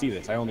did not see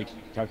this. I only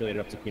calculated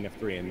up to queen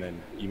f3, and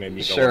then you made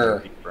me go Sure. on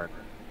the deep burner.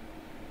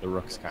 The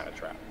rook's kind of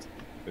trapped,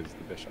 because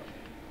the bishop.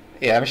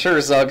 Yeah, I'm sure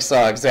Zug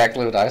saw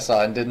exactly what I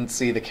saw and didn't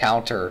see the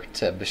counter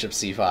to bishop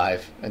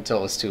c5 until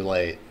it was too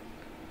late.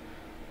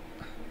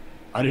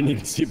 I didn't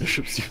even see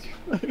bishop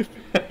c5.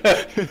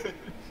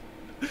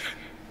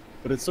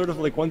 But it's sort of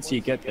like once you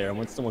get there, and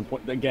once someone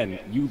again,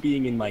 you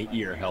being in my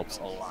ear helps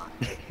a lot.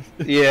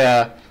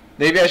 Yeah,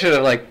 maybe I should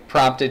have like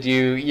prompted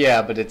you.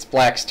 Yeah, but it's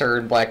Black's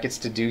turn. Black gets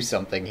to do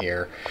something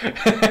here.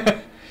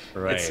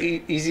 Right. It's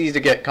easy to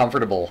get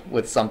comfortable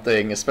with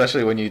something,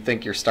 especially when you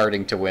think you're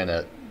starting to win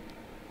it.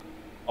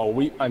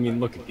 Oh, I mean,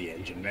 look at the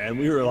engine, man.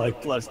 We were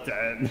like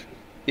 +10.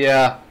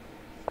 Yeah,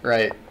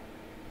 right.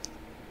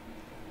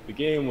 The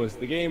game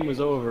was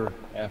over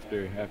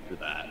after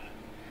that.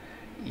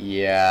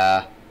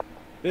 Yeah.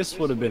 This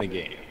would have been a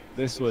game.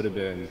 This would have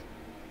been...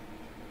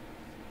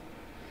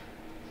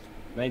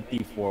 Knight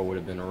d4 would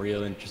have been a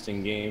real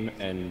interesting game,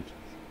 and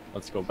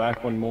let's go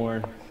back one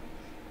more.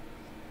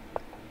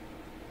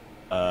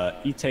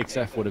 E takes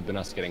f would have been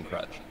us getting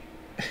crushed.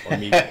 Or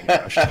me getting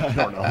crushed, I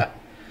don't know.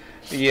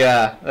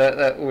 Yeah,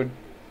 that would...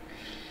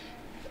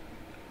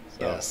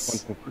 So,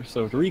 yes.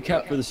 So to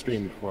recap for the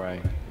stream before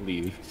I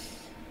leave,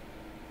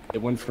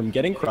 it went from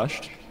getting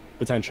crushed,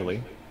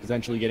 potentially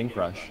getting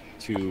crushed,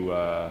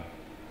 to,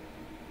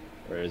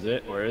 where is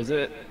it?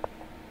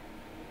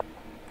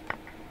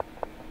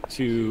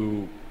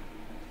 to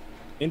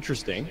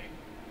interesting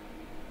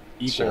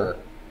equal Sure.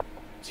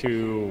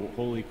 to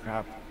holy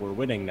crap, we're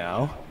winning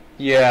now,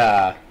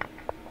 Yeah.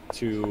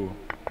 to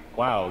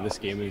wow, this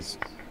game is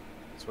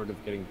sort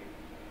of getting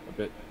a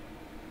bit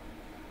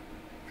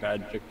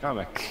tragic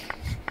comic.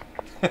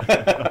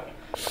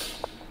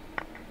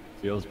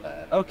 Feels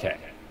bad. Okay.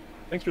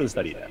 Thanks for the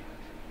study, Dan.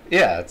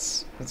 Yeah,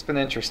 it's been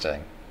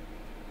interesting.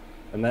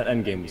 And that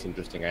endgame was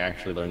interesting. I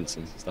actually learned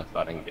some stuff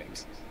about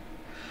endgames.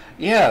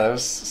 Yeah, that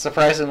was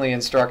surprisingly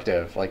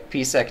instructive. Like,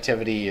 piece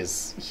activity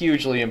is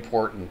hugely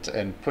important,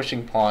 and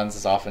pushing pawns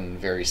is often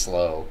very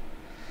slow.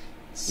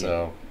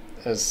 So,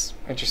 it was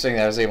interesting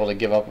that I was able to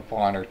give up a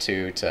pawn or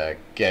two to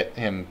get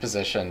him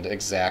positioned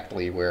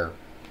exactly where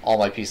all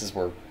my pieces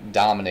were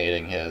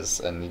dominating his,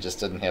 and he just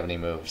didn't have any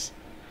moves.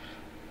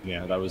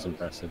 Yeah, that was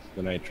impressive.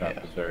 The night trap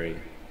Yeah. was very,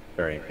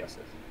 very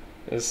impressive.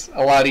 It's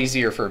a lot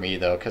easier for me,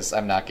 though, because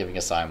I'm not giving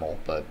a simul,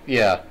 but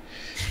yeah.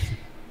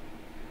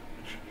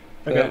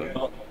 Okay,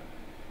 well,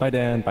 bye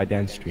Dan, bye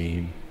Dan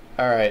stream.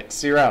 Alright,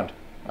 see you around.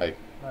 Bye.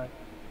 Right.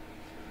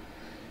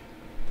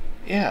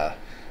 Yeah,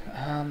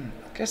 I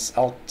guess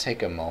I'll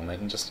take a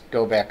moment and just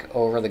go back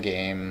over the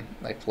game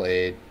I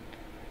played.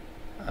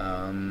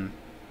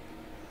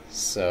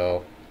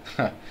 So,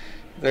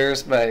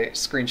 there's my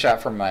screenshot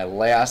from my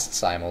last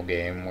simul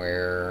game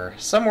where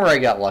somewhere I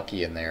got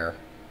lucky in there,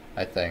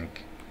 I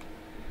think.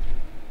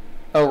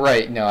 Oh,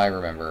 right, no, I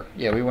remember.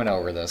 Yeah, we went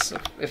over this.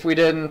 If we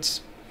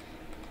didn't,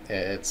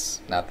 it's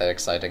not that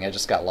exciting. I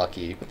just got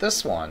lucky. But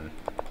this one,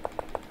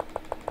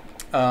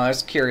 I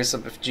was curious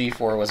if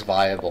G4 was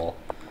viable.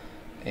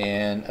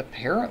 And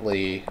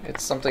apparently,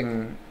 it's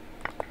something,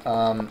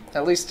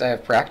 at least I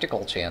have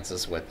practical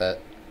chances with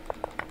it.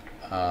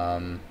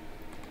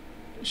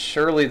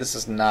 Surely this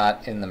is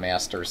not in the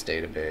Masters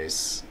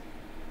database.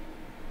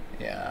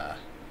 Yeah,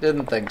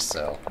 didn't think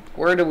so.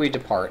 Where do we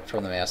depart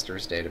from the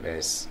Masters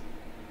database?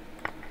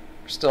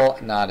 We're still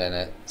not in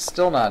it.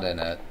 Still not in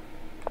it.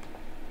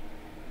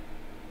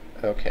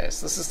 Okay,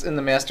 so this is in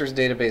the Masters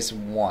database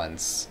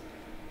once,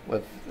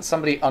 with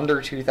somebody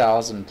under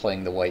 2,000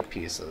 playing the white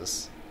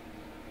pieces.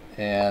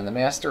 And the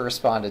Master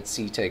responded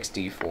C takes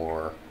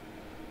D4.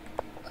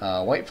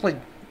 White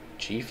played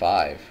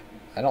G5.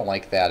 I don't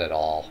like that at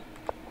all,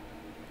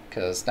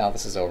 because now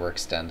this is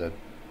overextended.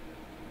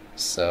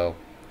 So,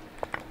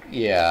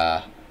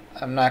 yeah,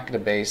 I'm not going to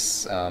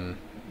base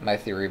my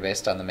theory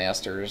based on the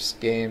Masters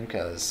game,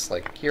 because,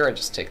 like, here I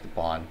just take the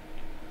pawn.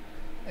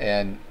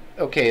 And,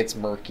 okay, it's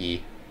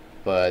murky,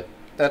 but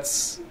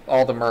that's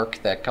all the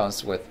murk that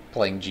comes with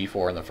playing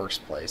G4 in the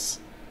first place.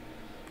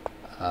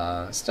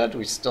 Instead,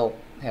 we still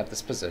have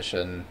this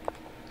position.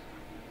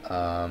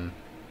 Wait,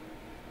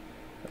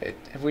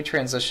 have we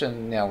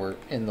transitioned? Now we're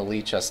in the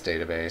lichess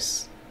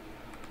database.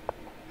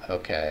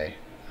 Okay.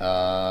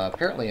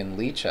 Apparently in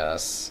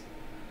lichess,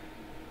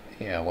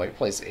 yeah, white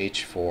plays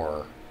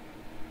H4.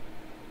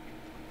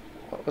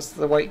 What was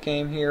the white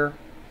game here?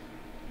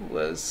 It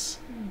was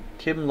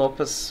Kim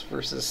Lopez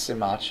versus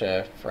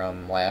Simache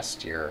from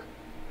last year.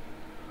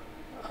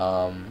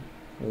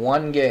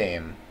 One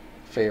game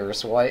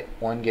favors white,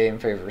 one game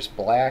favors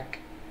black.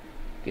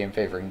 Game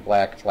favoring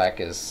black, black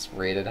is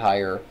rated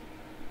higher.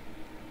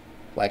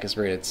 Black is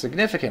rated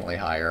significantly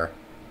higher.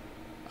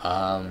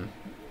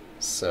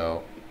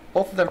 So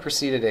both of them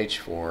proceeded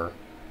H4.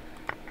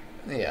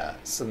 Yeah,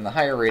 so then the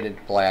higher rated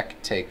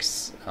black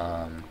takes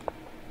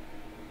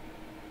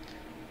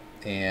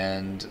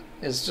and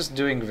is just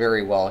doing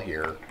very well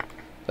here.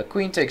 But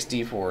queen takes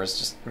D4 is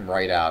just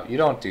right out. You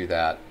don't do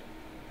that.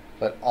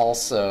 But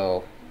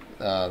also,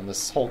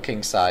 this whole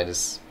king side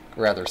is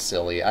rather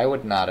silly. I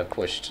would not have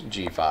pushed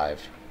G5.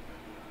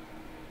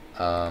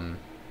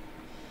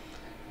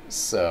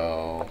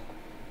 So,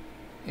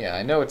 yeah,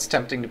 I know it's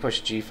tempting to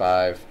push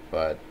G5,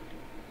 but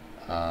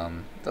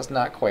does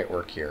not quite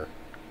work here.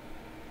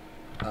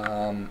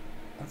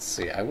 Let's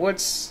see, I would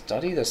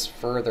study this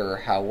further,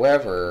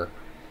 however,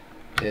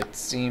 it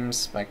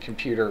seems my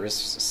computer is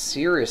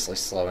seriously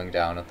slowing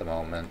down at the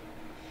moment.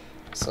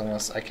 So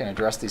unless I can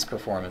address these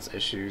performance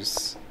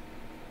issues,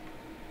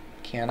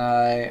 can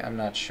I? I'm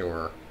not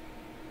sure.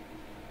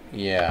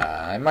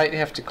 Yeah, I might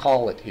have to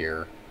call it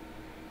here.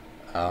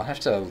 I'll have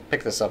to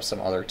pick this up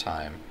some other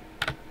time.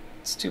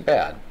 It's too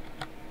bad,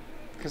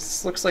 because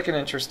this looks like an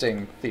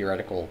interesting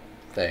theoretical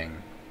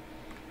thing.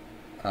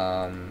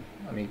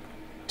 Let me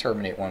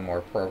terminate one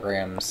more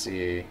program,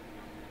 see...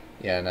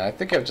 Yeah, no, I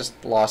think I've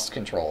just lost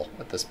control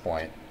at this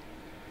point.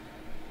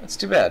 That's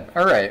too bad.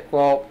 Alright,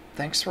 well,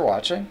 thanks for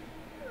watching.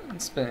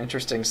 It's been an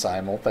interesting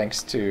simul.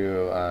 Thanks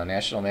to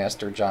National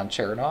Master John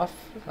Chernoff,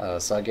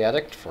 Zug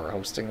Addict, for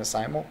hosting the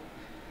simul.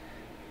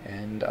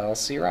 And I'll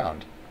see you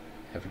around.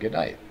 Have a good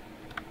night.